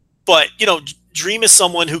 But Dream is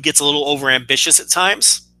someone who gets a little overambitious at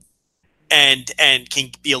times, and can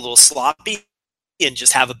be a little sloppy and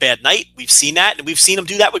just have a bad night. We've seen that, and we've seen him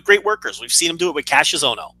do that with great workers. We've seen him do it with Cassius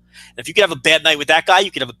Ohno. And if you could have a bad night with that guy,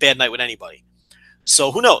 you could have a bad night with anybody.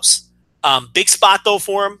 So who knows? Big spot though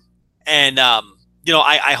for him, and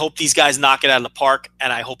I hope these guys knock it out of the park,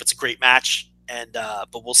 and I hope it's a great match. And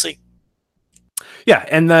but we'll see. Yeah,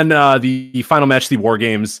 and then the final match, the War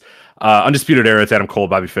Games. Undisputed Era, it's Adam Cole,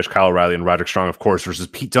 Bobby Fish, Kyle O'Reilly, and Roderick Strong, of course, versus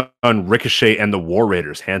Pete Dunne, Ricochet, and the War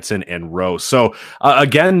Raiders, Hanson and Rowe. So,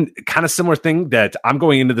 again, kind of similar thing that I'm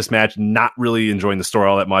going into this match not really enjoying the story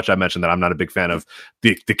all that much. I mentioned that I'm not a big fan of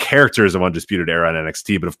the characters of Undisputed Era and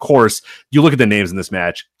NXT, but of course, you look at the names in this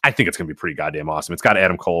match, I think it's going to be pretty goddamn awesome. It's got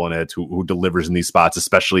Adam Cole in it, who delivers in these spots,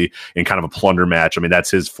 especially in kind of a plunder match. I mean, that's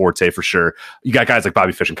his forte for sure. You got guys like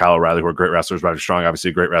Bobby Fish and Kyle O'Reilly, who are great wrestlers. Roderick Strong, obviously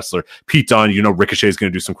a great wrestler. Pete Dunne, Ricochet is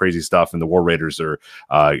going to do some crazy stuff, and the War Raiders are,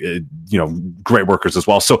 great workers as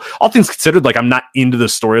well. So all things considered, like, I'm not into the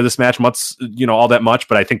story of this match much, all that much,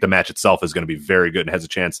 but I think the match itself is going to be very good and has a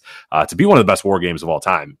chance to be one of the best War Games of all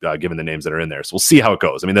time, given the names that are in there. So we'll see how it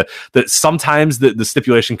goes. I mean, sometimes the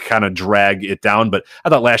stipulation can kind of drag it down, but I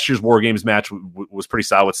thought last year's War Games match was pretty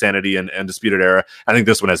solid with Sanity and Disputed Era. I think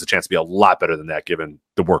this one has a chance to be a lot better than that, given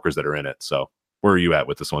the workers that are in it. So where are you at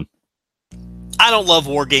with this one? I don't love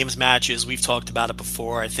War Games matches. We've talked about it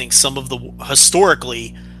before. I think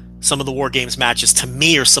historically, some of the War Games matches to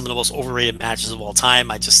me are some of the most overrated matches of all time.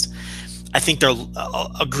 I think they're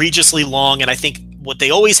egregiously long, and I think what they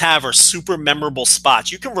always have are super memorable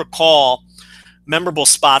spots. You can recall memorable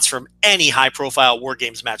spots from any high-profile War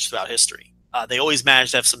Games match throughout history. They always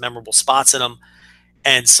manage to have some memorable spots in them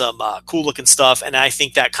and some cool-looking stuff, and I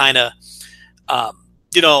think that kind of,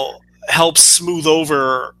 helps smooth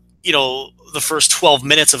over, the first 12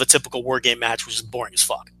 minutes of a typical War Game match, which is boring as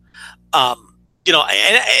fuck. And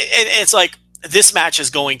it's like, this match is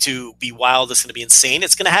going to be wild. It's going to be insane.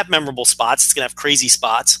 It's going to have memorable spots. It's going to have crazy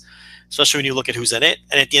spots, especially when you look at who's in it.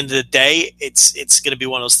 And at the end of the day, it's going to be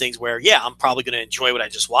one of those things where, yeah, I'm probably going to enjoy what I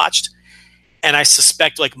just watched. And I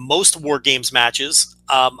suspect, like most War Games matches,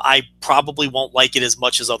 I probably won't like it as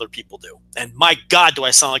much as other people do. And my God, do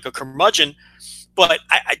I sound like a curmudgeon? But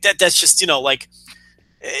that's just,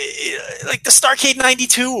 like the Starrcade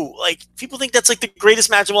 92, like people think that's like the greatest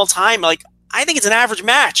match of all time. Like I think it's an average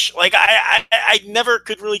match. Like I never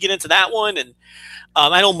could really get into that one. And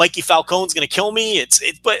I know Mikey Falcone's going to kill me.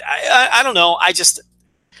 But I don't know. I just,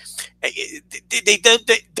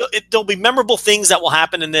 there'll be memorable things that will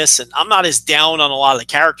happen in this. And I'm not as down on a lot of the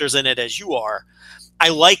characters in it as you are. I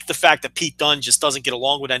like the fact that Pete Dunne just doesn't get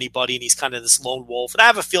along with anybody, and he's kind of this lone wolf. And I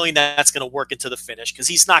have a feeling that that's going to work into the finish because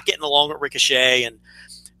he's not getting along with Ricochet, and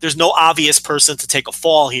there's no obvious person to take a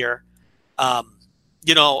fall here.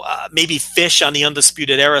 Maybe Fish on the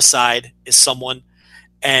Undisputed Era side is someone,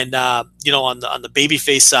 and on the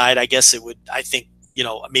babyface side, I guess it would. I think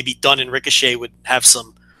maybe Dunne and Ricochet would have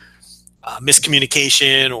some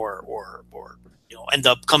miscommunication or end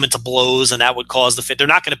up coming to blows, and that would cause the fit. They're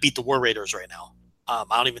not going to beat the War Raiders right now. I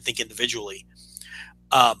don't even think individually.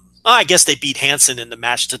 I guess they beat Hanson in the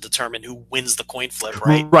match to determine who wins the coin flip,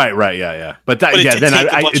 right? Right, yeah. But I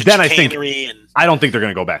think I don't think they're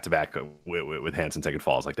going to go back to back with Hanson taking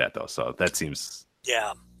falls like that, though. So that seems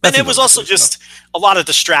And it was also just a lot of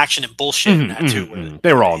distraction and bullshit in that too.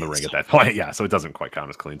 They were all in the ring at that point, yeah. So it doesn't quite count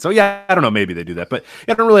as clean. So yeah, I don't know. Maybe they do that, but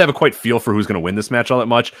I don't really have a quite feel for who's going to win this match all that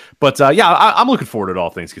much. But I'm looking forward to it, all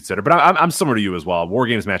things considered. But I'm similar to you as well. War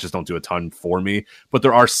Games matches don't do a ton for me, but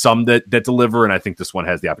there are some that deliver, and I think this one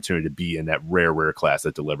has the opportunity to be in that rare class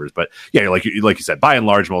that delivers. But yeah, like you said, by and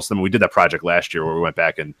large, most of them. We did that project last year where we went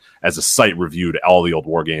back and as a site reviewed all the old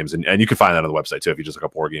War Games, and you can find that on the website too if you just look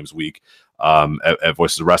up War Games Week at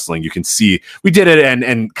Voices of Wrestling. You can see we did it,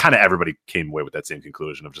 and kind of everybody came away with that same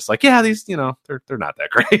conclusion of just like, yeah, these they're not that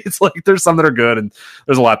great. It's like there's some that are good, and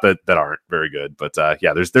there's a lot that aren't very good. But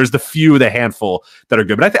there's the handful that are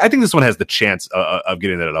good. But I think this one has the chance of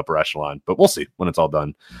getting that at upper echelon. But we'll see when it's all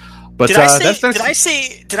done. But did I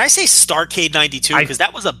say Starrcade 92? Because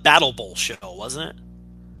that was a Battle Bowl show, wasn't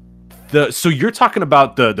it? So you're talking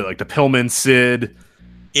about the Pillman Sid.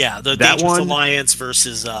 Yeah, the Dangerous Alliance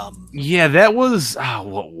versus yeah, that was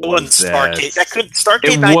what was that? Starrcade.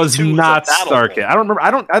 Starrcade. It was not Starrcade. I don't remember.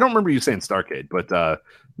 I don't remember you saying Starrcade, but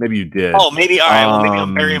maybe you did. Oh, maybe. All right. Well, maybe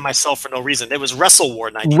I'm burying myself for no reason. It was Wrestle War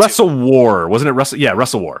 92. Wrestle War, wasn't it?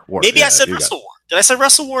 Wrestle War. Maybe I said Wrestle War. Did I say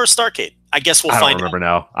Wrestle War or Starrcade? I guess we'll find out. I don't remember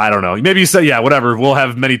now. I don't know. Maybe you said, whatever. We'll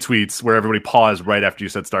have many tweets where everybody paused right after you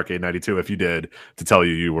said Starrcade 92 if you did, to tell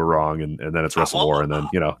you were wrong, and then it's Wrestle War, and then,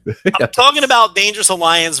 I'm talking about Dangerous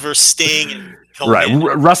Alliance versus Sting. And right.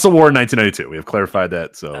 Wrestle War 1992. We have clarified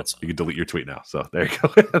that, so you can delete your tweet now. So there you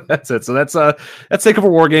go. That's it. So that's TakeOver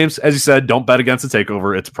War Games. As you said, don't bet against the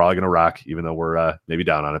TakeOver. It's probably going to rock, even though we're maybe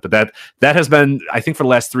down on it. But that has been, I think for the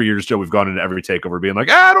last 3 years, Joe, we've gone into every TakeOver being like,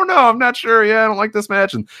 I don't know. I'm not sure. Yeah, I don't like this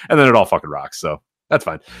match. And then it all fucking rocks. So that's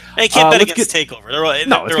fine. And you can't bet against TakeOver.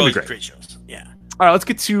 They're always great shows. Yeah. All right, let's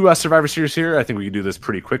get to Survivor Series here. I think we can do this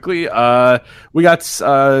pretty quickly. We got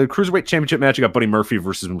Cruiserweight Championship match. We got Buddy Murphy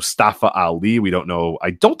versus Mustafa Ali. We don't know.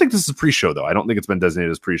 I don't think this is a pre-show, though. I don't think it's been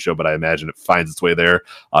designated as pre-show, but I imagine it finds its way there,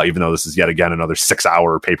 even though this is yet again another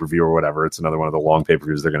 6-hour pay-per-view or whatever. It's another one of the long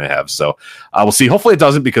pay-per-views they're going to have. So we'll see. Hopefully it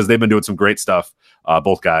doesn't, because they've been doing some great stuff.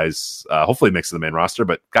 Both guys, hopefully it makes it the main roster.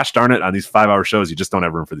 But gosh darn it, on these 5-hour shows, you just don't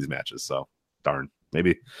have room for these matches. So darn.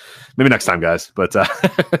 Maybe next time, guys. But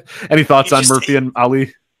any thoughts on Murphy and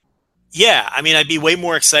Ali? Yeah, I mean, I'd be way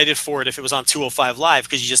more excited for it if it was on 205 Live,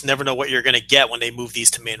 because you just never know what you're going to get when they move these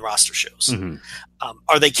to main roster shows. Mm-hmm.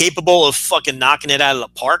 Are they capable of fucking knocking it out of the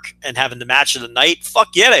park and having the match of the night? Fuck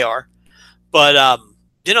yeah, they are. But,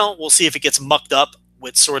 we'll see if it gets mucked up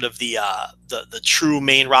with sort of the true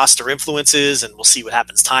main roster influences, and we'll see what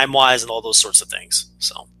happens time-wise and all those sorts of things.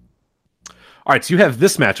 So. All right, so you have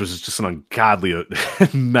this match, which is just an ungodly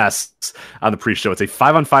mess on the pre-show. It's a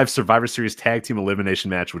 5-on-5 Survivor Series tag team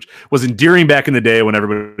elimination match, which was endearing back in the day when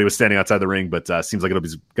everybody was standing outside the ring, but seems like it'll be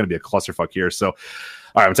going to be a clusterfuck here. So, all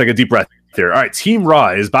right, I'm taking a deep breath here. All right, Team Raw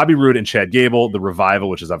is Bobby Roode and Chad Gable. The Revival,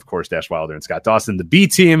 which is, of course, Dash Wilder and Scott Dawson. The B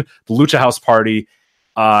Team, the Lucha House Party,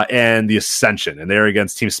 and the Ascension. And they're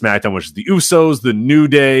against Team SmackDown, which is the Usos, the New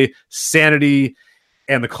Day, Sanity,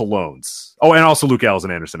 and the Colognes. Oh, and also Luke Gallows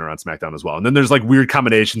and Anderson are on SmackDown as well. And then there's like weird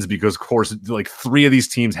combinations because, of course, like 3 of these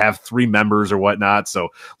teams have 3 members or whatnot. So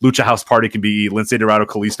Lucha House Party can be Lince Dorado,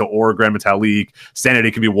 Kalisto, or Grand Metalik. Sanity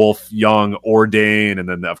can be Wolf, Young, or Dane. And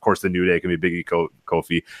then, of course, the New Day can be Big E,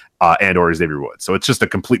 Kofi, and or Xavier Woods. So it's just a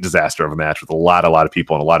complete disaster of a match with a lot of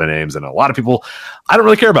people and a lot of names and a lot of people I don't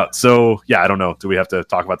really care about. So, yeah, I don't know. Do we have to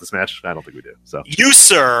talk about this match? I don't think we do. So you,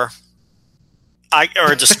 sir, are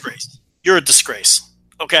a disgrace. You're a disgrace.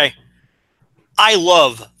 Okay. I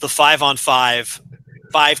love the 5-on-5,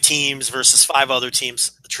 5 teams versus 5 other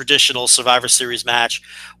teams, the traditional Survivor Series match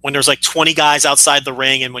when there's like 20 guys outside the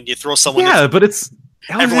ring, and when you throw someone, but it's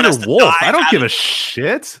Everyone has to Wolf. dive I don't out give of- a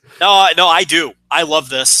shit. No, I do. I love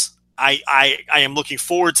this. I am looking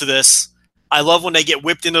forward to this. I love when they get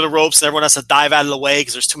whipped into the ropes and everyone has to dive out of the way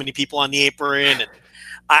because there's too many people on the apron. And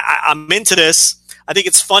I'm into this. I think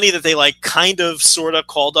it's funny that they like kind of sort of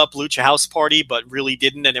called up Lucha House Party, but really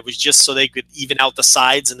didn't. And it was just so they could even out the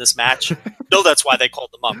sides in this match. No, that's why they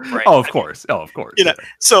called them up. Right? Oh, of course. You know,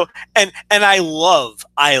 so, and I love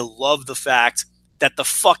the fact that the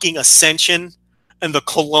fucking Ascension and the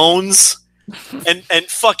Colognes and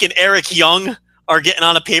fucking Eric Young are getting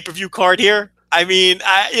on a pay-per-view card here. I mean,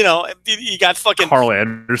 you got fucking Carl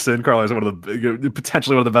Anderson. Carl is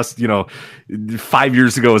potentially one of the best. 5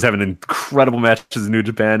 years ago was having incredible matches in New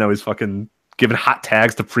Japan. Now he's fucking giving hot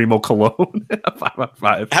tags to Primo Cologne.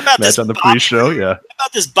 5-on-5 How about match this on the pre-show. Yeah. How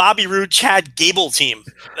about this Bobby Roode Chad Gable team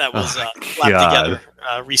that was slapped together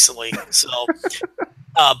recently? So,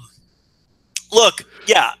 look,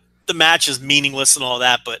 yeah, the match is meaningless and all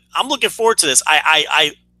that, but I'm looking forward to this.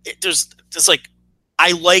 I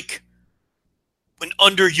like when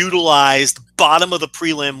underutilized bottom of the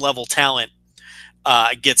prelim level talent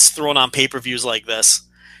gets thrown on pay-per-views like this.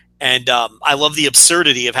 And I love the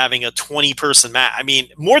absurdity of having a 20-person match. I mean,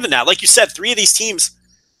 more than that, like you said, 3 of these teams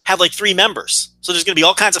have like 3 members. So there's going to be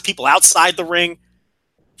all kinds of people outside the ring.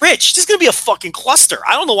 Rich, this is going to be a fucking cluster.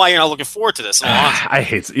 I don't know why you're not looking forward to this.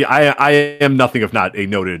 I am nothing if not a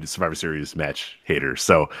noted Survivor Series match hater.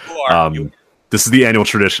 So this is the annual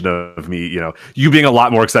tradition of me, you being a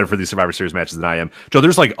lot more excited for these Survivor Series matches than I am. Joe,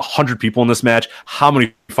 there's like 100 people in this match. How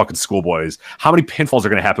many fucking schoolboys? How many pinfalls are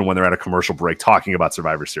going to happen when they're at a commercial break talking about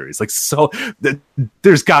Survivor Series? Like, so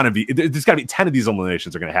there's got to be 10 of these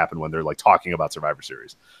eliminations are going to happen when they're like talking about Survivor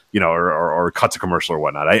Series, or cut to commercial or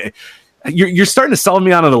whatnot. You're starting to sell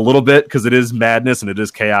me on it a little bit because it is madness and it is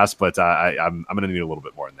chaos, but I'm going to need a little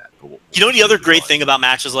bit more than that. The other great thing about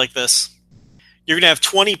matches like this, you're going to have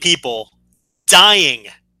 20 people dying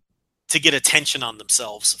to get attention on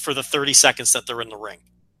themselves for the 30 seconds that they're in the ring.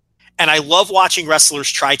 And I love watching wrestlers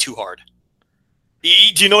try too hard. Do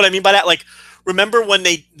you know what I mean by that? Like, remember when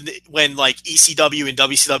like ECW and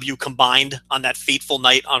WCW combined on that fateful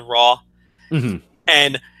night on Raw? Mm-hmm.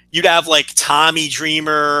 And you'd have like Tommy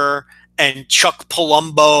Dreamer and Chuck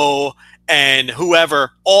Palumbo and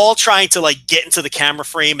whoever all trying to like get into the camera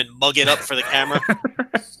frame and mug it up for the camera.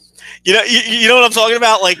 You know what I'm talking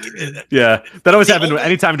about? Like, yeah, that always happened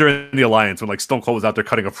anytime during the Alliance when like Stone Cold was out there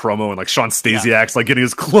cutting a promo and like Sean Stasiak's like getting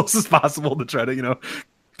as close as possible to try to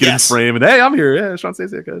get in frame and hey, I'm here, yeah, Sean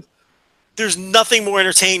Stasiak guys. There's nothing more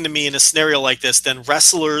entertaining to me in a scenario like this than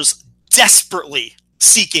wrestlers desperately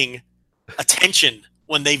seeking attention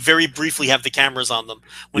when they very briefly have the cameras on them.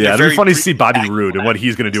 It'd be funny to see Bobby Roode and what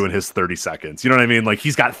he's going to do in his 30 seconds. You know what I mean? Like,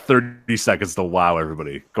 he's got 30 seconds to wow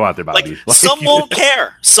everybody. Go out there, Bobby. Like, some won't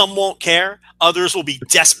care. Some won't care. Others will be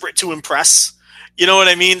desperate to impress. You know what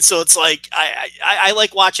I mean? So it's like, I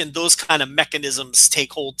like watching those kind of mechanisms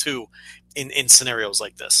take hold too in scenarios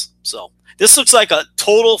like this. So this looks like a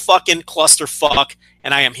total fucking clusterfuck,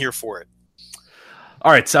 and I am here for it.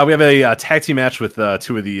 All right, so we have a tag team match with 2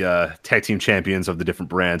 of the tag team champions of the different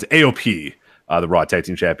brands. AOP, the Raw tag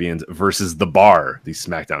team champions, versus The Bar, the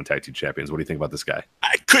SmackDown tag team champions. What do you think about this guy?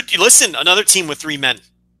 Listen, another team with 3 men.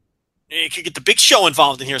 You could get the Big Show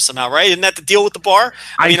involved in here somehow, right? Isn't that the deal with The Bar?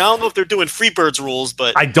 I mean, I don't know if they're doing Freebirds rules,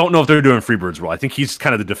 but I don't know if they're doing Freebirds rule. I think he's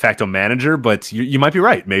kind of the de facto manager, but you might be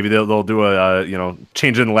right. Maybe they'll do a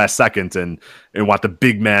change in the last second and want the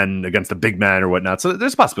big man against the big man or whatnot. So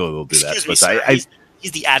there's a possibility they'll do that. Excuse me, sir.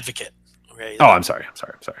 He's the advocate. Okay? I'm sorry.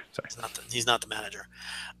 He's not the manager.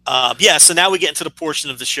 So now we get into the portion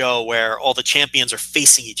of the show where all the champions are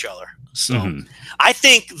facing each other. So I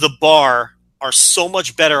think The Bar are so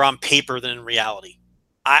much better on paper than in reality.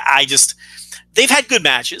 They've had good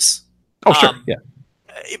matches. Oh, sure. Yeah.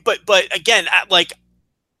 But again, like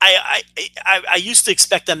I used to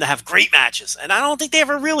expect them to have great matches, and I don't think they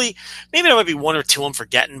ever really. Maybe there might be 1 or 2 I'm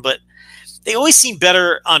forgetting, but they always seem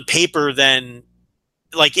better on paper than,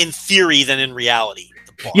 like, in theory than in reality.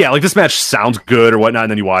 Yeah, like this match sounds good or whatnot,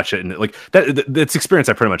 and then you watch it, and like that's experience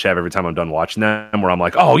I pretty much have every time I'm done watching them, where I'm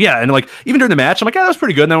like, oh yeah, and like even during the match, I'm like, yeah, that was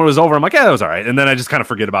pretty good. And then when it was over, I'm like, yeah, that was all right, and then I just kind of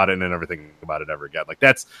forget about it and then never think about it ever again. Like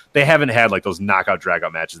they haven't had like those knockout drag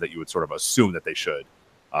out matches that you would sort of assume that they should.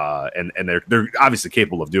 And they're obviously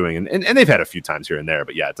capable of doing, and they've had a few times here and there,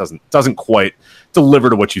 but yeah, it doesn't quite deliver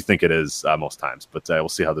to what you think it is most times. But we'll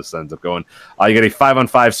see how this ends up going. You get a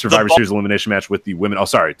 5-on-5 Survivor Series elimination match with the women. Oh,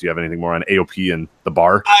 sorry, do you have anything more on AOP and The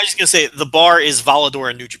Bar? I was just gonna say The Bar is Volador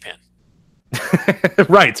in New Japan.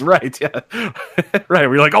 right, yeah, right.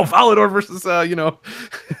 We're like, oh, Volador versus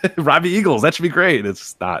Robbie Eagles. That should be great.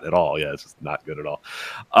 It's not at all. Yeah, it's just not good at all.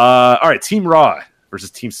 All right, Team Raw. versus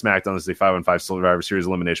Team SmackDown. This is a 5-on-5 Survivor Series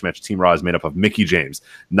elimination match. Team Raw is made up of Mickie James,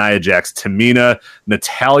 Nia Jax, Tamina,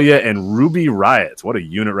 Natalya, and Ruby Riott. What a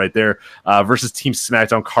unit right there. Versus Team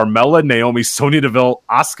SmackDown, Carmella, Naomi, Sonya Deville,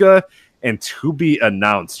 Asuka, and to be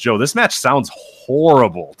announced. Joe, this match sounds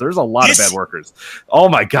horrible. There's a lot of bad workers. Oh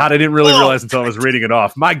my God, I didn't really realize until I was reading it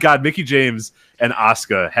off. My God, Mickie James and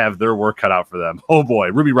Asuka have their work cut out for them. Oh boy,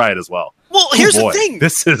 Ruby Riott as well. Well, here's the thing.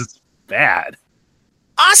 This is bad.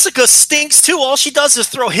 Asuka stinks too. All she does is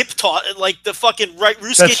throw hip like the fucking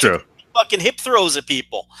That's true. Fucking hip throws at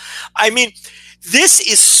people. I mean, this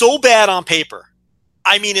is so bad on paper.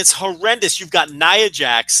 I mean, it's horrendous. You've got Nia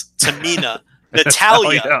Jax, Tamina,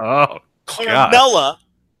 Natalya, Carmella,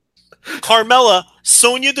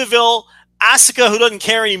 Sonya Deville, Asuka, who doesn't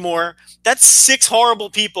care anymore. That's 6 horrible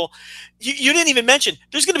people. You didn't even mention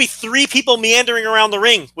there's going to be 3 people meandering around the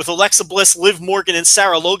ring with Alexa Bliss, Liv Morgan, and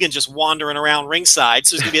Sarah Logan just wandering around ringside.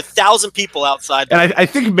 So there's going to be 1,000 people outside. And I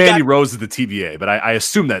think Mandy Rose is the TBA, but I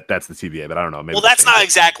assume that's the TBA, but I don't know. Maybe that's not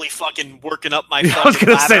exactly fucking working up my. I was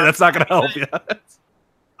going to say that's not going to help you.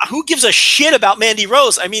 Who gives a shit about Mandy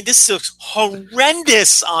Rose? I mean, this looks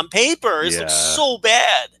horrendous on paper. This looks so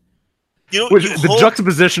bad. The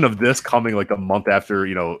juxtaposition of this coming like a month after,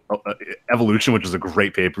 Evolution, which is a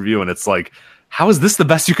great pay-per-view, and it's like, how is this the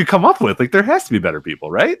best you could come up with? Like, there has to be better people,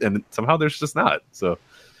 right? And somehow there's just not. So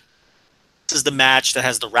this is the match that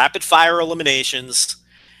has the rapid-fire eliminations.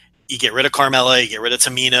 You get rid of Carmella, you get rid of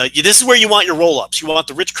Tamina. This is where you want your roll-ups. You want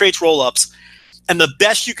the Rich Kraetsch roll-ups. And the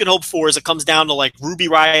best you can hope for is it comes down to like Ruby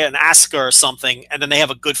Riott and Asuka or something, and then they have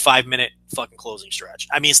a good 5-minute fucking closing stretch.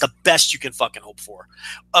 I mean, it's the best you can fucking hope for.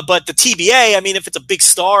 But the TBA, I mean, if it's a big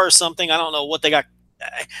star or something, I don't know what they got.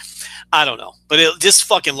 I don't know. But it just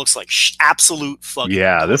fucking looks like absolute fucking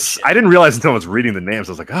bullshit. I didn't realize until I was reading the names.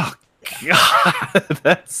 I was like, oh, God,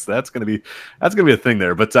 that's gonna be a thing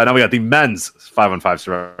there. But now we got the men's 5-on-5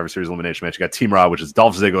 Survivor Series elimination match. You got Team Raw, which is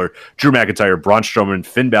Dolph Ziggler, Drew McIntyre, Braun Strowman,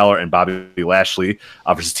 Finn Balor, and Bobby Lashley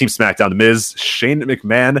versus Team SmackDown, The Miz, Shane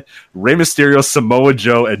McMahon, Rey Mysterio, Samoa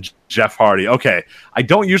Joe, and Jeff Hardy. Okay, I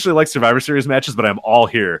don't usually like Survivor Series matches, but I'm all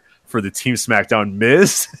here for the Team SmackDown.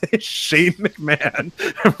 Miz, Shane McMahon,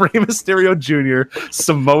 Rey Mysterio Jr.,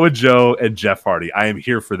 Samoa Joe, and Jeff Hardy. I am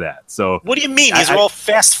here for that. So, what do you mean? These are all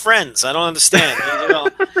fast friends. I don't understand.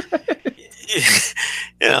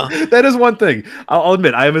 That is one thing. I'll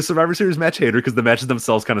admit I am a Survivor Series match hater because the matches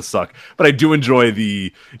themselves kind of suck. But I do enjoy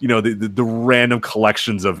the random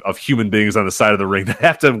collections of human beings on the side of the ring that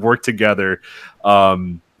have to work together.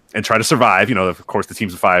 And try to survive. Of course, the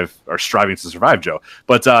teams of 5 are striving to survive, Joe.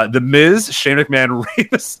 But The Miz, Shane McMahon, Rey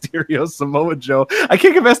Mysterio, Samoa Joe. I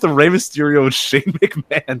can't get past the Rey Mysterio and Shane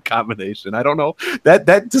McMahon combination. I don't know.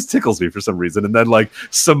 That just tickles me for some reason. And then like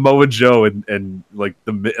Samoa Joe and like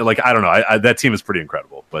I don't know. That team is pretty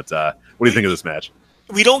incredible. But what do you think of this match?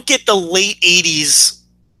 We don't get the late 80s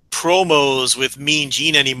promos with Mean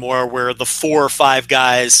Gene anymore, where the 4 or 5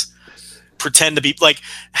 guys pretend to be like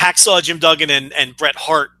Hacksaw Jim Duggan and Bret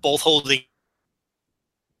Hart both holding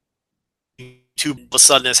two of a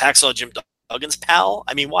sudden as Hacksaw Jim Duggan's pal.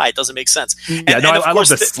 I mean, why? It doesn't make sense. Yeah, I love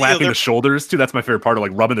the slapping the shoulders too. That's my favorite part of like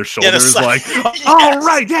rubbing their shoulders. Like, all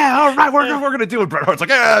right, we're gonna do it. Bret Hart's like,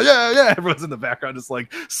 yeah. Everyone's in the background just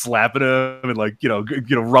like slapping him and like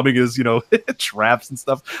rubbing his traps and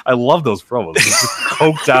stuff. I love those promos.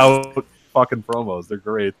 Coked out fucking promos. They're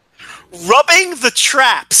great. Rubbing the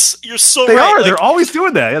traps. You're so they right. Are. They're always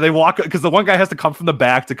doing that. Yeah, they walk because the one guy has to come from the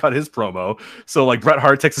back to cut his promo. So like Bret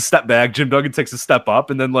Hart takes a step back, Jim Duggan takes a step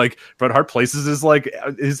up, and then like Bret Hart places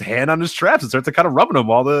his hand on his traps and starts to kind of rubbing them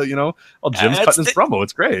while Jim's cutting his promo.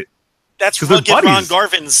 It's great. That's rugged Ron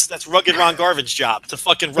Garvin's. That's rugged Ron Garvin's job to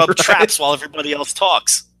fucking rub traps while everybody else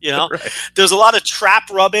talks. Right. There's a lot of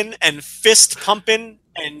trap rubbing and fist pumping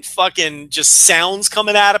and fucking just sounds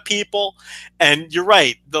coming out of people. And you're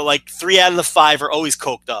right. The like 3 out of the 5 are always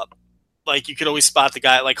coked up. Like you could always spot the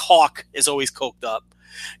guy. Like Hawk is always coked up.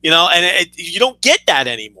 And you don't get that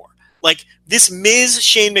anymore. Like this Miz,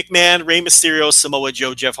 Shane McMahon, Rey Mysterio, Samoa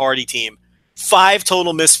Joe, Jeff Hardy team, 5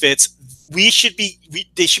 total misfits. They should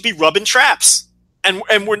be rubbing traps, and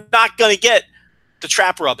we're not going to get the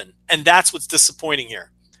trap rubbing, and that's what's disappointing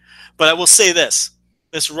here. But I will say this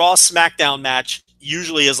Raw SmackDown match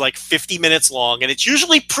usually is like 50 minutes long, and it's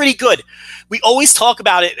usually pretty good. We always talk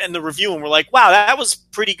about it in the review, and we're like, wow, that was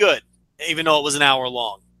pretty good, even though it was an hour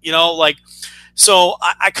long. So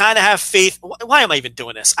I kind of have faith. Why am I even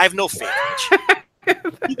doing this? I have no faith.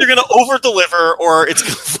 Either going to over-deliver or it's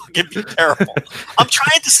going to fucking be terrible. I'm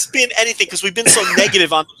trying to spin anything because we've been so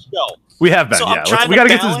negative on the show. We have been, so yeah. We got to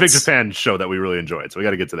get to this Big Japan show that we really enjoyed, so we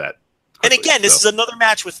got to get to that And again, this is another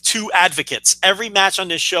match with 2 advocates. Every match on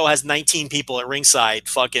this show has 19 people at ringside,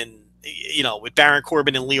 with Baron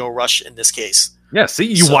Corbin and Lio Rush in this case. Yeah, see,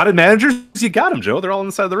 you wanted managers, you got them, Joe. They're all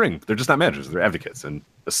inside the ring. They're just not managers; they're advocates and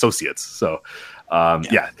associates. So,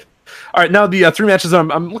 yeah. All right, now the 3 matches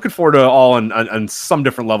I'm looking forward to all on some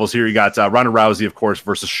different levels here. You got Ronda Rousey, of course,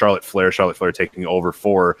 versus Charlotte Flair. Charlotte Flair taking over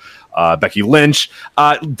for Becky Lynch.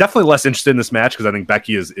 Definitely less interested in this match because I think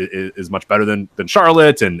Becky is much better than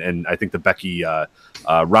Charlotte, and I think the Becky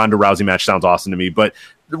Ronda Rousey match sounds awesome to me. But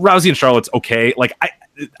Rousey and Charlotte's okay. Like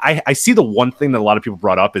I see the one thing that a lot of people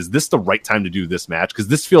brought up is this the right time to do this match? Because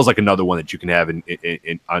this feels like another one that you can have on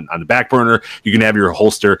the back burner. You can have your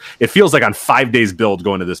holster. It feels like on 5 days build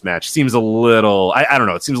going to this match seems a little, I don't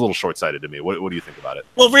know. It seems a little short-sighted to me. What do you think about it?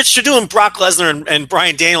 Well, Rich, you're doing Brock Lesnar and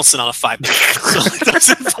Bryan Danielson on a 5 day.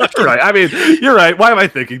 So you're right. I mean, you're right. Why am I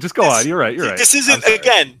thinking? Just go on. You're right. This isn't,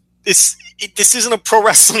 again, this isn't a pro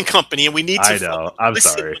wrestling company, and we need to I know. I'm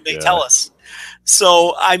listen sorry. when they tell us.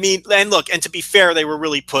 So, I mean, and look, and to be fair, they were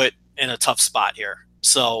really put in a tough spot here.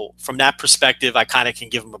 So, from that perspective, I kind of can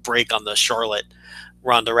give them a break on the Charlotte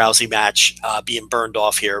Ronda Rousey match being burned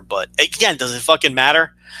off here. But again, does it fucking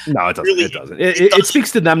matter? No, it doesn't. Really, it doesn't. It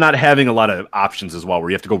speaks to them not having a lot of options as well, where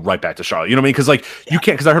you have to go right back to Charlotte. You know what I mean? Because you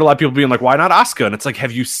can't. Because I heard a lot of people being like, "Why not Asuka?" And it's like,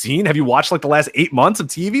 have you watched like the last 8 months of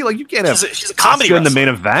TV? Like, you can't have she's a comedy Asuka in the wrestler.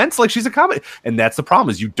 main events. Like, she's a comedy, and that's the problem.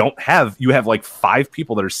 Is you have like 5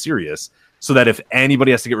 people that are serious, so that if anybody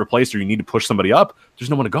has to get replaced or you need to push somebody up, there's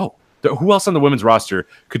no one to go. Who else on the women's roster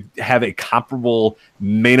could have a comparable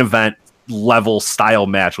main event level style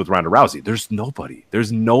match with Ronda Rousey? There's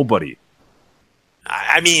nobody.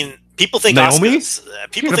 I mean, people think Naomi?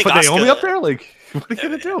 People think put Asuka, Naomi up there. Like, what are you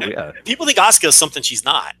gonna do? Yeah. People think Asuka is something she's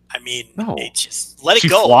not. I mean, No. just let it She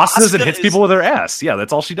go. flosses Asuka and hits people with her ass. Yeah,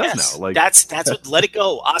 that's all she does Yes, now. Like, that's what. Let it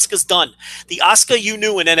go. Asuka's done. The Asuka you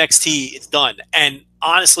knew in NXT is done. And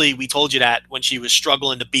honestly, we told you that when she was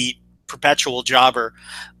struggling to beat perpetual jobber,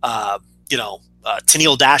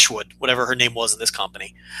 Tennille Dashwood, whatever her name was in this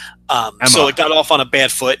company. So it got off on a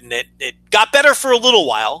bad foot, and it got better for a little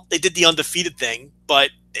while. They did the undefeated thing, but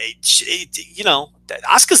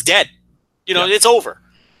Asuka's dead. It's over.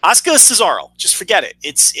 Asuka is Cesaro. Just forget it.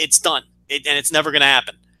 It's done. And it's never going to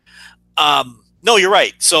happen. No, you're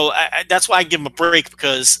right. So that's why I give them a break,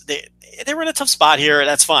 because they were in a tough spot here.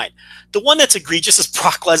 That's fine. The one that's egregious is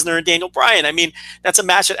Brock Lesnar and Daniel Bryan. I mean, that's a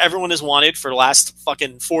match that everyone has wanted for the last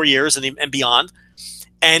fucking 4 years and beyond.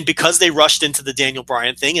 And because they rushed into the Daniel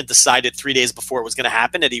Bryan thing and decided 3 days before it was going to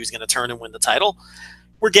happen that he was going to turn and win the title,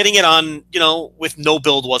 we're getting it on, with no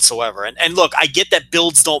build whatsoever. And look, I get that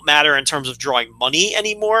builds don't matter in terms of drawing money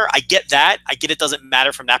anymore. I get that. I get it doesn't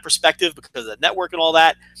matter from that perspective because of the network and all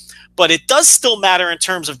that. But it does still matter in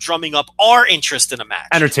terms of drumming up our interest in a match.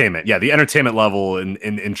 entertainment. Yeah, the entertainment level and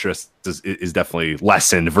interest is definitely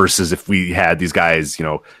lessened versus if we had these guys,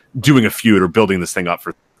 doing a feud or building this thing up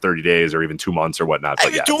for 30 days or even 2 months or whatnot.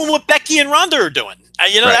 But yeah, doing what Becky and Ronda are doing.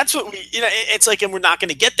 Right. That's what it's like, and we're not going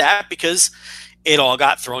to get that because it all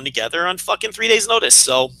got thrown together on fucking 3 days notice.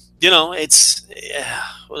 So,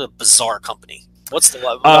 what a bizarre company. What's the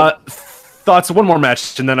thoughts? One more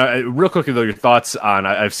match, and then real quickly though, your thoughts on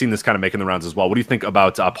I've seen this kind of making the rounds as well. What do you think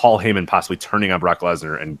about Paul Heyman possibly turning on Brock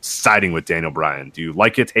Lesnar and siding with Daniel Bryan? Do you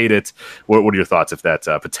like it, hate it? What are your thoughts if that's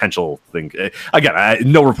a potential thing?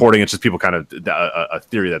 Again, no reporting. It's just people kind of a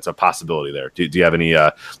theory that's a possibility there. Do you have any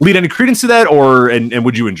lead any credence to that, or and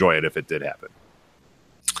would you enjoy it if it did happen?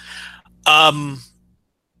 I'm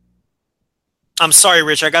sorry,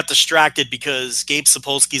 Rich. I got distracted because Gabe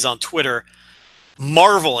Sapolsky's on Twitter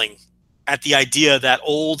marveling at the idea that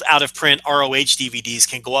old out-of-print ROH DVDs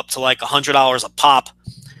can go up to like $100 a pop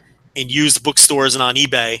in used bookstores and on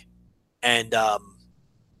eBay. And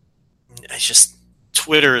it's just,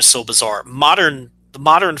 Twitter is so bizarre. The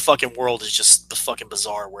modern fucking world is just fucking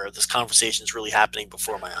bizarre, where this conversation is really happening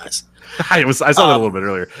before my eyes. I saw that a little bit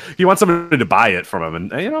earlier. He wants somebody to buy it from him,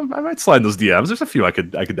 and I might slide those DMs. There's a few I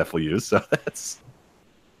could definitely use. So that's.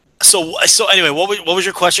 So anyway, what was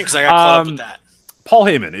your question? Because I got caught up with that. Paul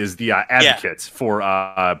Heyman is the advocate for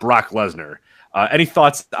Brock Lesnar. Any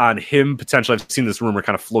thoughts on him potentially? I've seen this rumor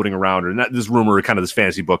kind of floating around, or not this rumor, kind of this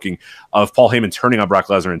fantasy booking of Paul Heyman turning on Brock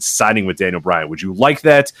Lesnar and siding with Daniel Bryan. Would you like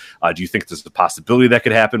that? Do you think there's a possibility that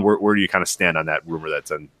could happen? Where do you kind of stand on that rumor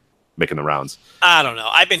that's making the rounds? I don't know.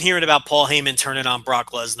 I've been hearing about Paul Heyman turning on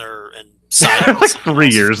Brock Lesnar and siding like 3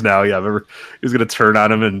 years now. Yeah, I remember he was going to turn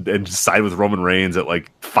on him and side with Roman Reigns at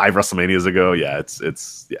like 5 WrestleManias ago. Yeah,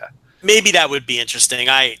 it's yeah. Maybe that would be interesting.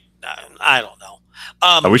 I don't know.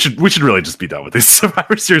 We should really just be done with this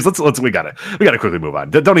Survivor Series. We gotta quickly move on.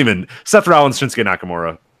 Don't even Seth Rollins, Shinsuke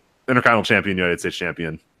Nakamura, Intercontinental Champion, United States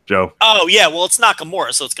Champion. Joe. Oh yeah, well it's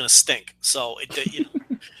Nakamura, so it's going to stink. So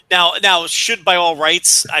now should by all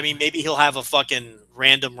rights, I mean maybe he'll have a fucking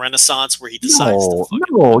random renaissance where he decides.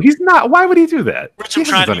 No, he's not. Why would he do that? Rich, I'm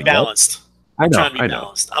trying to be balanced. I know.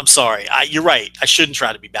 Balanced. I'm sorry. You're right. I shouldn't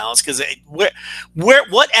try to be balanced because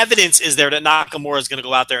what evidence is there that Nakamura is going to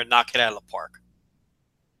go out there and knock it out of the park?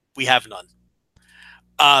 We have none.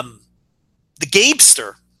 The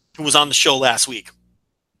Gabester, who was on the show last week,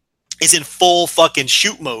 is in full fucking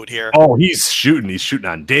shoot mode here. Oh, he's shooting. He's shooting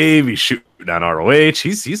on Dave. He's shooting on ROH.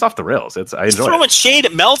 He's off the rails. I enjoy He's throwing shade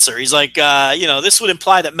at Meltzer. He's like, this would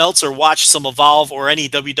imply that Meltzer watched some Evolve or any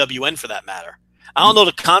WWN for that matter. I don't know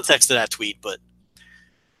the context of that tweet, but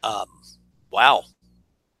wow.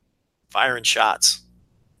 Firing shots.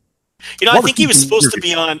 I think he was supposed to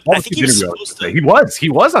be on. I think he was supposed to. He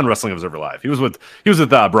was on Wrestling Observer Live. He was with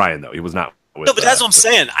Brian though. He was not with. No, but that's what I'm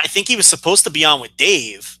saying. I think he was supposed to be on with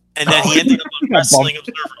Dave, and then he ended up on Wrestling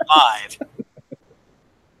Observer Live.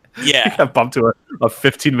 Yeah. He got bumped to a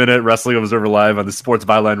 15-minute Wrestling Observer Live on the Sports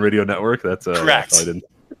Byline Radio Network. That's correct.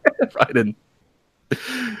 I didn't.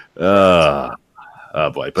 Oh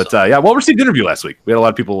boy, but well-received interview last week. We had a lot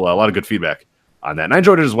of people, a lot of good feedback on that, and I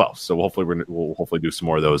enjoyed it as well. So we'll hopefully do some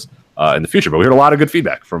more of those in the future. But we heard a lot of good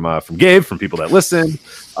feedback from Gabe, from people that listened.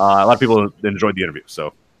 A lot of people that enjoyed the interview.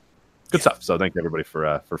 So good stuff. So thank you everybody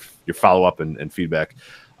for your follow up and feedback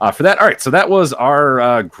for that. All right, so that was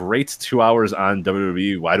our great 2 hours on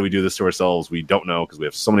WWE. Why do we do this to ourselves? We don't know because we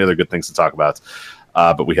have so many other good things to talk about.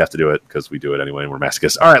 But we have to do it because we do it anyway, and we're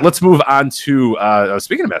masochists. All right, let's move on to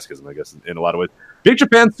speaking of masochism, I guess, in a lot of ways. Big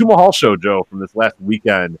Japan Sumo Hall show, Joe, from this last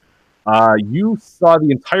weekend. You saw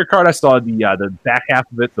the entire card. I saw the back half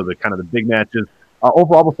of it, so the kind of the big matches.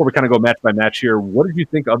 Overall, before we kind of go match by match here, what did you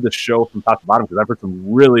think of the show from top to bottom? Because I've heard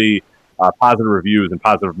some really positive reviews and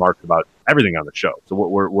positive remarks about everything on the show. So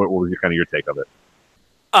what was your take of it?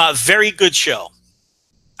 Very good show.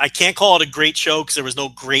 I can't call it a great show because there was no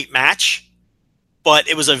great match. But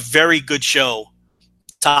it was a very good show,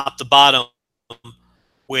 top to bottom,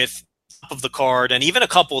 with top of the card and even a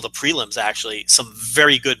couple of the prelims, actually. Some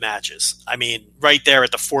very good matches. I mean, right there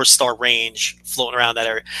at the 4-star range, floating around that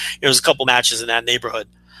area. There's a couple matches in that neighborhood.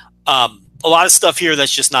 A lot of stuff here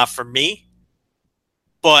that's just not for me.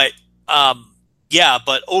 But,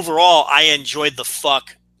 but overall, I enjoyed the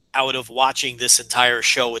fuck out of watching this entire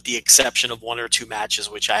show with the exception of 1 or 2 matches,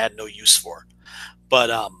 which I had no use for.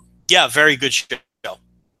 But, very good show.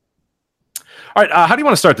 All right, how do you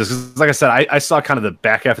want to start this? Because, like I said, I saw kind of the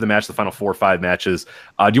back half of the match, the final 4 or 5 matches.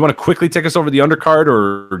 Do you want to quickly take us over the undercard,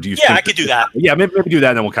 or do you? Yeah, I could do that. Yeah, maybe do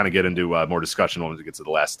that, and then we'll kind of get into more discussion when we get to the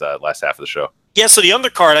last half of the show. Yeah, so the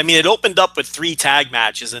undercard, I mean, it opened up with 3 tag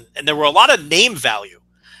matches, and there were a lot of name value.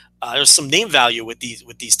 There's some name value with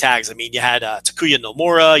these tags. I mean, you had Takuya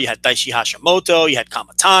Nomura, you had Daishi Hashimoto, you had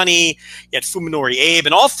Kamatani, you had Fuminori Abe,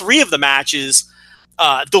 and all 3 of the matches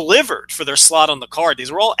delivered for their slot on the card.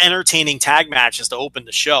 These were all entertaining tag matches to open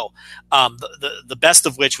the show. The best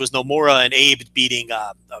of which was Nomura and Abe beating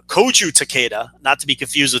Koju Takeda, not to be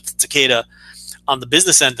confused with Takeda on the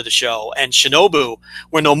business end of the show, and Shinobu,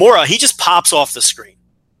 where Nomura, he just pops off the screen,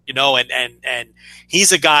 and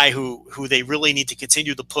he's a guy who they really need to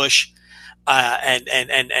continue to push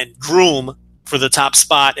and groom for the top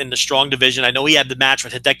spot in the strong division. I know he had the match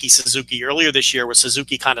with Hideki Suzuki earlier this year where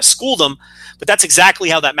Suzuki kind of schooled him, but that's exactly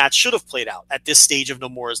how that match should have played out at this stage of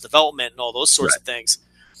Nomura's development and all those sorts of things.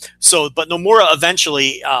 So, but Nomura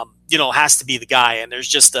eventually, has to be the guy. And there's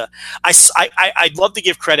just I'd love to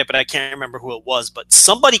give credit, but I can't remember who it was, but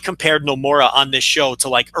somebody compared Nomura on this show to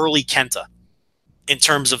like early Kenta in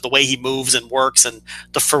terms of the way he moves and works and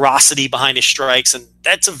the ferocity behind his strikes. And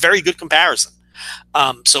that's a very good comparison.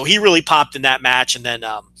 So he really popped in that match. And then,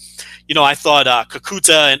 I thought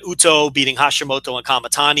Kakuta and Uto beating Hashimoto and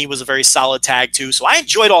Kamatani was a very solid tag too. So I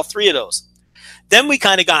enjoyed all 3 of those. Then we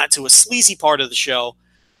kind of got to a sleazy part of the show.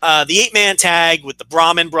 The 8-man tag with the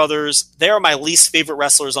Brahmin brothers. They are my least favorite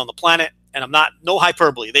wrestlers on the planet. And no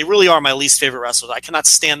hyperbole. They really are my least favorite wrestlers. I cannot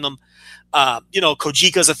stand them.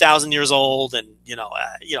 Kojika's 1,000 years old and,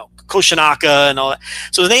 Koshinaka and all that.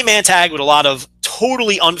 So the 8-man tag with a lot of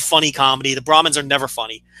totally unfunny comedy. The Brahmins are never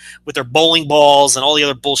funny with their bowling balls and all the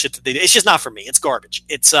other bullshit that they do. It's just not for me. It's garbage.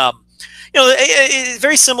 It's, it's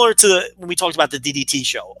very similar to when we talked about the DDT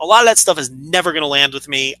show. A lot of that stuff is never going to land with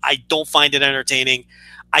me. I don't find it entertaining.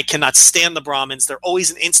 I cannot stand the Brahmins. They're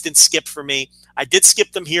always an instant skip for me. I did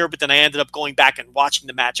skip them here, but then I ended up going back and watching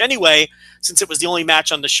the match anyway. Since it was the only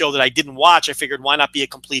match on the show that I didn't watch, I figured why not be a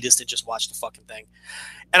completist and just watch the fucking thing.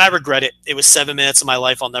 And I regret it. It was 7 minutes of my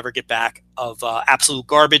life I'll never get back of absolute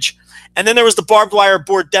garbage. And then there was the barbed wire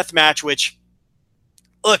board death match, which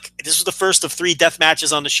look, this was the first of 3 death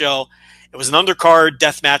matches on the show. It was an undercard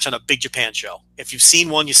death match on a Big Japan show. If you've seen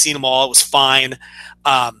one, you've seen them all. It was fine.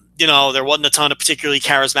 There wasn't a ton of particularly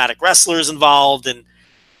charismatic wrestlers involved. And,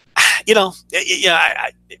 what do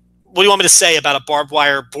you want me to say about a barbed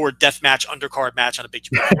wire board death match, undercard match on a Big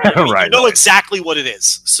Japan? Right. You know exactly what it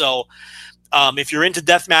is. So if you're into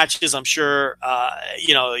death matches, I'm sure,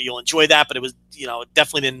 you'll enjoy that. But it was, it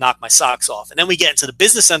definitely didn't knock my socks off. And then we get into the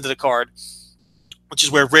business end of the card, which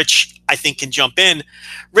is where Rich, I think, can jump in.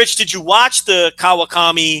 Rich, did you watch the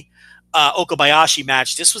Kawakami Okabayashi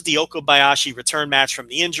match? This was the Okabayashi return match from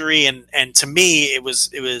the injury, and to me, it was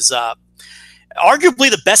arguably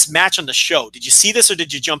the best match on the show. Did you see this, or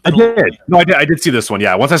did you jump in? I did. No, I did. I did see this one.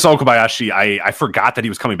 Yeah. Once I saw Okabayashi, I forgot that he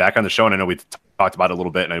was coming back on the show, and I know we talked about it a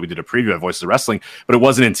little bit, and we did a preview of Voices of Wrestling, but it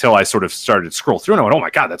wasn't until I sort of started to scroll through, and I went, "Oh my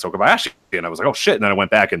god, that's Okabayashi!" And I was like, "Oh shit!" And then I went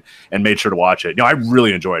back and made sure to watch it. I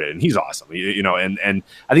really enjoyed it, and he's awesome. And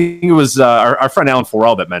I think it was our friend Alan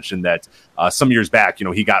Forel that mentioned that some years back,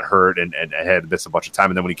 he got hurt and had missed a bunch of time,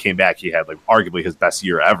 and then when he came back, he had arguably his best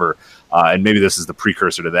year ever. And maybe this is the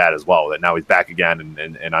precursor to that as well, that now he's back again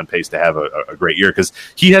and on pace to have a great year, because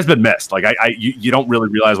he has been missed. You don't really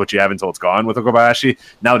realize what you have until it's gone with Okabayashi.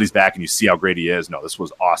 Now that he's back and you see how great he is, this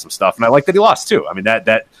was awesome stuff. And I like that he lost too. I mean,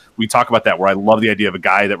 that we talk about that, where I love the idea of a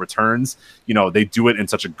guy that returns. They do it in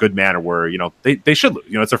such a good manner where, they should lose.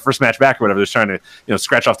 It's their first match back or whatever. They're trying to,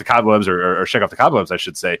 scratch off the cobwebs or shake off the cobwebs, I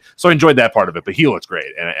should say. So I enjoyed that part of it, but he looks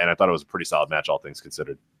great. And I thought it was a pretty solid match, all things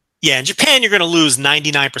considered. Yeah, in Japan, you're going to lose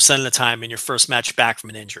 99% of the time in your first match back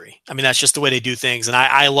from an injury. I mean, that's just the way they do things, and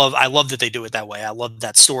I love that they do it that way. I love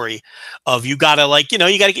that story of you got to you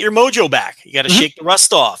got to get your mojo back. You got to shake the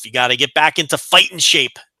rust off. You got to get back into fighting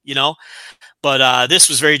shape. But this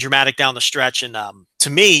was very dramatic down the stretch, and to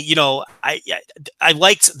me, I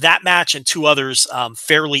liked that match and 2 others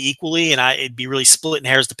fairly equally, and it'd be really splitting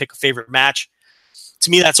hairs to pick a favorite match.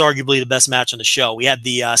 To me, that's arguably the best match on the show. We had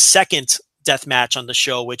the second death match on the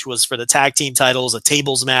show, which was for the tag team titles, a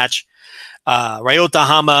tables match. Ryota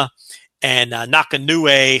Hama and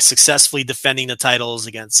Nakanue successfully defending the titles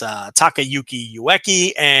against Takayuki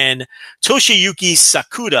Ueki and Toshiyuki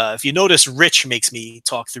Sakuda. If you notice, Rich makes me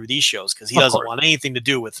talk through these shows because he doesn't want anything to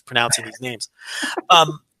do with pronouncing these names.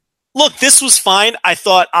 Look, this was fine. I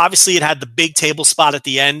thought obviously it had the big table spot at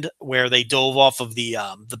the end where they dove off of the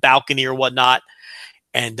balcony or whatnot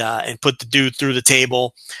and put the dude through the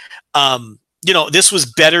table. This was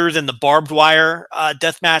better than the barbed wire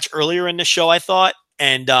death match earlier in the show, I thought.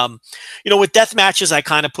 And, with death matches, I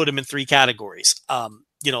kind of put them in 3 categories.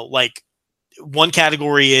 One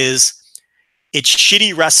category is it's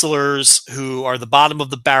shitty wrestlers who are the bottom of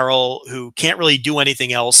the barrel, who can't really do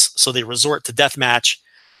anything else, so they resort to death match.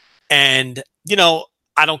 And,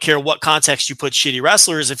 I don't care what context you put shitty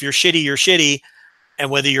wrestlers. If you're shitty, you're shitty. And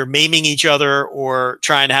whether you're maiming each other or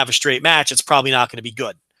trying to have a straight match, it's probably not going to be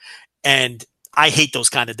good. And I hate those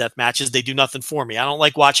kind of death matches. They do nothing for me. I don't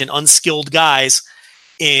like watching unskilled guys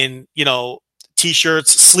in,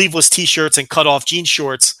 t-shirts, sleeveless t-shirts and cut off jean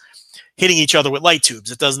shorts hitting each other with light tubes.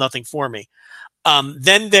 It does nothing for me.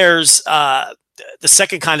 Then there's the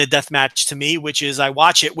second kind of death match to me, which is I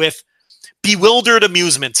watch it with bewildered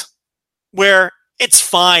amusement, where it's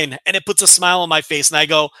fine and it puts a smile on my face and I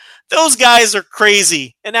go, those guys are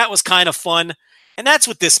crazy. And that was kind of fun. And that's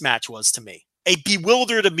what this match was to me. A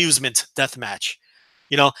bewildered amusement death match,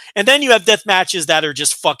 and then you have death matches that are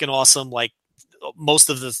just fucking awesome. Like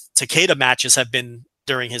most of the Takeda matches have been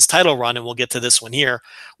during his title run. And we'll get to this one here,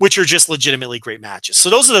 which are just legitimately great matches.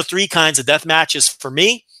 So those are the 3 kinds of death matches for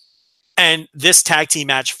me. And this tag team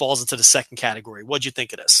match falls into the second category. What'd you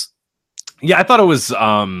think of this? Yeah, I thought it was,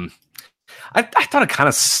 I thought it kind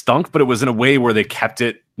of stunk, but it was in a way where they kept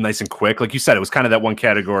it nice and quick. Like you said, it was kind of that one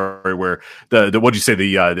category where the what'd you say,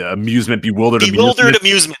 the amusement, bewildered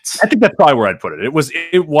amusement. I think that's probably where I'd put it. It was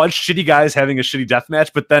shitty guys having a shitty death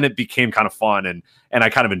match, but then it became kind of fun, and I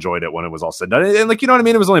kind of enjoyed it when it was all said and done. And you know what I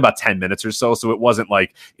mean? It was only about 10 minutes or so it wasn't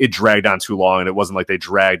like it dragged on too long, and it wasn't like they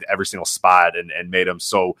dragged every single spot and made them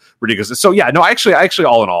so ridiculous. So yeah, no, I actually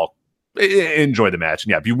all in all enjoyed the match.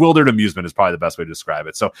 And yeah, bewildered amusement is probably the best way to describe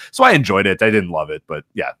it. So I enjoyed it. I didn't love it, but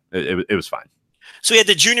yeah, it was fine. So we had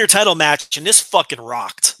the junior title match, and this fucking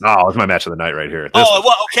rocked. Oh, it was my match of the night right here.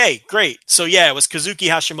 Okay, great. So yeah, it was Kazuki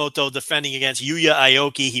Hashimoto defending against Yuya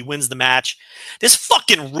Aoki. He wins the match. This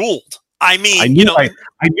fucking ruled. I mean, I knew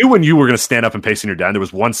when you were going to stand up and pace in your den, there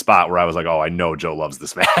was one spot where I was like, oh, I know Joe loves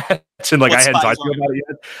this match. And I hadn't talked to you about it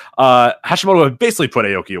yet. Hashimoto basically put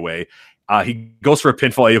Aoki away. He goes for a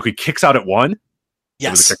pinfall. Aoki kicks out at 1. It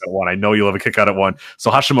was Yes. a kick out at 1. I know you'll have a kick out at 1. So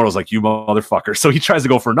Hashimoto's like, you motherfucker. So he tries to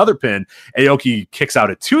go for another pin. Aoki kicks out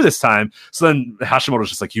at 2 this time. So then Hashimoto's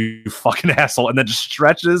just like, you fucking asshole. And then just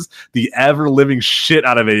stretches the ever living shit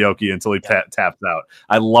out of Aoki until he taps out.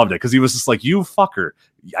 I loved it because he was just like, you fucker.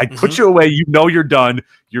 I put you away. You know you're done.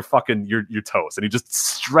 You're fucking you're toast. And he just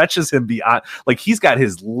stretches him beyond. Like he's got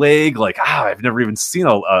his leg. Like I've never even seen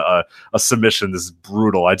a submission this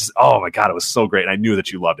brutal. Oh my god, it was so great. And I knew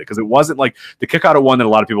that you loved it because it wasn't like the kick out of 1 that a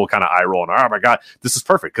lot of people kind of eye roll and oh my god, this is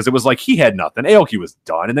perfect because it was like he had nothing. Aoki was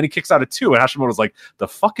done, and then he kicks out at 2, and Hashimoto's like, the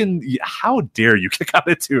fucking how dare you kick out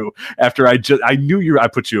at 2 after I knew I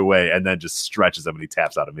put you away, and then just stretches him and he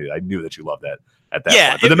taps out immediately. I knew that you loved that at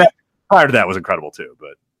that point. But the match prior to that was incredible too,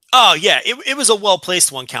 but oh yeah, it was a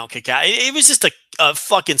well-placed 1 count kick out. It was just a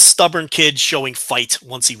fucking stubborn kid showing fight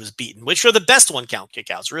once he was beaten, which were the best 1 count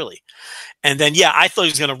kick outs, really. And then, yeah, I thought he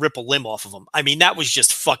was going to rip a limb off of him. I mean, that was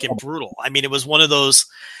just fucking brutal. I mean, it was one of those,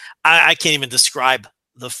 I can't even describe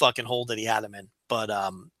the fucking hole that he had him in. But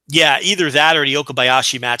yeah, either that or the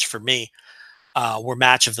Okabayashi match for me were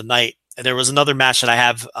match of the night. And there was another match that I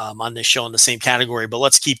have on this show in the same category, but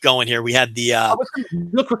let's keep going here. We had the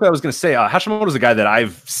real quickly. I was going to say Hashimoto's a guy that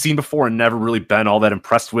I've seen before and never really been all that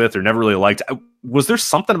impressed with or never really liked. Was there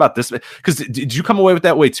something about this? Because did you come away with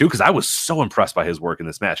that way too? Because I was so impressed by his work in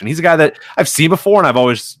this match, and he's a guy that I've seen before, and I've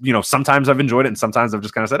always, sometimes I've enjoyed it, and sometimes I've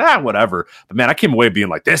just kind of said, whatever. But man, I came away being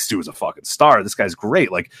like, this dude's a fucking star. This guy's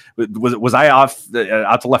great. Like, was I out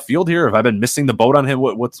to left field here? Have I been missing the boat on him?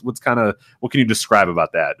 What can you describe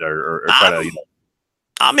about that, or try to?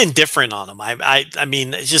 I'm indifferent on him. I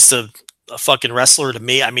mean, it's just a fucking wrestler to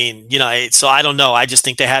me. I mean, so I don't know. I just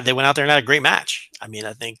think they went out there and had a great match. I mean,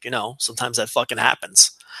 I think, sometimes that fucking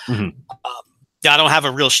happens. Mm-hmm. Yeah, I don't have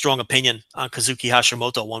a real strong opinion on Kazuki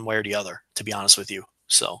Hashimoto one way or the other, to be honest with you.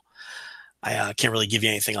 So I can't really give you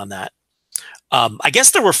anything on that. I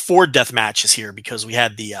guess there were 4 death matches here because we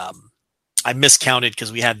had I miscounted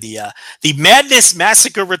because we had the Madness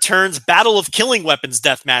Massacre Returns Battle of Killing Weapons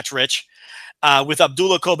death match, Rich. With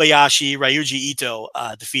Abdullah Kobayashi, Ryuji Ito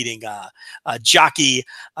defeating Jaki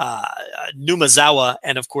Numazawa,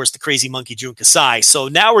 and of course the Crazy Monkey Jun Kasai. So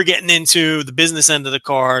now we're getting into the business end of the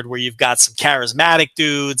card where you've got some charismatic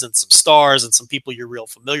dudes and some stars and some people you're real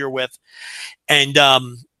familiar with. And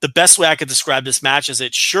the best way I could describe this match is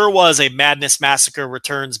it sure was a Madness Massacre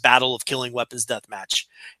Returns Battle of Killing Weapons death match.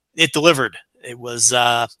 It delivered. It was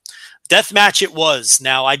death match. It was.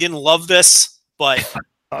 Now I didn't love this, but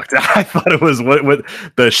I thought it was what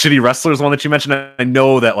the shitty wrestlers one that you mentioned. I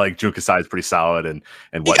know that like Jun Kasai is pretty solid and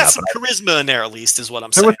he whatnot. got some charisma in there, at least, is what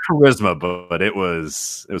I'm saying. There was charisma, but it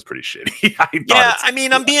was pretty shitty. I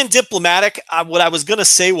mean, I'm being diplomatic. What I was gonna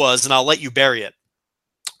say was, and I'll let you bury it.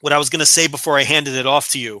 What I was gonna say before I handed it off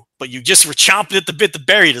to you, but you just were chomping at the bit to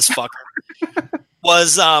bury this fucker.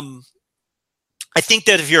 was I think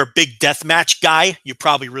that if you're a big deathmatch guy, you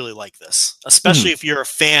probably really like this, especially if you're a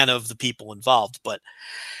fan of the people involved. But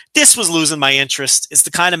this was losing my interest. It's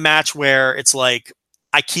the kind of match where it's like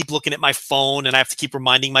I keep looking at my phone and I have to keep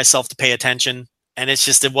reminding myself to pay attention. And it's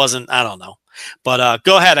just, it wasn't, I don't know. But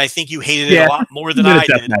go ahead. I think you hated it a lot more than I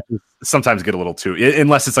did. Sometimes get a little too,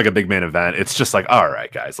 unless it's like a big main event. It's just like, all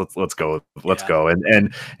right, guys, let's go, go.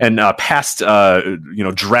 And past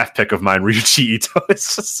draft pick of mine, Ryuji Ito,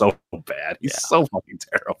 it's just so bad. He's so fucking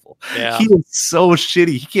terrible. Yeah. He is so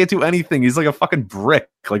shitty. He can't do anything. He's like a fucking brick.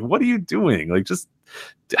 Like, what are you doing? Like, just.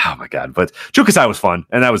 Oh my god! But Jun Kasai was fun,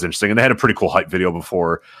 and that was interesting, and they had a pretty cool hype video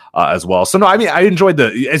before as well. So no, I mean, I enjoyed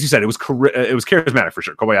as you said, it was charismatic for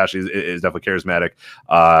sure. Kobayashi is definitely charismatic.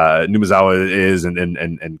 Numazawa is,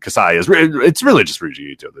 and Kasai is. It's really just Ryuji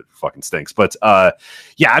Ito that fucking stinks. But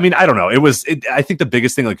yeah, I mean, I don't know. I think the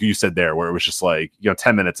biggest thing, like you said there, where it was just like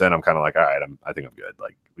 10 minutes in, I'm kind of like, all right, I think I'm good.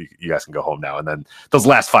 Like you guys can go home now. And then those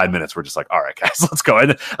last 5 minutes were just like, all right, guys, let's go.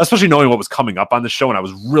 And especially knowing what was coming up on the show, and I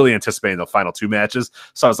was really anticipating the final 2 matches.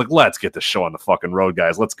 So I was like, let's get this show on the fucking road,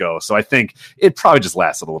 guys. Let's go. So I think it probably just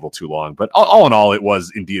lasted a little too long. But all in all, it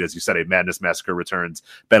was indeed, as you said, a Madness Massacre Returns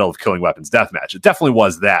Battle of Killing Weapons death match. It definitely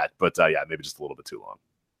was that. But yeah, maybe just a little bit too long.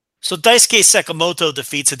 So Daisuke Sekimoto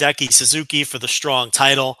defeats Hideki Suzuki for the strong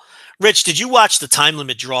title. Rich, did you watch the time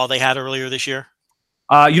limit draw they had earlier this year?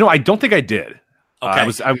 I don't think I did. Okay.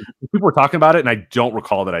 People were talking about it, and I don't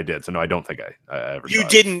recall that I did. So no, I don't think I ever. You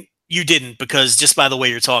didn't. You didn't, because just by the way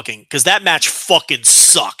you're talking, because that match fucking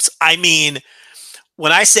sucked. I mean,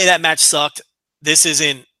 when I say that match sucked, this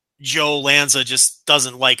isn't Joe Lanza just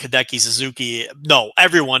doesn't like Hideki Suzuki. No,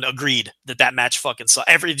 everyone agreed that match fucking sucked.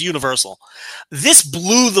 Universal. This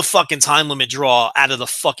blew the fucking time limit draw out of the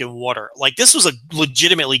fucking water. Like, this was a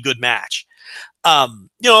legitimately good match.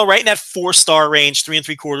 Right in that 4-star range, 3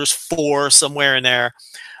 3/4, 4, somewhere in there.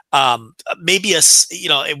 Maybe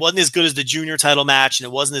it wasn't as good as the junior title match, and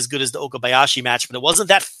it wasn't as good as the Okabayashi match, but it wasn't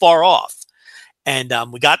that far off. And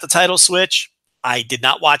we got the title switch. I did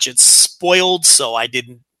not watch it spoiled, so I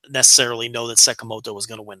didn't necessarily know that Sakamoto was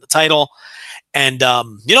going to win the title. And,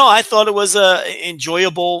 I thought it was a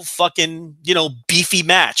enjoyable fucking, beefy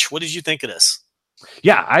match. What did you think of this?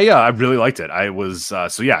 Yeah, I really liked it. I was,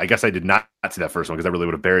 I guess I did not see that first one because I really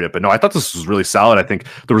would have buried it. But no, I thought this was really solid. I think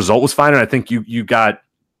the result was fine. And I think you got,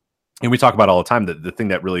 and we talk about all the time, that the thing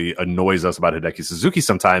that really annoys us about Hideki Suzuki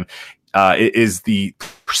sometime is the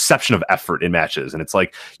perception of effort in matches. And it's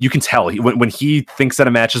like, you can tell when he thinks that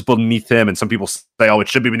a match is beneath him, and some people say, oh, it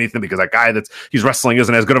should be beneath him because that guy he's wrestling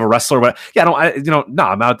isn't as good of a wrestler. But yeah,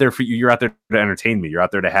 I'm out there for you. You're out there to entertain me. You're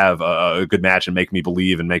out there to have a good match and make me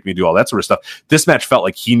believe and make me do all that sort of stuff. This match felt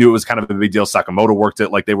like he knew it was kind of a big deal. Sakamoto worked it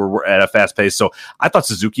like they were at a fast pace. So I thought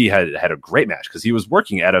Suzuki had a great match because he was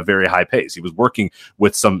working at a very high pace. He was working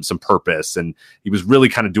with some purpose, and he was really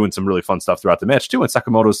kind of doing some really fun stuff throughout the match too. And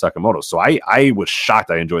Sakamoto's Sakamoto. So I was shocked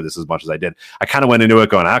I enjoyed this as much as I did. I kind of went into it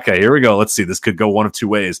going, okay, here we go. Let's see. This could go one of two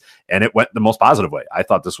ways. And it went the most positive way. I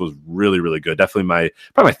thought this was really, really good. Definitely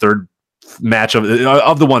probably my third match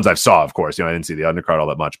of the ones I've saw, of course. I didn't see the undercard all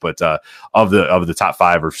that much, but of the top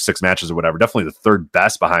 5 or 6 matches or whatever, definitely the third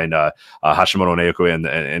best behind Hashimoto and Naoko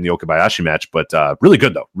and the Okabayashi match. But really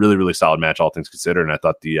good though, really, really solid match, all things considered. And I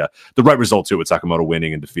thought the right result too, with Sakamoto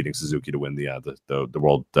winning and defeating Suzuki to win the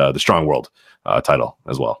world, the strong world title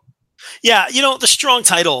as well. Yeah, the strong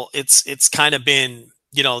title, it's kind of been,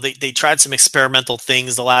 they tried some experimental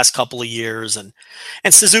things the last couple of years, and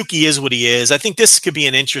Suzuki is what he is. I think this could be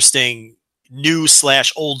an interesting new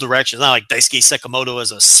 / old direction. It's not like Daisuke Sekimoto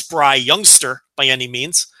as a spry youngster by any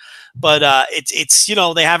means, but it's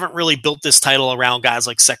they haven't really built this title around guys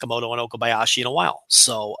like Sekimoto and Okabayashi in a while.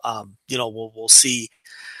 So we'll see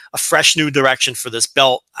a fresh new direction for this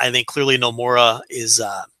belt. I think clearly Nomura is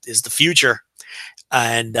the future.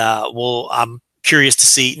 And I'm curious to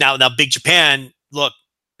see now. Big Japan, look,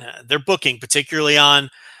 they're booking, particularly on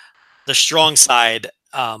the strong side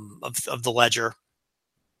of the ledger,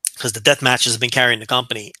 because the death matches have been carrying the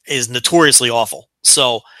company, is notoriously awful.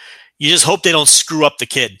 So you just hope they don't screw up the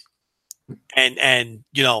kid, and then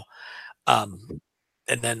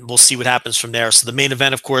we'll see what happens from there. So the main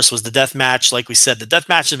event, of course, was the death match. Like we said, the death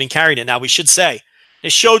match has been carrying it. Now we should say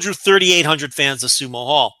this show drew 3,800 fans to Sumo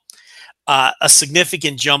Hall. A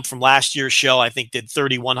significant jump from last year's show. I think did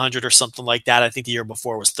 3,100 or something like that. I think the year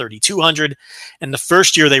before was 3,200. And the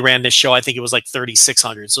first year they ran this show, I think it was like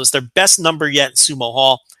 3,600. So it's their best number yet in Sumo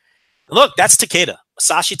Hall. And look, that's Takeda.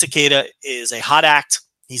 Masashi Takeda is a hot act.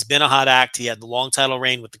 He's been a hot act. He had the long title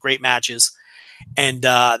reign with the great matches. And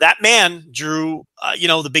that man drew,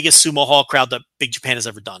 the biggest Sumo Hall crowd that Big Japan has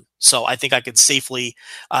ever done. So I think I could safely,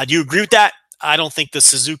 do you agree with that? I don't think the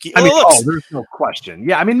Suzuki. There's no question.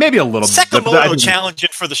 Yeah, I mean, maybe a little bit. Sekimoto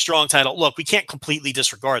challenging for the strong title. Look, we can't completely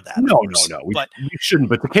disregard that. No. We shouldn't.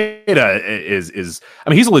 But Takeda is.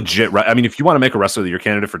 I mean, he's a legit. I mean, if you want to make a wrestler that you're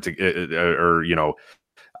candidate for,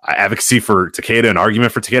 advocacy for Takeda, an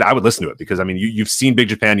argument for Takeda, I would listen to it, because I mean, you've seen Big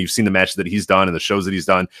Japan, you've seen the matches that he's done and the shows that he's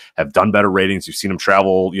done have done better ratings. You've seen him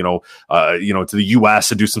travel, to the US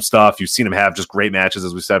to do some stuff. You've seen him have just great matches,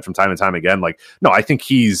 as we said, from time and time again. Like, no, I think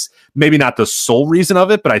he's maybe not the sole reason of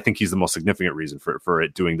it, but I think he's the most significant reason for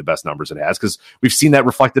it doing the best numbers it has, because we've seen that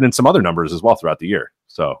reflected in some other numbers as well throughout the year.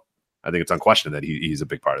 So I think it's unquestioned that he's a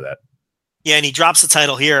big part of that. Yeah, and he drops the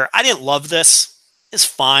title here. I didn't love this. It's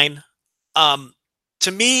fine.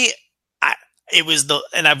 To me, it was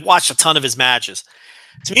and I've watched a ton of his matches.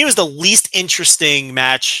 To me, it was the least interesting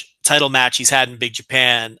title match he's had in Big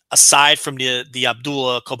Japan, aside from the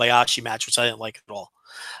Abdullah Kobayashi match, which I didn't like at all.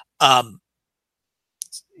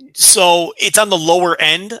 So it's on the lower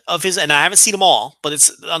end of his, and I haven't seen them all, but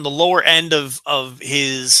it's on the lower end of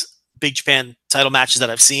his Big Japan title matches that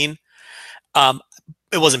I've seen.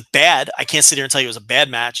 It wasn't bad. I can't sit here and tell you it was a bad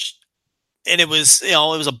match. And it was, it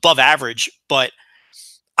was above average, but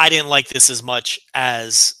I didn't like this as much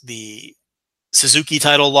as the Suzuki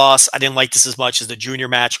title loss. I didn't like this as much as the junior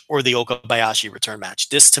match or the Okabayashi return match.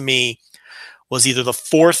 This, to me, was either the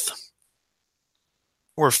fourth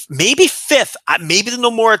or maybe fifth. Maybe the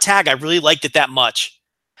Nomura tag. I really liked it that much.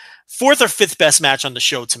 Fourth or fifth best match on the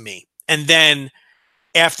show to me. And then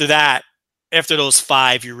after that, after those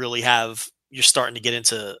 5, you're starting to get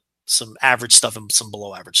into some average stuff and some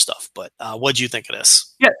below average stuff. But what do you think of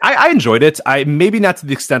this? Yeah, I enjoyed it. I maybe not to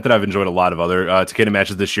the extent that I've enjoyed a lot of other Takeda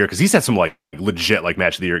matches this year, because he's had some legit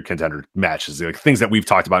match of the year contender matches, things that we've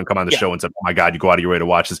talked about and come on the show and said, oh my God, you go out of your way to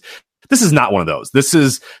watch this. This is not one of those. This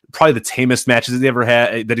is probably the tamest matches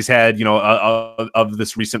that he's had, of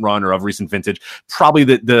this recent run or of recent vintage. Probably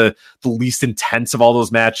the least intense of all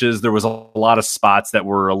those matches. There was a lot of spots that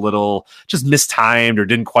were a little just mistimed or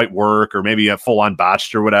didn't quite work, or maybe a full-on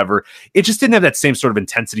botched or whatever. It just didn't have that same sort of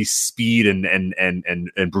intensity, speed,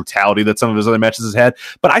 and brutality that some of his other matches has had.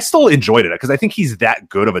 But I still enjoyed it because I think he's that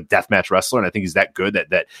good of a deathmatch wrestler, and I think he's that good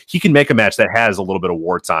that he can make a match that has a little bit of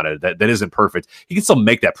warts on it, that isn't perfect. He can still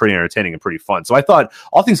make that pretty entertaining and pretty fun. So I thought,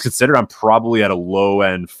 all things considered, I'm probably at a low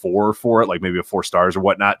end 4 for it, like maybe a 4 stars or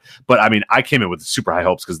whatnot. But I mean, I came in with super high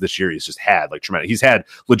hopes because this year he's just had like tremendous. He's had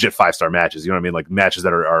legit 5-star matches. You know what I mean? Like matches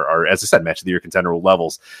that are as I said, match of the year contender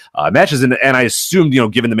levels matches. And I assumed,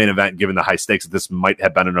 given the main event, given the high stakes, that this might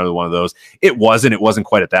have been another one of those. It wasn't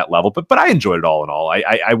quite at that level, but I enjoyed it all in all.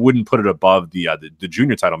 I wouldn't put it above the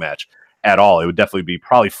junior title match at all. It would definitely be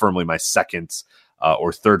probably firmly my second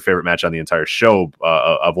or third favorite match on the entire show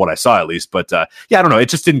of what I saw, at least. But I don't know. It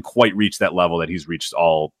just didn't quite reach that level that he's reached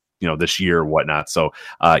all this year or whatnot. So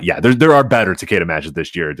there are better Takeda matches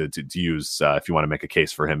this year to use if you want to make a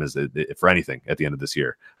case for him as for anything at the end of this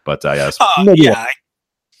year. But the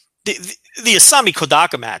Asami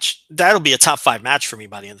Kodaka match, that'll be a top 5 match for me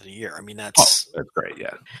by the end of the year. I mean, that's great.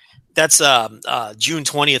 Yeah. That's June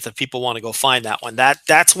 20th if people want to go find that one.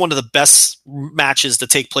 That's one of the best matches to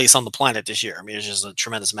take place on the planet this year. I mean, it's just a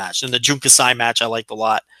tremendous match. And the Jun Kasai match I liked a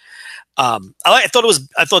lot. I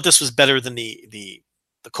thought this was better than the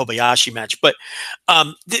Kobayashi match, but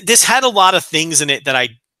this had a lot of things in it that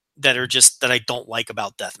I don't like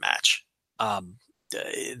about deathmatch.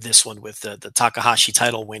 This one with the Takahashi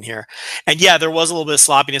title win here, and there was a little bit of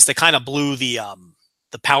sloppiness. They kind of blew the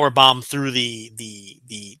power bomb through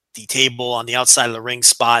the table on the outside of the ring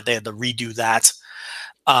spot. They had to redo that.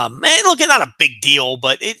 And look, it's not a big deal,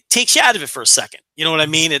 but it takes you out of it for a second. You know what I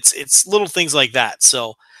mean? It's little things like that.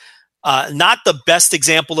 So, not the best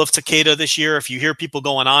example of Takeda this year. If you hear people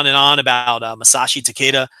going on and on about Masashi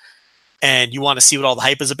Takeda, and you want to see what all the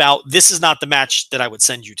hype is about, this is not the match that I would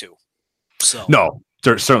send you to. So no,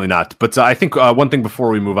 certainly not. But I think one thing before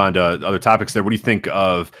we move on to other topics there, what do you think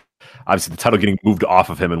of obviously the title getting moved off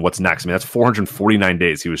of him and what's next? I mean, that's 449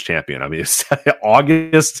 days he was champion. I mean, it's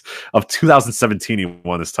August of 2017 he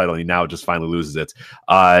won this title, and he now just finally loses it.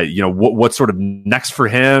 What's sort of next for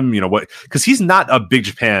him? Because he's not a Big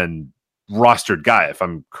Japan rostered guy, if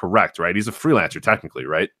I'm correct, right? He's a freelancer technically,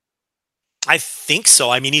 right? I think so.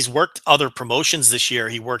 I mean, he's worked other promotions this year.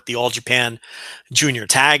 He worked the All Japan Junior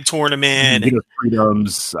Tag Tournament.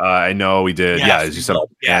 Freedoms, I know he did. Yeah, as you said, All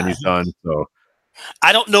Japan he's done. So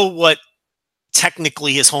I don't know what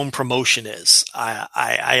technically his home promotion is.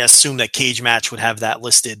 I assume that Cage Match would have that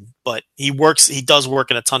listed, but he does work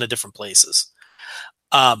in a ton of different places.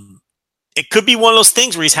 It could be one of those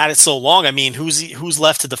things where he's had it so long. I mean, who's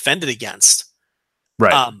left to defend it against?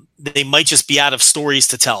 Right. They might just be out of stories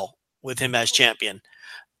to tell with him as champion.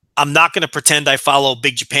 I'm not going to pretend I follow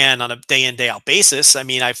Big Japan on a day in, day out basis. I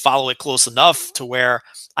mean, I follow it close enough to where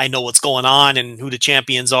I know what's going on and who the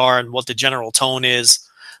champions are and what the general tone is.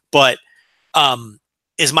 But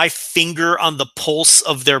is my finger on the pulse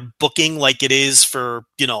of their booking like it is for,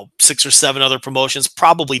 6 or 7 other promotions?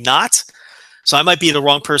 Probably not. So I might be the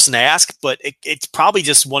wrong person to ask, but it's probably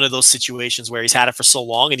just one of those situations where he's had it for so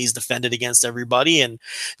long and he's defended against everybody. And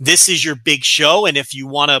this is your big show. And if you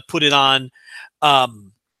want to put it on,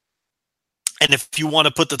 and if you want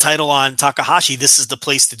to put the title on Takahashi, this is the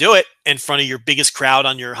place to do it in front of your biggest crowd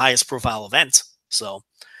on your highest profile event. So,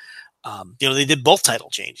 they did both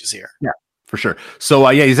title changes here. Yeah, for sure. So,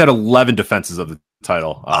 he's had 11 defenses of the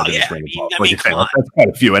title. That's quite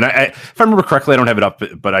a few. And if I remember correctly, I don't have it up,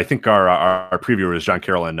 but I think our previewers, John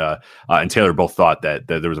Carroll and Taylor, both thought that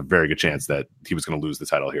there was a very good chance that he was going to lose the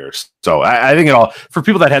title here. So I think for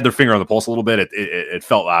people that had their finger on the pulse a little bit, it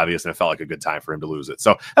felt obvious and it felt like a good time for him to lose it.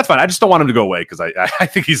 So that's fine. I just don't want him to go away because I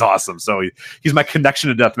think he's awesome. So he's my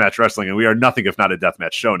connection to deathmatch wrestling, and we are nothing if not a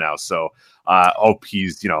deathmatch show now. So hope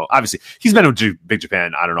he's, obviously he's been with Big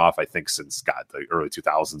Japan on and off, I think, since the early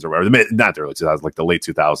 2000s or whatever. Not the early 2000s, like the late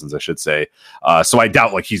 2000s, I should say. So I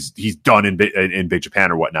doubt like he's done in Big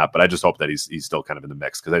Japan or whatnot, but I just hope that he's still kind of in the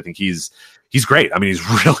mix because I think he's great. I mean,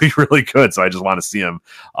 he's really, really good. So I just want to see him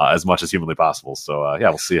as much as humanly possible. So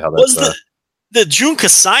we'll see how that's. The Jun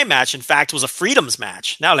Kasai match, in fact, was a freedoms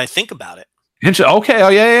match. Now that I think about it. Okay. Oh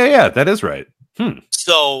yeah. That is right.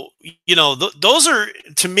 So, those are,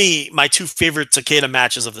 to me, my 2 favorite Takeda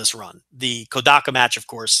matches of this run. The Kodaka match, of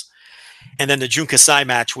course, and then the Jun Kasai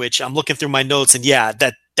match, which I'm looking through my notes, and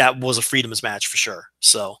that was a freedoms match for sure.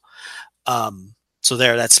 So,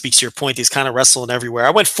 that speaks to your point. He's kind of wrestling everywhere.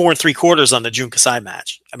 I went 4 3/4 on the Jun Kasai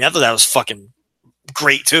match. I mean, I thought that was fucking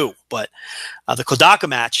great too. But the Kodaka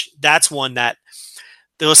match, that's one that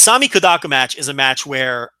the Osami Kodaka match is a match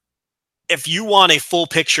where if you want a full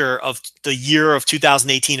picture of the year of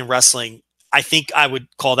 2018 in wrestling, I think I would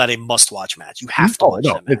call that a must-watch match. You have to watch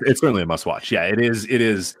that match. It's certainly a must-watch. Yeah, it is.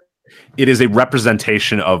 It is a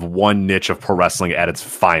representation of one niche of pro wrestling at its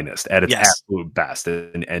finest, at its absolute best.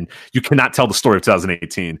 And you cannot tell the story of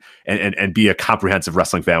 2018 and be a comprehensive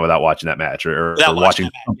wrestling fan without watching that match or watching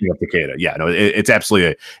something of Takeda. Yeah, no, it's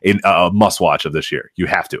absolutely a must watch of this year. You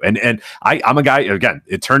have to. And I'm a guy, again,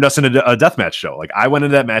 it turned us into a deathmatch show. Like I went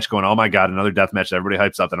into that match going, oh my God, another deathmatch that everybody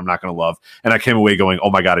hypes up that I'm not going to love. And I came away going, oh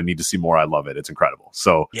my God, I need to see more. I love it. It's incredible.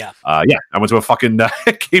 So I went to a fucking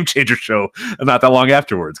Game Changer show not that long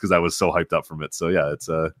afterwards because I was so hyped up from it. So yeah, it's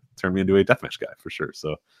turned me into a deathmatch guy for sure.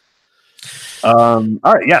 So all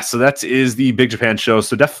right, yeah, so that is the Big Japan show.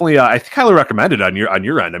 So definitely I think highly recommended on your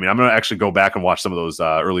end. I mean, I'm gonna actually go back and watch some of those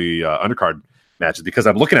early undercard matches because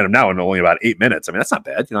I'm looking at them now in only about 8 minutes. I mean, that's not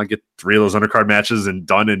bad. I get 3 of those undercard matches and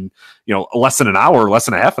done in less than an hour, less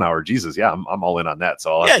than a half an hour. Jesus, yeah, I'm all in on that.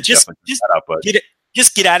 So I'll just that up, but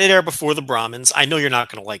just get out of there before the Brahmins. I know you're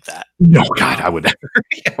not going to like that. No, God, I would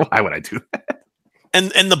never. Why would I do that? And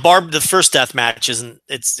the first death match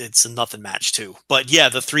it's a nothing match too. But yeah,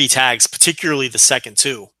 the 3 tags, particularly the second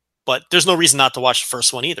 2. But there's no reason not to watch the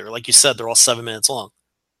first one either. Like you said, they're all 7 minutes long.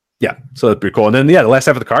 Yeah, so that's pretty cool. And then the last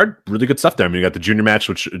half of the card, really good stuff there. I mean, you got the junior match,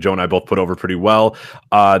 which Joe and I both put over pretty well.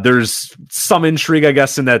 There's some intrigue, I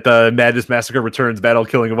guess, in that the Madness Massacre returns battle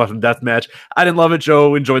killing a weapon death match. I didn't love it.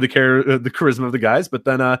 Joe enjoyed the charisma of the guys, but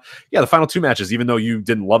then the final 2 matches, even though you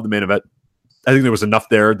didn't love the main event, I think there was enough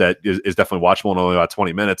there that is definitely watchable in only about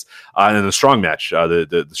 20 minutes. And then the strong match,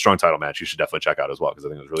 the strong title match, you should definitely check out as well because I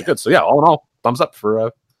think it was really good. So yeah, all in all, thumbs up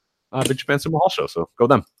for Big Japan Sumo Hall show. So go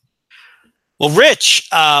them. Well, Rich,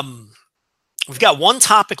 we've got one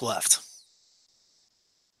topic left.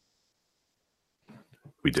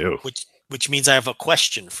 We do. Which means I have a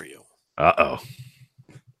question for you. Uh-oh.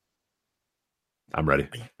 I'm ready.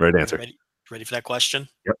 Ready to answer. Ready for that question?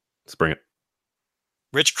 Yep. Let's bring it.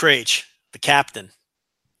 Rich Kraetsch, the captain.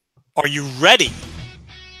 Are you ready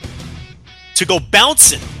to go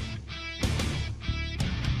bouncing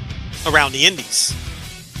around the Indies?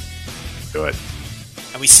 Do it.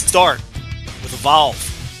 And we start with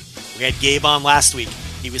Evolve. We had Gabe on last week.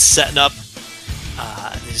 He was setting up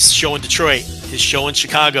his show in Detroit, his show in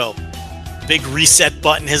Chicago. Big reset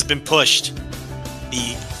button has been pushed.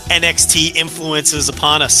 The NXT influence is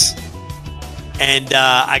upon us. And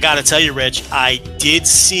I got to tell you, Rich, I did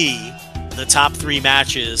see the top 3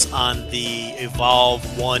 matches on the Evolve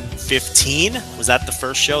 115. Was that the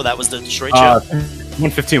first show? That was the Detroit show?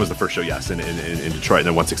 115 was the first show, yes, in Detroit. And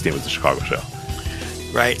then 116 was the Chicago show.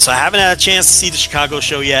 Right. So I haven't had a chance to see the Chicago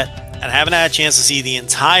show yet. And I haven't had a chance to see the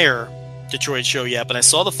entire Detroit show yet. But I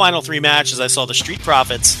saw the final 3 matches. I saw the Street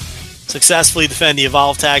Profits successfully defend the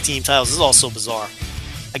Evolve Tag Team titles. This is also bizarre.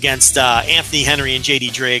 Against Anthony Henry and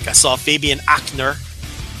JD Drake. I saw Fabian Achner,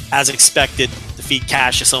 as expected, defeat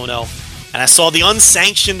Cassius Ohno. And I saw the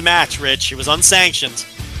unsanctioned match, Rich. It was unsanctioned.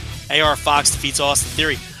 AR Fox defeats Austin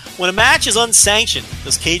Theory. When a match is unsanctioned,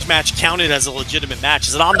 does cage match counted as a legitimate match?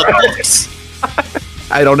 Is it on the books?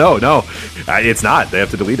 I don't know. No, it's not. They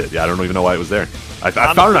have to delete it. Yeah, I don't even know why it was there. I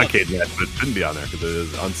found it on Cage Match, but it shouldn't be on there because it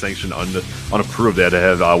is unsanctioned, unapproved. They had to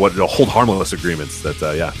have hold harmless agreements that's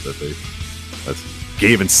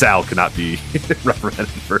Gabe and Sal cannot be represented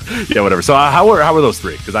for whatever. So how are those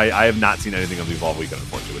 3? Because I have not seen anything of the Evolve Weekend,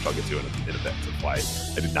 unfortunately, which I'll get to in a bit. That's why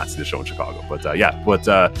I did not see the show in Chicago. But what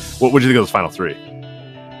did you think of those final 3?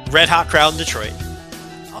 Red hot crowd in Detroit.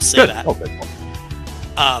 I'll say that. Okay.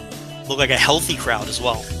 Looked like a healthy crowd as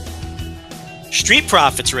well. Street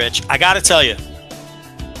Profits, Rich, I gotta tell you,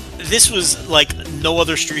 this was like no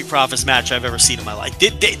other Street Profits match I've ever seen in my life.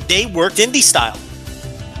 They worked indie style.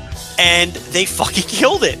 And they fucking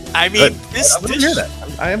killed it. I mean, hear that.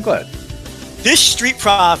 I am glad. This Street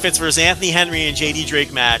Profits versus Anthony Henry and JD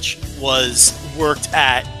Drake match was worked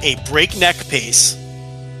at a breakneck pace.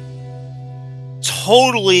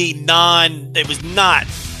 It was not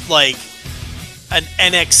like an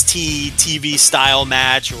NXT TV style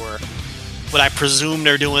match or what I presume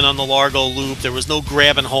they're doing on the Largo Loop. There was no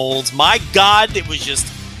grab and holds. My God,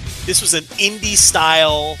 this was an indie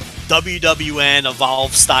style WWN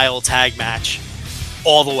Evolve style tag match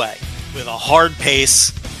all the way with a hard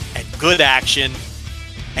pace and good action.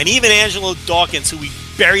 And even Angelo Dawkins, who we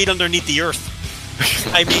buried underneath the earth.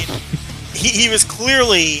 I mean, he was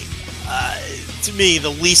clearly, to me, the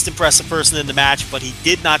least impressive person in the match, but he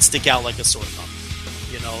did not stick out like a sore thumb.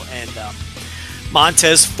 And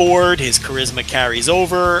Montez Ford, his charisma carries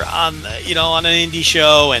over on an indie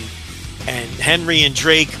show, and And Henry and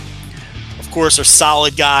Drake, of course, are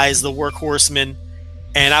solid guys, the workhorsemen.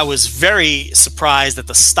 And I was very surprised at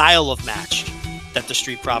the style of match that the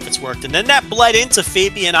Street Profits worked. And then that bled into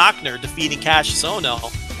Fabian Ochner defeating Cassius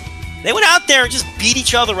Ohno. They went out there and just beat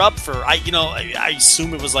each other up for, I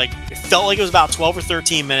assume it felt like it was about 12 or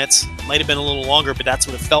 13 minutes. Might have been a little longer, but that's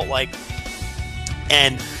what it felt like.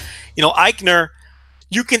 And, Eichner,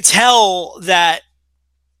 you can tell that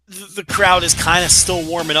the crowd is kind of still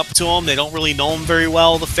warming up to him. They don't really know him very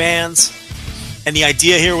well, the fans. And the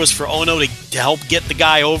idea here was for Ohno to help get the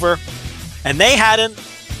guy over. And they had a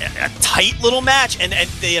tight little match. And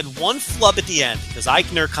they had one flub at the end because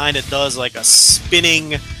Eichner kind of does like a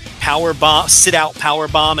spinning power bomb, sit out power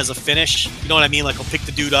bomb as a finish. You know what I mean? Like he'll pick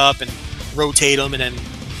the dude up and rotate him and then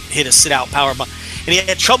hit a sit out power bomb. And he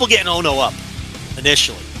had trouble getting Ohno up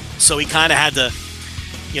initially. So he kind of had to,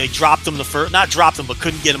 he dropped him not dropped him, but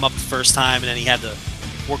couldn't get him up the first time. And then he had to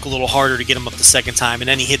work a little harder to get him up the second time. And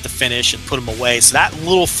then he hit the finish and put him away. So that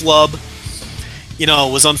little flub,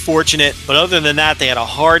 was unfortunate. But other than that, they had a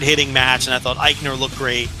hard hitting match. And I thought Eichner looked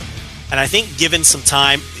great. And I think given some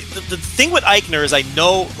time, the thing with Eichner is I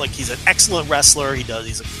know he's an excellent wrestler. He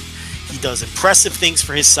does impressive things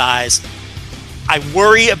for his size. I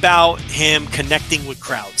worry about him connecting with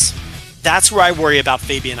crowds. That's where I worry about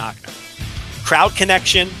Fabian Ochner. Crowd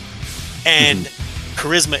connection and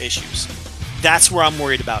charisma issues. That's where I'm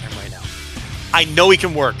worried about him right now. I know he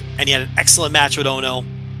can work, and he had an excellent match with Ohno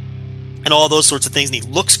and all those sorts of things, and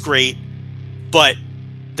he looks great, but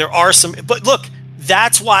there are some... But look,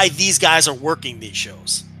 that's why these guys are working these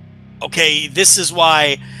shows. Okay, this is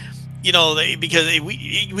why, because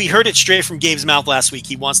we heard it straight from Gabe's mouth last week.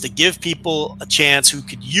 He wants to give people a chance who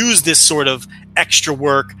could use this sort of extra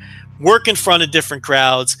work in front of different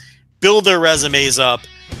crowds, build their resumes up,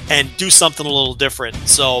 and do something a little different.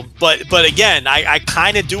 So, but again, I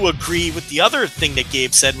kind of do agree with the other thing that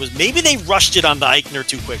Gabe said was maybe they rushed it on the Eichner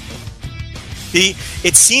too quickly.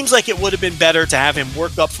 It seems like it would have been better to have him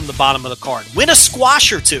work up from the bottom of the card, win a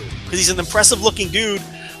squash or two, because he's an impressive-looking dude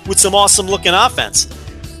with some awesome-looking offense.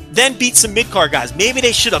 Then beat some mid-card guys. Maybe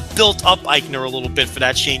they should have built up Eichner a little bit for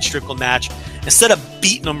that Shane Strickland match instead of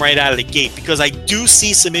beating him right out of the gate, because I do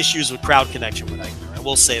see some issues with crowd connection with Eichner. I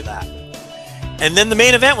will say that. And then the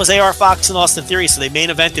main event was AR Fox and Austin Theory, so they main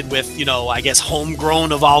evented with, I guess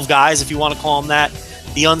homegrown Evolve guys, if you want to call them that.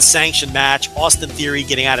 The unsanctioned match, Austin Theory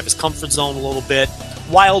getting out of his comfort zone a little bit,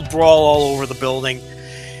 wild brawl all over the building.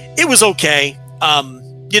 It was okay.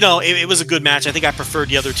 It was a good match. I think I preferred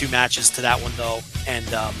the other two matches to that one, though.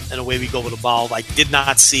 And away we go with Evolve. I did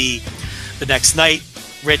not see the next night.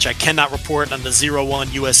 Rich, I cannot report on the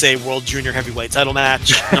 0-1 USA World Junior Heavyweight title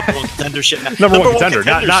match. Number one contendership. number one contender.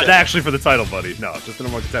 Not actually for the title, buddy. No, just the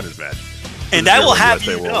number one contenders match. And I will have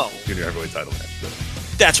you know. Junior Heavyweight title match. So.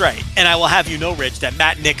 That's right. And I will have you know, Rich, that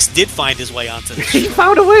Matt Nix did find his way onto this show. He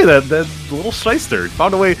found a way, that little shyster.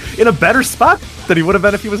 Found a way in a better spot than he would have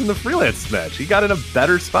been if he was in the freelance match. He got in a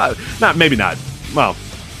better spot. Maybe not. Well,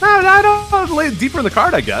 no, I don't lay deeper in the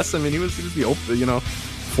card, I guess. I mean, he was the open,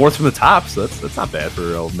 fourth from the top, so that's not bad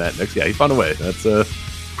for old Matt Nix. Yeah, he found a way. That's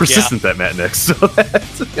persistent, that Matt Nix. So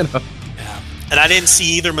that's, Yeah. And I didn't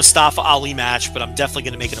see either Mustafa Ali match, but I'm definitely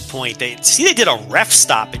going to make it a point. They did a ref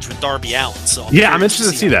stoppage with Darby Allin. So I'm interested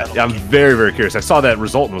to see that. Yeah, I'm very, very curious. I saw that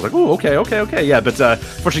result and was like, oh, okay. Yeah, but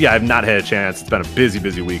fortunately, I've not had a chance. It's been a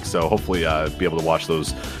busy week, so hopefully be able to watch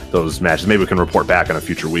those matches. Maybe we can report back on a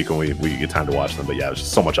future week when we get time to watch them. But yeah, there's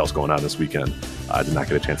just so much else going on this weekend. I did not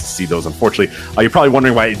get a chance to see those, unfortunately. You're probably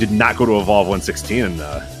wondering why I did not go to Evolve 116, and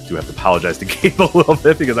do have to apologize to Gabe a little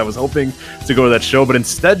bit because I was hoping to go to that show. But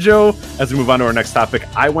instead, Joe, as we move on to our next topic,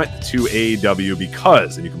 I went to AEW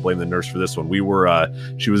because, and you can blame the nurse for this one,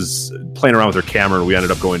 she was playing around with her camera, and we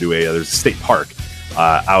ended up going to there's a state park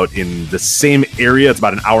out in the same area. It's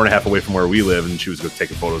about an hour and a half away from where we live, and she was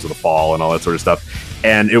taking photos of the fall and all that sort of stuff.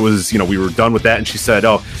 And it was, we were done with that, and she said,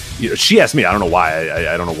 she asked me, I don't know why,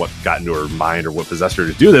 I don't know what got into her mind or what possessed her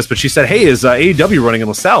to do this, but she said, hey, is AEW running in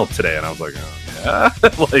LaSalle today? And I was like, yeah,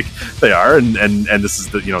 like they are, and this is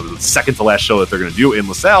the second to last show that they're going to do in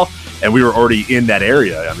LaSalle, and we were already in that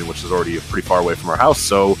area, which is already pretty far away from our house,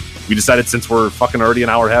 so we decided since we're fucking already an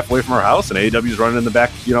hour and a half away from our house, and AEW's running in the back,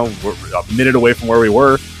 we're a minute away from where we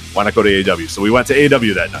were, why not go to AEW? So we went to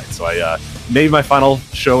AEW that night. So I made my final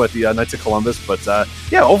show at the Knights of Columbus. But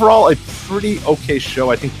overall, a pretty okay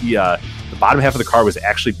show. I think the bottom half of the card was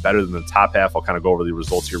actually better than the top half. I'll kind of go over the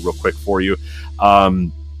results here real quick for you.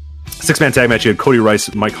 6-man tag match, you had Cody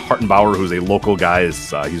Rice, Mike Hartenbauer, who's a local guy.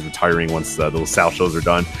 He's retiring once the LaSalle shows are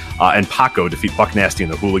done. And Paco defeat Buck Nasty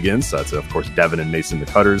and the Hooligans. That's, of course, Devin and Mason the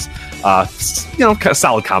Cutters. Kind of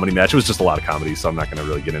solid comedy match. It was just a lot of comedy, so I'm not going to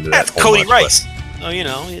really get into that. That's Cody Rice. Oh,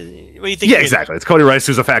 what do you think? Yeah, exactly. It's Cody Rice,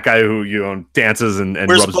 who's a fat guy who dances and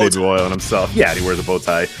rubs baby oil on himself. Yeah, and he wears a bow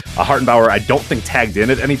tie. Hartenbauer, I don't think tagged in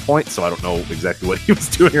at any point, so I don't know exactly what he was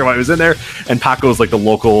doing or why he was in there. And Paco's like the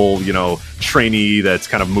local, trainee that's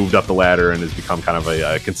kind of moved up the ladder and has become kind of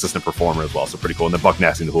a consistent performer as well. So pretty cool. And the Buck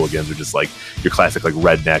Nasty and the Hooligans are just like your classic like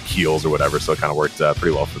redneck heels or whatever. So it kind of worked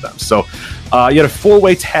pretty well for them. So you had a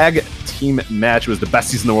 4-way tag team match. It was the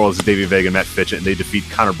besties in the world. It's Davey Vega and Matt Fitchett, and they defeat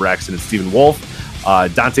Connor Braxton and Stephen Wolf.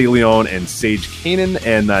 Dante Leon and Sage Kanan,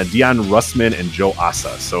 and Dion Russman and Joe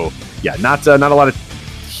Asa. So yeah, not a lot of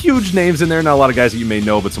huge names in there, not a lot of guys that you may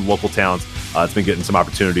know, but some local talents. It's been getting some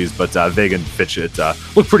opportunities, but Vega and Fitchett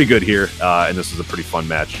look pretty good here, and this was a pretty fun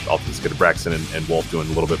match. Ultimately, good. Braxton and Wolf doing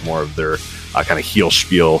a little bit more of their kind of heel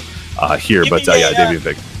spiel here, but Davey and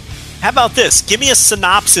Vega. How about this? Give me a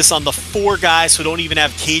synopsis on the 4 guys who don't even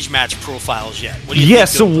have cage match profiles yet. What do you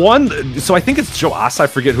think? So I think it's Joe Asa. I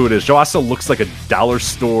forget who it is. Joe Asa looks like a dollar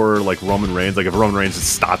store, like Roman Reigns. Like if Roman Reigns has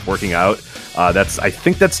stopped working out, I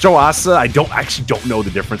think that's Joe Asa. I actually don't know the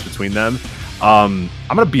difference between them. I'm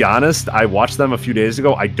gonna be honest. I watched them a few days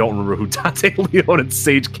ago. I don't remember who Dante Leon and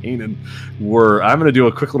Sage Kanan were. I'm gonna do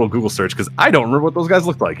a quick little Google search because I don't remember what those guys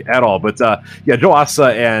looked like at all. But Joe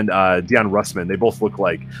Asa and Dion Russman, they both look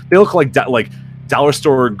like dollar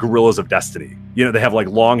store gorillas of destiny. They have like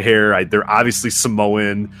long hair. They're obviously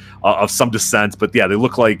Samoan of some descent, but yeah, they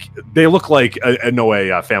look like no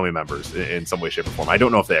way family members in some way, shape, or form. I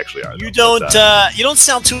don't know if they actually are. You don't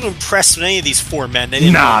sound too impressed with any of these 4 men. They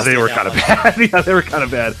were kind of bad. Yeah, they were kind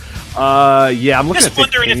of bad. I'm looking. Just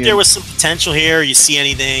wondering if there was some potential here. You see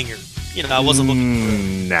anything, or I wasn't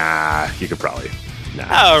looking. Nah, you could probably.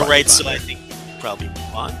 All right, so I think probably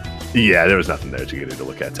move on. Yeah, there was nothing there to get to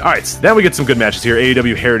look at. All right, so then we get some good matches here.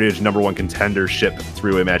 AEW Heritage #1 contendership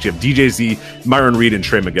 3-way match. You have DJZ, Myron Reed, and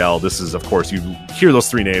Trey Miguel. This is, of course, you hear those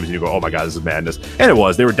 3 names and you go, oh my God, this is madness. And it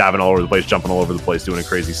was. They were diving all over the place, jumping all over the place, doing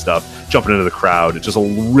crazy stuff, jumping into the crowd. It's just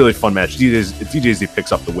a really fun match. DJZ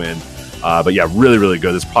picks up the win. But yeah, really, really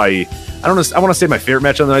good. It's probably, I want to say my favorite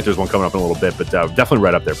match of the night. There's one coming up in a little bit, but definitely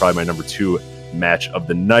right up there. Probably my number 2 match of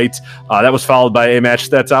the night. That was followed by a match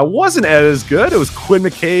that wasn't as good. It was Quinn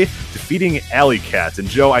McKay defeating Alley Cat. And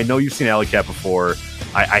Joe, I know you've seen Alley Cat before.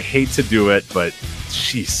 I hate to do it, but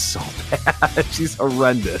she's so bad. She's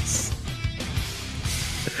horrendous.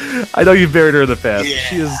 I know you've buried her in the past. Yeah.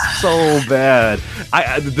 She is so bad.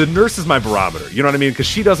 The nurse is my barometer. You know what I mean? Because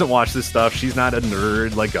she doesn't watch this stuff. She's not a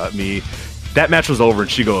nerd like me. That match was over,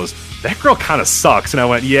 and she goes, that girl kind of sucks. And I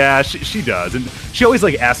went, yeah, she does. And she always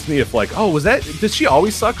asked me if does she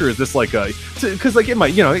always suck, or is this because it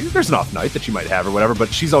might, there's an off night that she might have or whatever,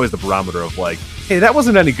 but she's always the barometer of hey, that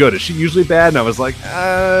wasn't any good. Is she usually bad? And I was like,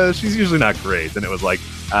 she's usually not great. And it was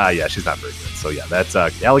yeah, she's not very good. So yeah, that's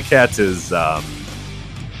Alley Cat is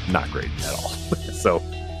not great at all. So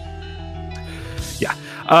yeah.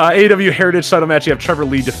 AEW Heritage title match, you have Trevor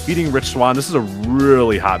Lee defeating Rich Swann. This is a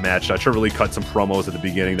really hot match. Trevor Lee cut some promos at the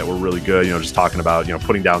beginning that were really good, just talking about,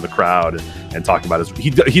 putting down the crowd and talking about he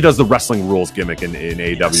does the wrestling rules gimmick in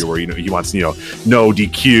AEW where, he wants, no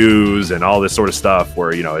DQs and all this sort of stuff where,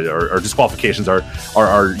 or disqualifications are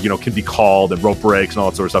can be called, and rope breaks and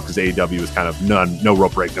all that sort of stuff, because AEW is kind of no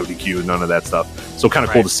rope break, no DQ, none of that stuff. So kind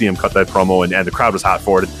of cool to see him cut that promo, and the crowd was hot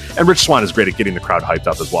for it. And Rich Swann is great at getting the crowd hyped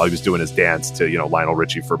up as well. He was doing his dance to, Lionel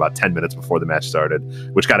Richie for about 10 minutes before the match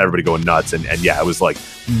started, which got everybody going nuts. And yeah, it was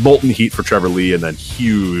molten heat for Trevor Lee, and then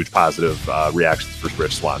huge positive reactions for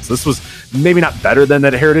Rich Swann. So this was maybe not better than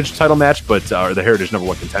that Heritage title match, but or the Heritage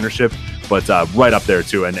 #1 contendership, but right up there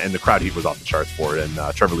too. And the crowd heat was off the charts for it,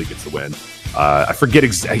 and Trevor Lee gets the win. I forget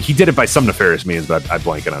he did it by some nefarious means, but I'm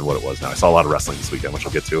blanking on what it was now. I saw a lot of wrestling this weekend, which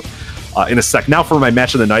I'll get to in a sec. Now for my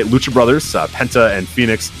match of the night, Lucha Brothers, Penta and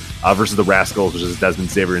Phoenix versus the Rascals, which is Desmond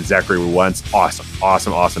Xavier and Zachary Wentz.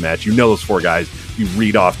 Awesome match. Those 4 guys. You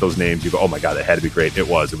read off those names, you go, oh my God, that had to be great. It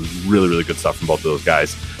was really, really good stuff from both of those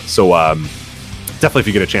guys. So definitely, if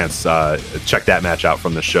you get a chance, check that match out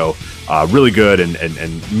from the show. Really good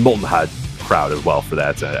and molten hot crowd as well for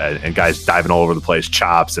that, and guys diving all over the place,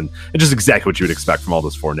 chops, and just exactly what you would expect from all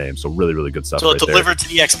those 4 names. So really, really good stuff. So it delivered to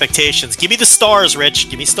the expectations. Give me the stars, Rich.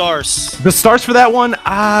 Give me stars. The stars for that one,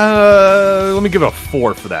 let me give it a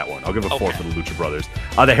 4 for that one. I'll give it a 4 for the Lucha Brothers.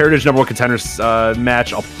 The Heritage #1 contenders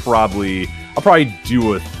match, I'll probably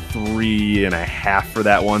do a 3.5 for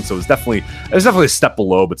that one. So it was definitely a step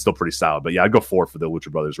below, but still pretty solid. But yeah, I'd go 4 for the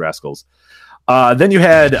Lucha Brothers Rascals. Then you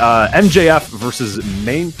had MJF versus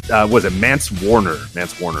Mance Warner.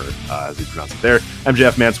 Mance Warner, as you pronounce it there.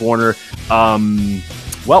 MJF, Mance Warner.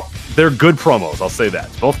 Well, they're good promos. I'll say that.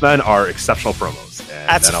 Both men are exceptional promos. And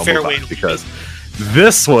that's a fair way to because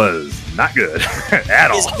this was not good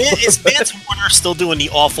at all. Is Mance Warner still doing the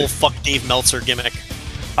awful fuck Dave Meltzer gimmick?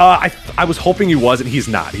 I was hoping he wasn't. He's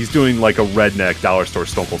not. He's doing like a redneck dollar store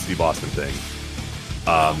Stone Cold Steve Austin thing.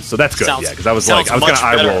 So that's good. Yeah, because I was going to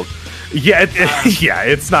eye roll. Yeah,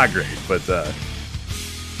 it's not great, but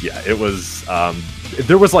yeah, it was.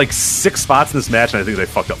 There was like 6 spots in this match, and I think they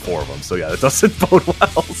fucked up 4 of them. So yeah, it doesn't bode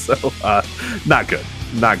well. So not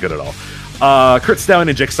good at all. Kurt Stallion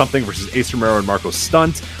and Jake Something versus Ace Romero and Marco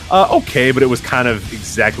Stunt. Okay, but it was kind of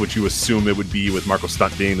exactly what you assume it would be, with Marco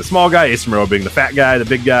Stunt being the small guy, Ace Romero being the fat guy, the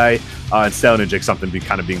big guy, and Stallion and Jake Something being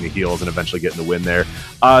the heels and eventually getting the win there.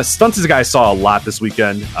 Stunt is a guy I saw a lot this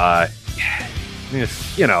weekend.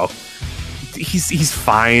 You know, he's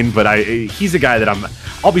fine, but he's a guy that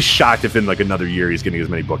I'll be shocked if in like another year he's getting as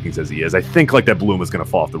many bookings as he is. I think like that bloom is going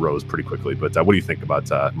to fall off the rose pretty quickly. But what do you think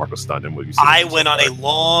about Marco Stunt and what you see? I went on a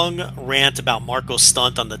long rant about Marco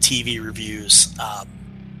Stunt on the TV reviews.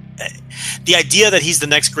 The idea that he's the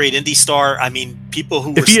next great indie star, I mean, people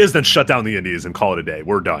who... If he is, then shut down the indies and call it a day.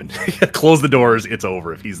 We're done. Close the doors. It's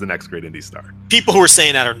over if he's the next great indie star. People who are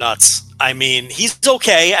saying that are nuts. I mean, he's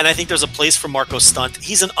okay, and I think there's a place for Marco Stunt.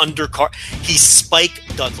 He's an undercard. He's Spike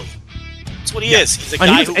Dudley. That's what he is. He's a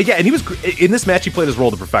guy and he was in this match. He played his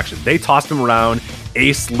role to perfection. They tossed him around.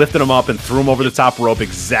 Ace lifted him up and threw him over the top rope,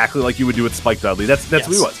 exactly like you would do with Spike Dudley. That's who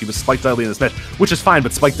he was. He was Spike Dudley in this match, which is fine.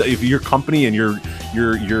 But if your company and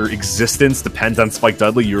your existence depends on Spike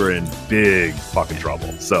Dudley, you're in big fucking trouble.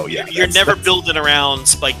 So yeah, you're never building around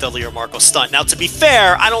Spike Dudley or Marco Stunt. Now, to be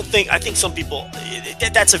fair, I think some people.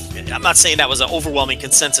 I'm not saying that was an overwhelming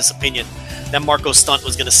consensus opinion that Marco Stunt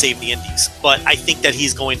was going to save the indies, but I think that he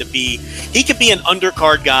could be an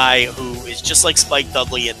undercard guy who is just like Spike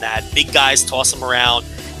Dudley in that big guys toss him around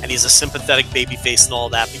and he's a sympathetic babyface and all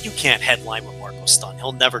that, but you can't headline with Marco Stunt.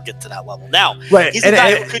 He'll never get to that level. Now, he's a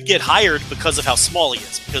guy who could get hired because of how small he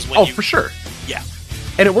is. Because for sure. Yeah.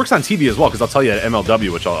 And it works on TV as well, because I'll tell you at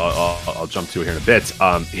MLW, which I'll jump to here in a bit,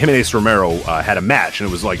 him and Ace Romero had a match, and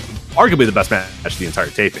it was like arguably the best match of the entire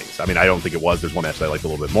tapings. I mean, I don't think it was. There's one match that I liked a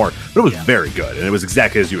little bit more, but it was very good, and it was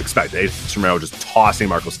exactly as you expect. Ace Romero just tossing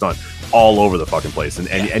Marco Stunt all over the fucking place,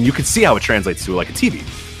 and you can see how it translates to like a TV,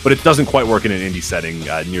 but it doesn't quite work in an indie setting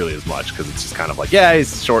nearly as much, because it's just kind of like, yeah,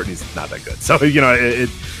 he's short and he's not that good. So, you know,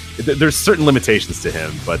 there's certain limitations to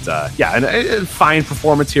him, but and fine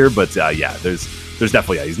performance here, but there's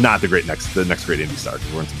definitely he's not the next great indie star.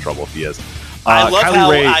 We're in some trouble if he is. I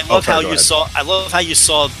love how you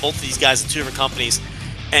saw both of these guys in 2 different companies,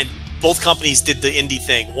 and both companies did the indie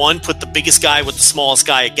thing. One put the biggest guy with the smallest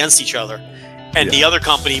guy against each other, and the other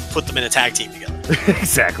company put them in a tag team together.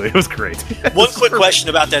 Exactly, it was great. One quick question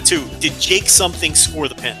about that too: did Jake Something score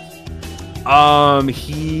the pin?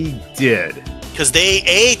 He did, because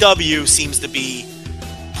AEW seems to be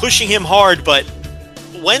pushing him hard, but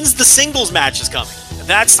when's the singles matches coming?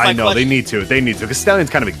 That's my question. They need to, because Stallion's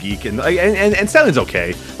kind of a geek, and Stallion's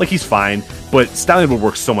okay, like he's fine, but Stallion would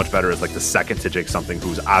work so much better as like the second to Jake Something,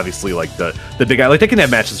 who's obviously like the big guy. Like they can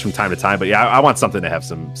have matches from time to time, but I want Something to have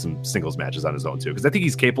some singles matches on his own too, because I think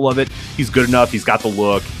he's capable of it. He's good enough. He's got the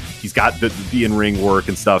look. He's got the in-ring work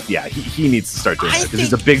and stuff. Yeah, he needs to start doing that, because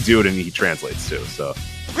he's a big dude and he translates too. So,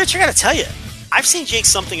 Rich, I gotta tell you, I've seen Jake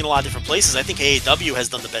Something in a lot of different places. I think AEW has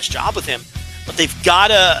done the best job with him, but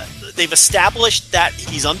they've established that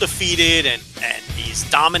he's undefeated and he's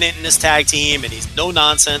dominant in this tag team and he's no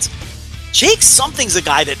nonsense. Jake Something's a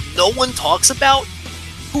guy that no one talks about,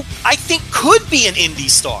 who I think could be an indie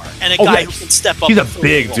star and a guy who can step up. He's a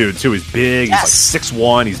big dude too. He's big. Yes. He's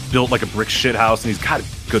like 6'1". He's built like a brick shit house, and he's got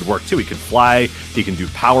good work too. He can fly. He can do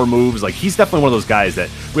power moves. Like he's definitely one of those guys that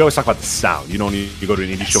we always talk about the sound. You know, when you go to an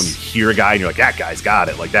indie show and you hear a guy and you're like, that guy's got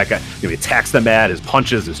it. Like that guy, he attacks them bad. His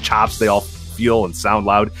punches, his chops, they all feel and sound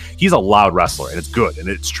loud. He's a loud wrestler, and it's good, and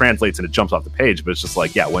it translates and it jumps off the page. But it's just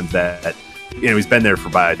like, when's that? He's been there for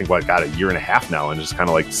about, I think, a year and a half now, and just kind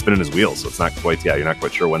of like spinning his wheels. So it's not quite, you're not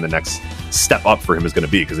quite sure when the next step up for him is going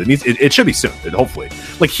to be, because it should be soon. Hopefully,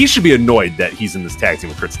 like he should be annoyed that he's in this tag team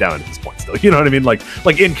with Kurt Stallion at this point still. You know what I mean? Like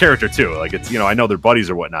in character too. Like it's, I know they're buddies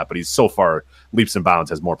or whatnot, but he's so far leaps and bounds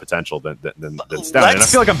has more potential than Stallion. And I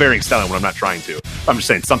feel like I'm burying Stallion when I'm not trying to. I'm just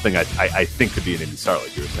saying Something I think could be an indie star,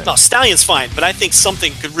 like you were saying. No, Stallion's fine, but I think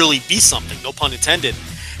Something could really be something. No pun intended.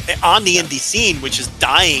 On the indie scene, which is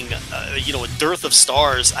dying, a dearth of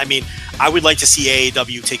stars. I mean, I would like to see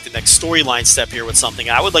AEW take the next storyline step here with Something.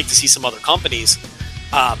 I would like to see some other companies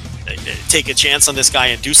take a chance on this guy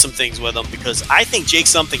and do some things with him, because I think Jake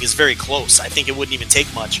Something is very close. I think it wouldn't even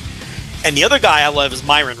take much. And the other guy I love is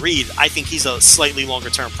Myron Reed. I think he's a slightly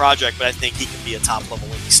longer term project, but I think he can be a top level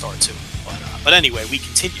indie star too. But anyway, we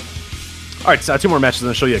continue. All right, so 2 more matches on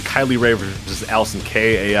the show. You had Kylie Rae versus Allison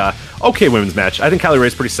Kay, a okay women's match. I think Kylie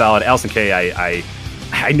Rae's pretty solid. Allison Kay,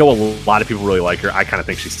 I know a lot of people really like her. I kind of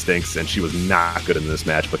think she stinks, and she was not good in this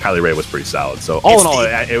match, but Kylie Rae was pretty solid. So all in all,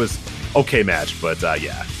 it was okay match, but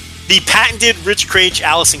yeah. The patented Rich Craich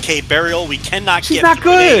Allison Kay burial. We cannot She's get. Not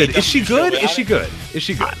good. Is she good? Is she good? Is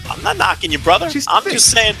she good? I'm not knocking you, brother. I'm stinks.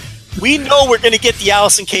 just saying we know we're going to get the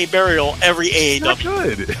Allison Kay burial every AEW. Not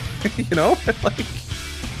good. You know, like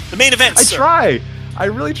the main event. I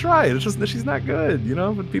really try. It's just that she's not good, you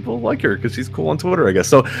know, but people like her because she's cool on Twitter, I guess.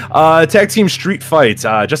 So, tag team street fight,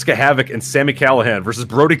 Jessica Havoc and Sami Callihan versus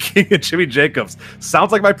Brody King and Jimmy Jacobs.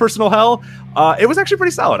 Sounds like my personal hell. It was actually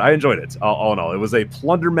pretty solid. I enjoyed it. All in all, it was a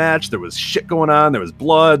plunder match. There was shit going on. There was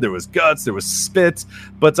blood. There was guts. There was spit.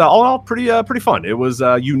 But all in all, pretty fun. It was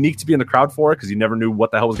unique to be in the crowd for it because you never knew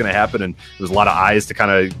what the hell was going to happen, and there was a lot of eyes to kind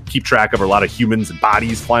of keep track of, or a lot of humans and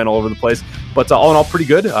bodies flying all over the place. But all in all, pretty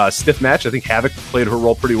good. Stiff match. I think Havoc played her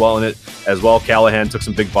role pretty well in it as well. Callahan took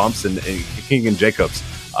some big bumps, and King and Jacobs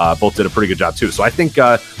both did a pretty good job too. So I think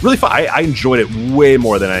really fun. I enjoyed it way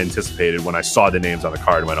more than I anticipated when I saw the names on the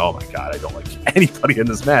card and went, oh my God, I don't like anybody in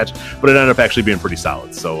this match. But it ended up actually being pretty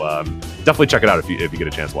solid. So definitely check it out if you get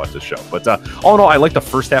a chance to watch this show. But all in all, I like the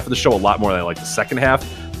first half of the show a lot more than I like the second half.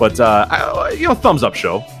 But thumbs up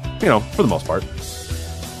show, for the most part.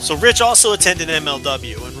 So Rich also attended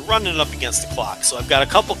MLW, and we're running it up against the clock. So I've got a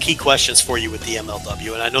couple key questions for you with the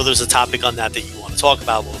MLW, and I know there's a topic on that you want to talk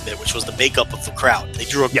about a little bit, which was the makeup of the crowd. They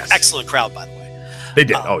drew an excellent crowd, by the way. They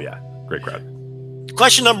did. Oh, yeah. Great crowd.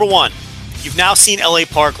 Question number 1. You've now seen LA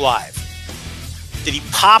Park live. Did he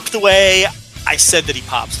pop the way I said that he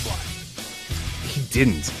pops live? He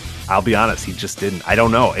didn't. I'll be honest. He just didn't. I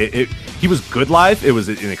don't know. He was good live. It was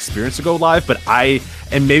an experience to go live, but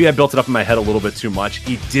and maybe I built it up in my head a little bit too much.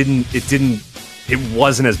 It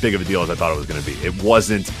wasn't as big of a deal as I thought it was going to be. It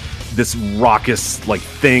wasn't this raucous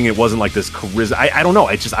thing. It wasn't like this charisma. I don't know.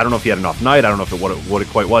 I don't know if he had an off night. I don't know if what it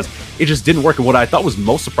quite was. It just didn't work. And what I thought was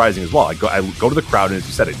most surprising as well, I go to the crowd, and as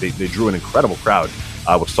you said, they drew an incredible crowd.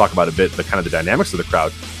 We'll talk about a bit the kind of the dynamics of the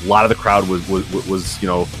crowd. A lot of the crowd was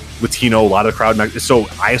Latino. A lot of the crowd. So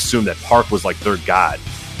I assumed that Park was like their god.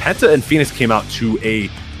 Penta and Phoenix came out to a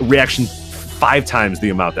reaction 5 times the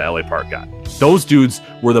amount that LA Park got. Those dudes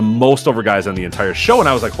were the most over guys on the entire show, and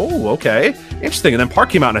I was like, oh, okay, interesting. And then Park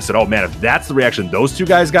came out, and I said, oh man, if that's the reaction those two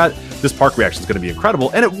guys got, this Park reaction is going to be incredible.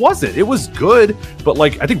 And it wasn't. It was good, but I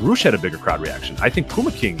think Roosh had a bigger crowd reaction. I think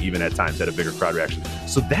Puma King even at times had a bigger crowd reaction.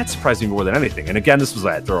 So that surprised me more than anything. And again, this was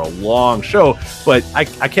after a long show, but I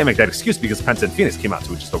can't make that excuse because Penta and Phoenix came out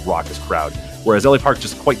to just a raucous crowd, whereas LA Park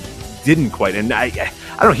just didn't quite. And I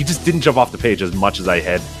don't know, he just didn't jump off the page as much as I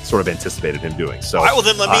had sort of anticipated him doing. So, all right, well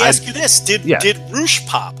then let me ask you this: Did Roosh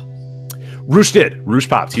pop? Roosh did. Roosh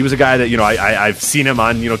popped. He was a guy that I've seen him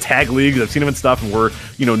on tag leagues. I've seen him in stuff, and we're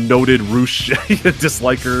noted Roosh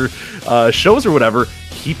disliker shows or whatever.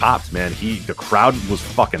 He popped, man. The crowd was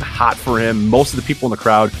fucking hot for him. Most of the people in the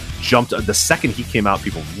crowd jumped the second he came out.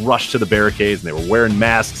 People rushed to the barricades, and they were wearing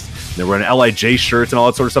masks. And they were wearing LIJ shirts and all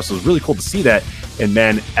that sort of stuff. So it was really cool to see that. And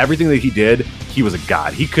man, everything that he did, he was a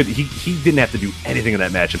god. He didn't have to do anything in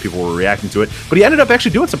that match, and people were reacting to it. But he ended up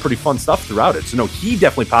actually doing some pretty fun stuff throughout it. So no, he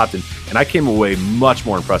definitely popped in, and I came away much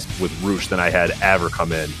more impressed with Roosh than I had ever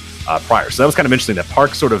come in prior. So that was kind of interesting. That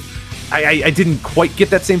Park sort of, I didn't quite get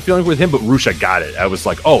that same feeling with him, but Roosh, I got it. I was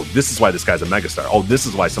like, oh, this is why this guy's a megastar. Oh, this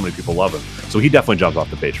is why so many people love him. So he definitely jumped off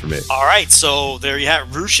the page for me. All right, so there you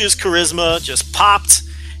have Roosh's charisma just popped.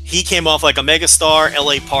 He came off like a megastar.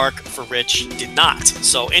 LA Park for Rich did not.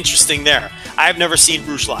 So interesting there. I've never seen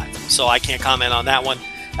Roosh live, so I can't comment on that one.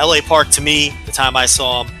 LA Park, to me, the time I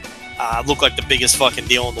saw him, looked like the biggest fucking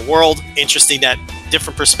deal in the world. Interesting that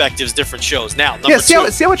different perspectives, different shows. Now, number two.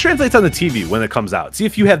 See how it translates on the TV when it comes out. See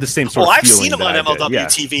if you have the same sort of feeling. I've seen him on MLW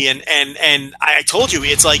TV, and I told you,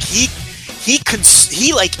 it's like he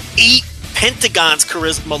ate Pentagon's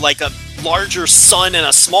charisma like a larger sun and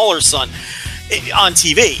a smaller sun on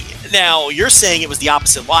TV. Now, you're saying it was the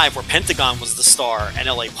opposite live, where Pentagon was the star and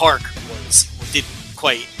LA Park didn't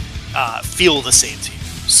quite feel the same to you.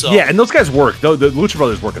 So yeah, and those guys work. The Lucha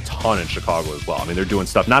Brothers work a ton in Chicago as well. I mean, they're doing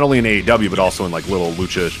stuff not only in AEW but also in little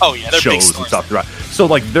Lucha shows and stuff throughout. So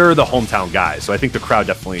they're the hometown guys. So I think the crowd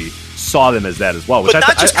definitely saw them as that as well. Which but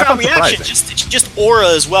not just crowd reaction, just aura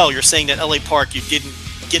as well. You're saying that LA Park, you didn't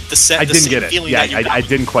get the set. I the didn't same get it. feeling Yeah, that you got. I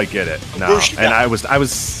didn't quite get it. No, Roosh, you and got I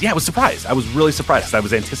was surprised. I was really surprised because I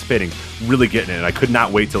was anticipating really getting it, and I could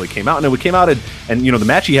not wait till it came out. And it came out, and the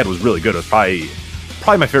match he had was really good. It was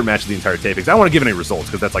probably my favorite match of the entire tapings. I don't want to give any results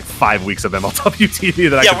because that's like 5 weeks of MLW TV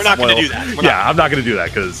that I can we're not going to spoil. do that. I'm not going to do that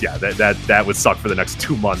because that would suck for the next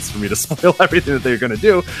 2 months for me to spoil everything that they're going to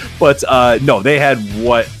do. But no, they had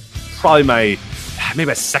what probably maybe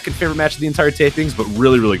my second favorite match of the entire tapings, but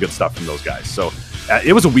really, really good stuff from those guys. So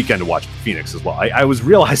it was a weekend to watch Phoenix as well. I was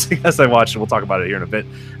realizing as I watched, and we'll talk about it here in a bit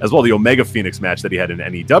as well, the Omega Phoenix match that he had in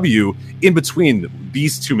NEW in between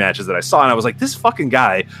these two matches that I saw. And I was like, this fucking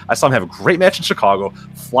guy, I saw him have a great match in Chicago,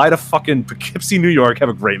 fly to fucking Poughkeepsie, New York, have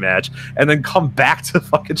a great match, and then come back to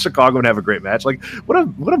fucking Chicago and have a great match. Like, what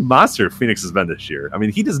a monster Phoenix has been this year. I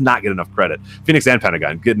mean, he does not get enough credit. Phoenix and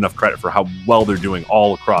Pentagon get enough credit for how well they're doing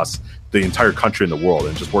all across the entire country and the world,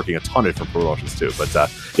 and just working a ton of different promotions too. But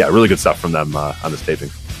really good stuff from them on this taping.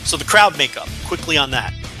 So the crowd makeup, quickly on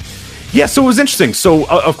that. Yeah, so it was interesting. So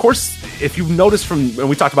of course, if you've noticed and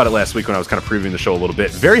we talked about it last week when I was kind of previewing the show a little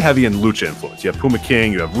bit, very heavy in Lucha influence. You have Puma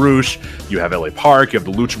King, you have Roosh, you have LA Park, you have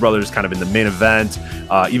the Lucha Brothers kind of in the main event.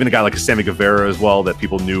 Even a guy like Sammy Guevara as well that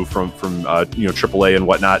people knew from AAA and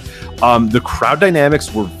whatnot. The crowd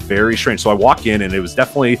dynamics were very strange. So I walk in and it was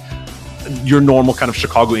definitely your normal kind of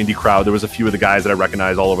Chicago indie crowd. There was a few of the guys that I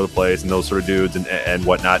recognize all over the place and those sort of dudes and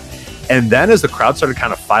whatnot. And then as the crowd started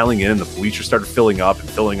kind of filing in, the bleachers started filling up and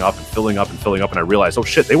filling up and filling up and filling up. And I realized, oh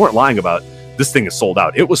shit, they weren't lying about this thing is sold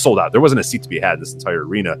out. It was sold out. There wasn't a seat to be had in this entire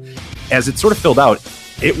arena. As it sort of filled out,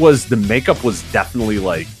 the makeup was definitely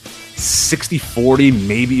like 60-40,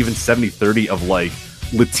 maybe even 70-30 of like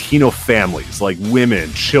Latino families, like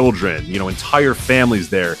women, children, entire families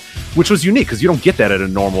there, which was unique because you don't get that at a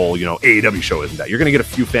normal, AEW show, isn't that? You're going to get a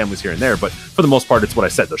few families here and there, but for the most part, it's what I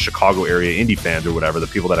said, the Chicago area indie fans or whatever, the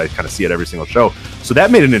people that I kind of see at every single show. So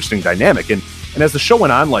that made an interesting dynamic. And as the show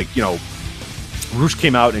went on, Roosh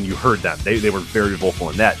came out and you heard them. They were very vocal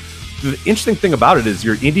in that. The interesting thing about it is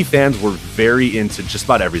your indie fans were very into just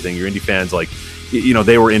about everything. Your indie fans,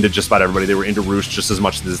 they were into just about everybody. They were into Roosh just as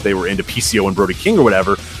much as they were into PCO and Brody King or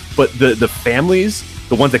whatever. But the families,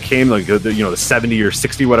 the ones that came, the 70 or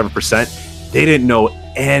 60 whatever percent, they didn't know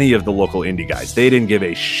any of the local indie guys. They didn't give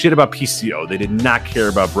a shit about PCO. They did not care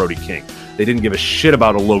about Brody King. They didn't give a shit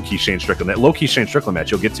about a low-key Shane Strickland. That low-key Shane Strickland match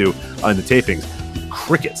you'll get to on the tapings,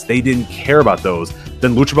 crickets. They didn't care about those.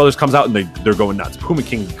 Then Lucha Brothers comes out and they're going nuts. Puma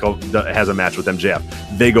King has a match with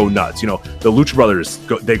MJF. They go nuts. The Lucha Brothers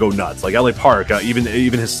they go nuts. Like LA Park, even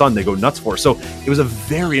his son, they go nuts for. So it was a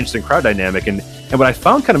very interesting crowd dynamic. And what I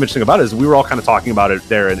found kind of interesting about it is we were all kind of talking about it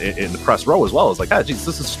there in the press row as well. It's like, geez,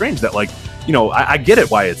 this is strange that I get it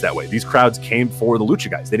why it's that way. These crowds came for the Lucha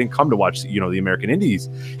guys. They didn't come to watch, the American Indies.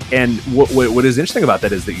 And what is interesting about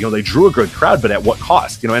that is that, they drew a good crowd, but at what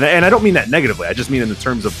cost? And I don't mean that negatively. I just mean in the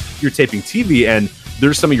terms of you're taping TV and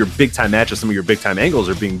there's some of your big time matches, some of your big time angles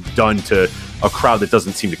are being done to a crowd that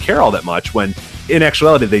doesn't seem to care all that much, when in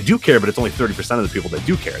actuality they do care, but it's only 30% of the people that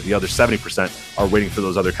do care. The other 70% are waiting for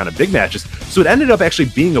those other kind of big matches. So it ended up actually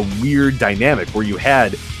being a weird dynamic where you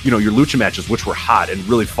had, your Lucha matches, which were hot and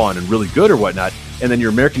really fun and really good or whatnot, and then your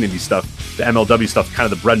American Indie stuff, the MLW stuff,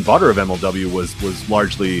 kind of the bread and butter of MLW was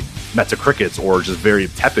largely met to crickets or just very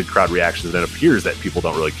tepid crowd reactions, and it appears that people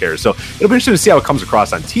don't really care. So it'll be interesting to see how it comes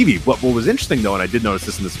across on TV. What was interesting though, and I did notice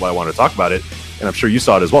this, and this is why I want to talk about it, and I'm sure you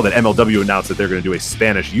saw it as well, that MLW announced that they're going to do a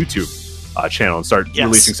Spanish YouTube channel and start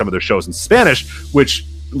releasing some of their shows in Spanish, which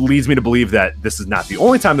leads me to believe that this is not the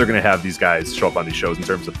only time they're going to have these guys show up on these shows in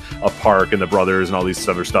terms of Park and the Brothers and all these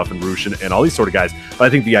other stuff and Roosh and all these sort of guys. But I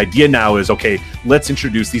think the idea now is, okay, let's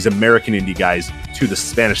introduce these American indie guys to the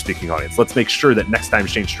Spanish-speaking audience. Let's make sure that next time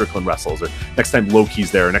Shane Strickland wrestles, or next time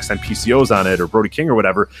Loki's there, or next time PCO's on it, or Brody King or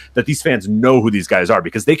whatever, that these fans know who these guys are,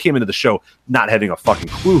 because they came into the show not having a fucking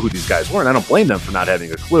clue who these guys were, and I don't blame them for not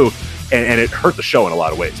having a clue, and it hurt the show in a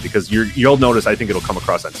lot of ways, because you'll notice, I think it'll come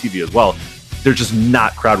across on TV as well, they're just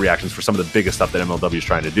not crowd reactions for some of the biggest stuff that MLW is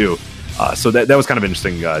trying to do. So that was kind of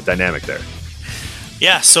interesting dynamic there.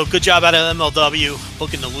 Yeah, so good job out of MLW,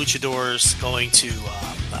 booking the luchadors, going to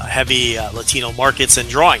heavy Latino markets and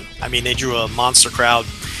drawing. I mean, they drew a monster crowd.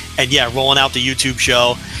 And yeah, rolling out the YouTube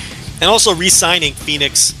show. And also re-signing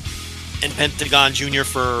Phoenix and Pentagon Jr.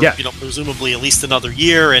 for, presumably at least another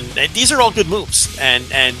year. And these are all good moves. And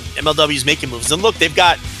MLW's making moves. And look, they've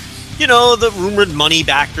got, the rumored money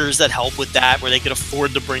backers that help with that, where they could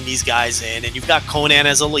afford to bring these guys in. And you've got Conan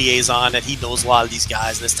as a liaison, that he knows a lot of these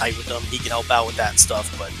guys and is tight with them. He can help out with that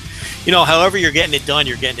stuff. But, however you're getting it done,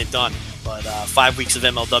 you're getting it done. But 5 weeks of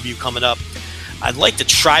MLW coming up. I'd like to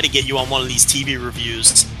try to get you on one of these TV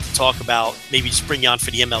reviews to talk about, maybe just bring you on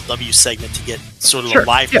for the MLW segment to get sort of a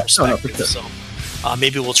live perspective. So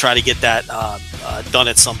maybe we'll try to get that done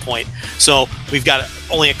at some point. So we've got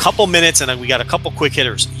only a couple minutes, and then we got a couple quick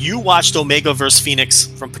hitters. You watched Omega versus Phoenix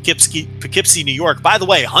from Poughkeepsie, New York. By the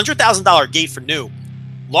way, $100,000 gate for new.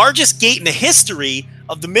 Largest gate in the history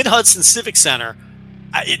of the Mid-Hudson Civic Center.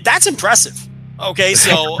 That's impressive. Okay,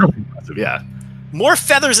 so yeah. More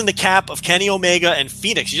feathers in the cap of Kenny Omega and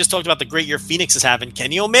Phoenix. You just talked about the great year Phoenix is having.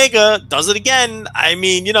 Kenny Omega does it again. I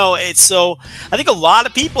mean, it's so. I think a lot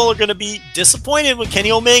of people are going to be disappointed when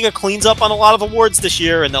Kenny Omega cleans up on a lot of awards this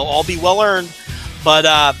year, and they'll all be well earned. But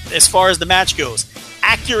as far as the match goes,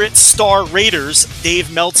 accurate star raters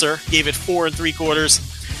Dave Meltzer gave it 4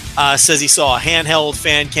 3/4. Says he saw a handheld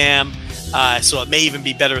fan cam, so it may even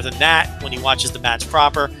be better than that when he watches the match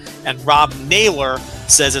proper. And Rob Naylor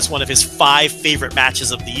says it's one of his 5 favorite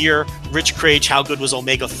matches of the year. Rich Crage, how good was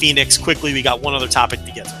Omega Phoenix? Quickly, we got one other topic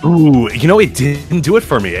to get to. Ooh, it didn't do it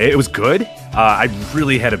for me. It was good. I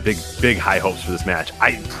really had a big high hopes for this match.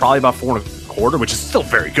 I probably about 4 1/4, which is still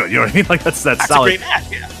very good. You know what I mean? Like that's solid. A great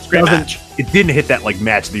match. Yeah, it's a great match. It didn't hit that like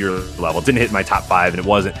match of the year level. It didn't hit my top 5, and it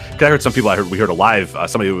wasn't. Because I heard some people. We heard a live.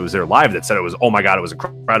 Somebody who was there live that said it was. Oh my god, it was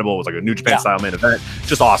incredible. It was like a New Japan style main event.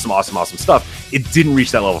 Just awesome stuff. It didn't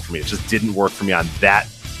reach that level for me. It just didn't work for me on that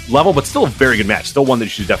level, but still a very good match. Still one that you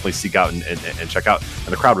should definitely seek out and check out.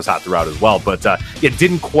 And the crowd was hot throughout as well. But it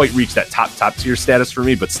didn't quite reach that top tier status for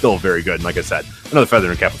me, but still very good. And like I said, another feather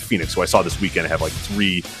in the cap with Phoenix, who I saw this weekend have like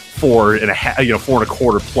 3, 4 and a half, 4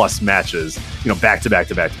 1/4 plus matches, back to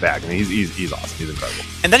back. I mean, he's awesome. He's incredible.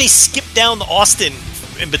 And then he skipped down to Austin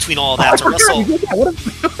in between all of that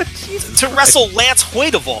to wrestle Lance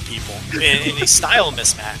Hoyt of all people in a style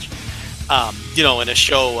mismatch. In a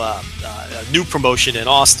show, a new promotion in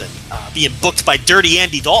Austin, being booked by Dirty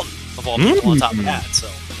Andy Dalton of all people on top of that. So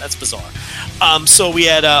that's bizarre. So we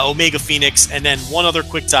had Omega Phoenix, and then one other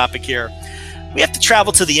quick topic here. We have to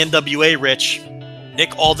travel to the NWA, Rich.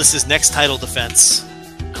 Nick Aldis' next title defense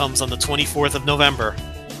comes on the 24th of November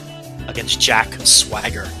against Jack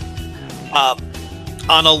Swagger.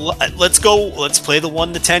 Let's play the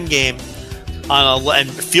 1 to 10 game. And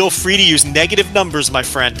feel free to use negative numbers, my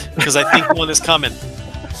friend, because I think one is coming.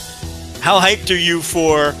 How hyped are you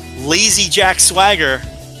for lazy Jack Swagger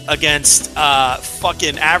against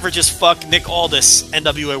fucking average as fuck Nick Aldis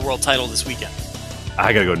NWA World Title this weekend?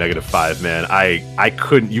 I gotta go -5, man.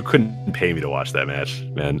 You couldn't pay me to watch that match,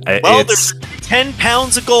 man. There's 10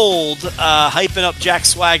 pounds of gold hyping up Jack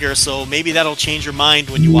Swagger, so maybe that'll change your mind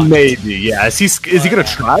when you watch. Maybe, yeah. Is he gonna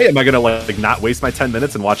try? Am I gonna like not waste my 10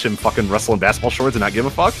 minutes and watch him fucking wrestle in basketball shorts and not give a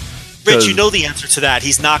fuck? Rich, you know the answer to that.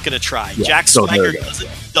 He's not going to try. Yeah, Jack Swagger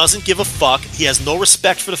doesn't give a fuck. He has no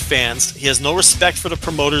respect for the fans. He has no respect for the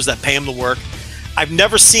promoters that pay him to work. I've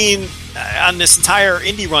never seen on this entire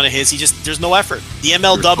indie run of his, there's no effort. The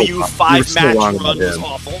MLW 5-match run was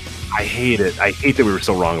awful. I hate it. I hate that we were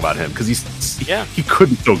so wrong about him because he could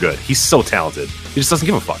be so good. He's so talented. He just doesn't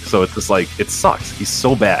give a fuck. So it's just like, it sucks. He's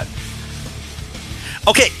so bad.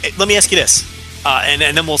 Okay, let me ask you this, and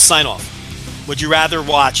then we'll sign off. Would you rather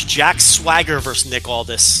watch Jack Swagger versus Nick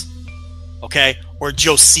Aldis, okay, or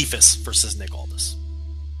Josephus versus Nick Aldis?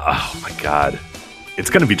 Oh my god,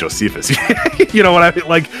 it's gonna be Josephus. You know what I mean?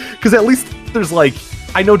 Like, because at least there's like,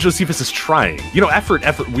 I know Josephus is trying.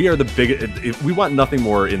 Effort. We are the big. We want nothing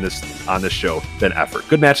more on this show than effort.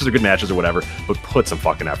 Good matches are good matches or whatever, but put some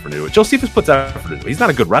fucking effort into it. Josephus puts effort into it. He's not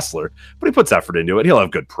a good wrestler, but he puts effort into it. He'll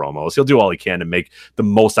have good promos. He'll do all he can to make the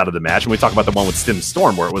most out of the match. And we talk about the one with Stim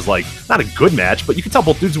Storm, where it was like not a good match, but you can tell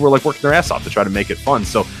both dudes were like working their ass off to try to make it fun.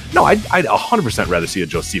 So no, I'd 100% rather see a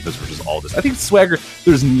Josephus versus Aldis. I think Swagger.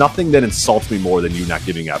 There's nothing that insults me more than you not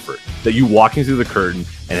giving effort. That you walking through the curtain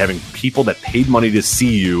and having people that paid money to see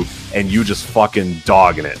you and you just fucking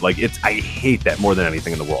dogging it. Like, I hate that more than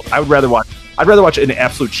anything in the world. I'd rather watch an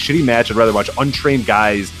absolute shitty match. I'd rather watch untrained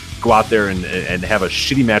guys go out there and have a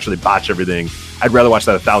shitty match where they botch everything. I'd rather watch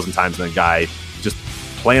that 1,000 times than a guy just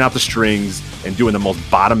playing out the strings and doing the most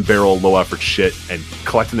bottom barrel, low effort shit and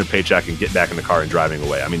collecting their paycheck and getting back in the car and driving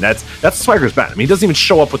away. I mean, that's Swagger's bad. I mean, he doesn't even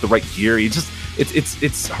show up with the right gear. He just,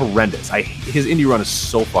 it's horrendous. His indie run is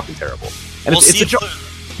so fucking terrible. And it's a joke.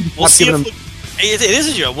 We'll see if it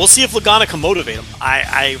is a joke. We'll see if Lagana can motivate him.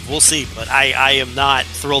 We'll see, but I am not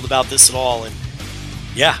thrilled about this at all. And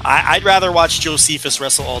yeah, I'd rather watch Josephus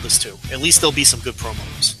wrestle Aldis too. At least there'll be some good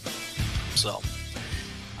promos. So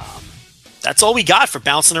that's all we got for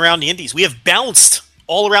bouncing around the indies. We have bounced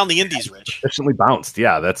all around the indies, Rich. Efficiently bounced.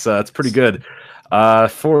 Yeah, that's pretty good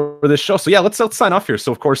for this show. So yeah, let's sign off here.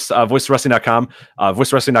 So of course, voicewrestling.com,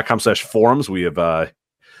 voicewrestling.com/forums. We have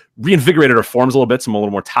reinvigorated our forums a little bit, some a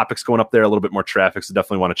little more topics going up there, a little bit more traffic. So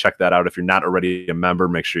definitely want to check that out. If you're not already a member,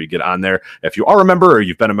 make sure you get on there. If you are a member or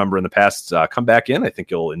you've been a member in the past, come back in. I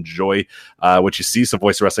think you'll enjoy what you see. So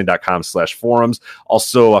voiceswrestling.com/forums.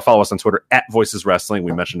 Also follow us on Twitter at Voices Wrestling.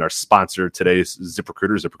 We mentioned our sponsor today,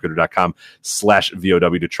 ZipRecruiter,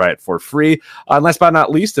 ZipRecruiter.com/VOW to try it for free. And last but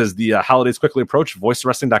not least, as the holidays quickly approach,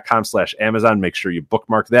 voiceswrestling.com/Amazon. Make sure you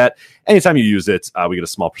bookmark that. Anytime you use it, we get a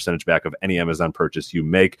small percentage back of any Amazon purchase you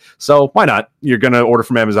make. So why not? You're going to order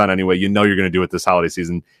from Amazon anyway. You know you're going to do it this holiday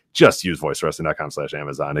season. Just use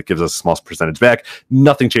voicewrestling.com/Amazon. It gives us a small percentage back.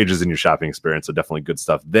 Nothing changes in your shopping experience. So definitely good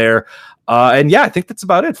stuff there. And yeah, I think that's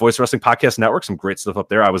about it. Voice Wrestling Podcast Network, some great stuff up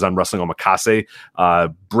there. I was on Wrestling Omakase,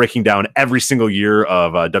 breaking down every single year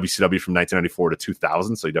of WCW from 1994 to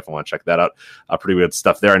 2000. So you definitely want to check that out. Pretty good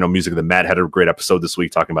stuff there. I know Music of the Mad had a great episode this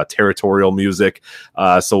week talking about territorial music.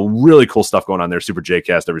 So really cool stuff going on there. Super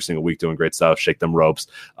J-Cast every single week doing great stuff. Shake Them Ropes.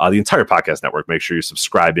 The entire podcast network. Make sure you're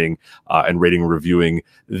subscribing and rating and reviewing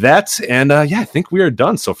that. And yeah, I think we are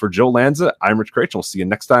done. So for Joe Lanza, I'm Rich Craich. We'll see you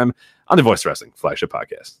next time on the Voice Wrestling Flagship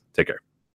Podcast. Take care.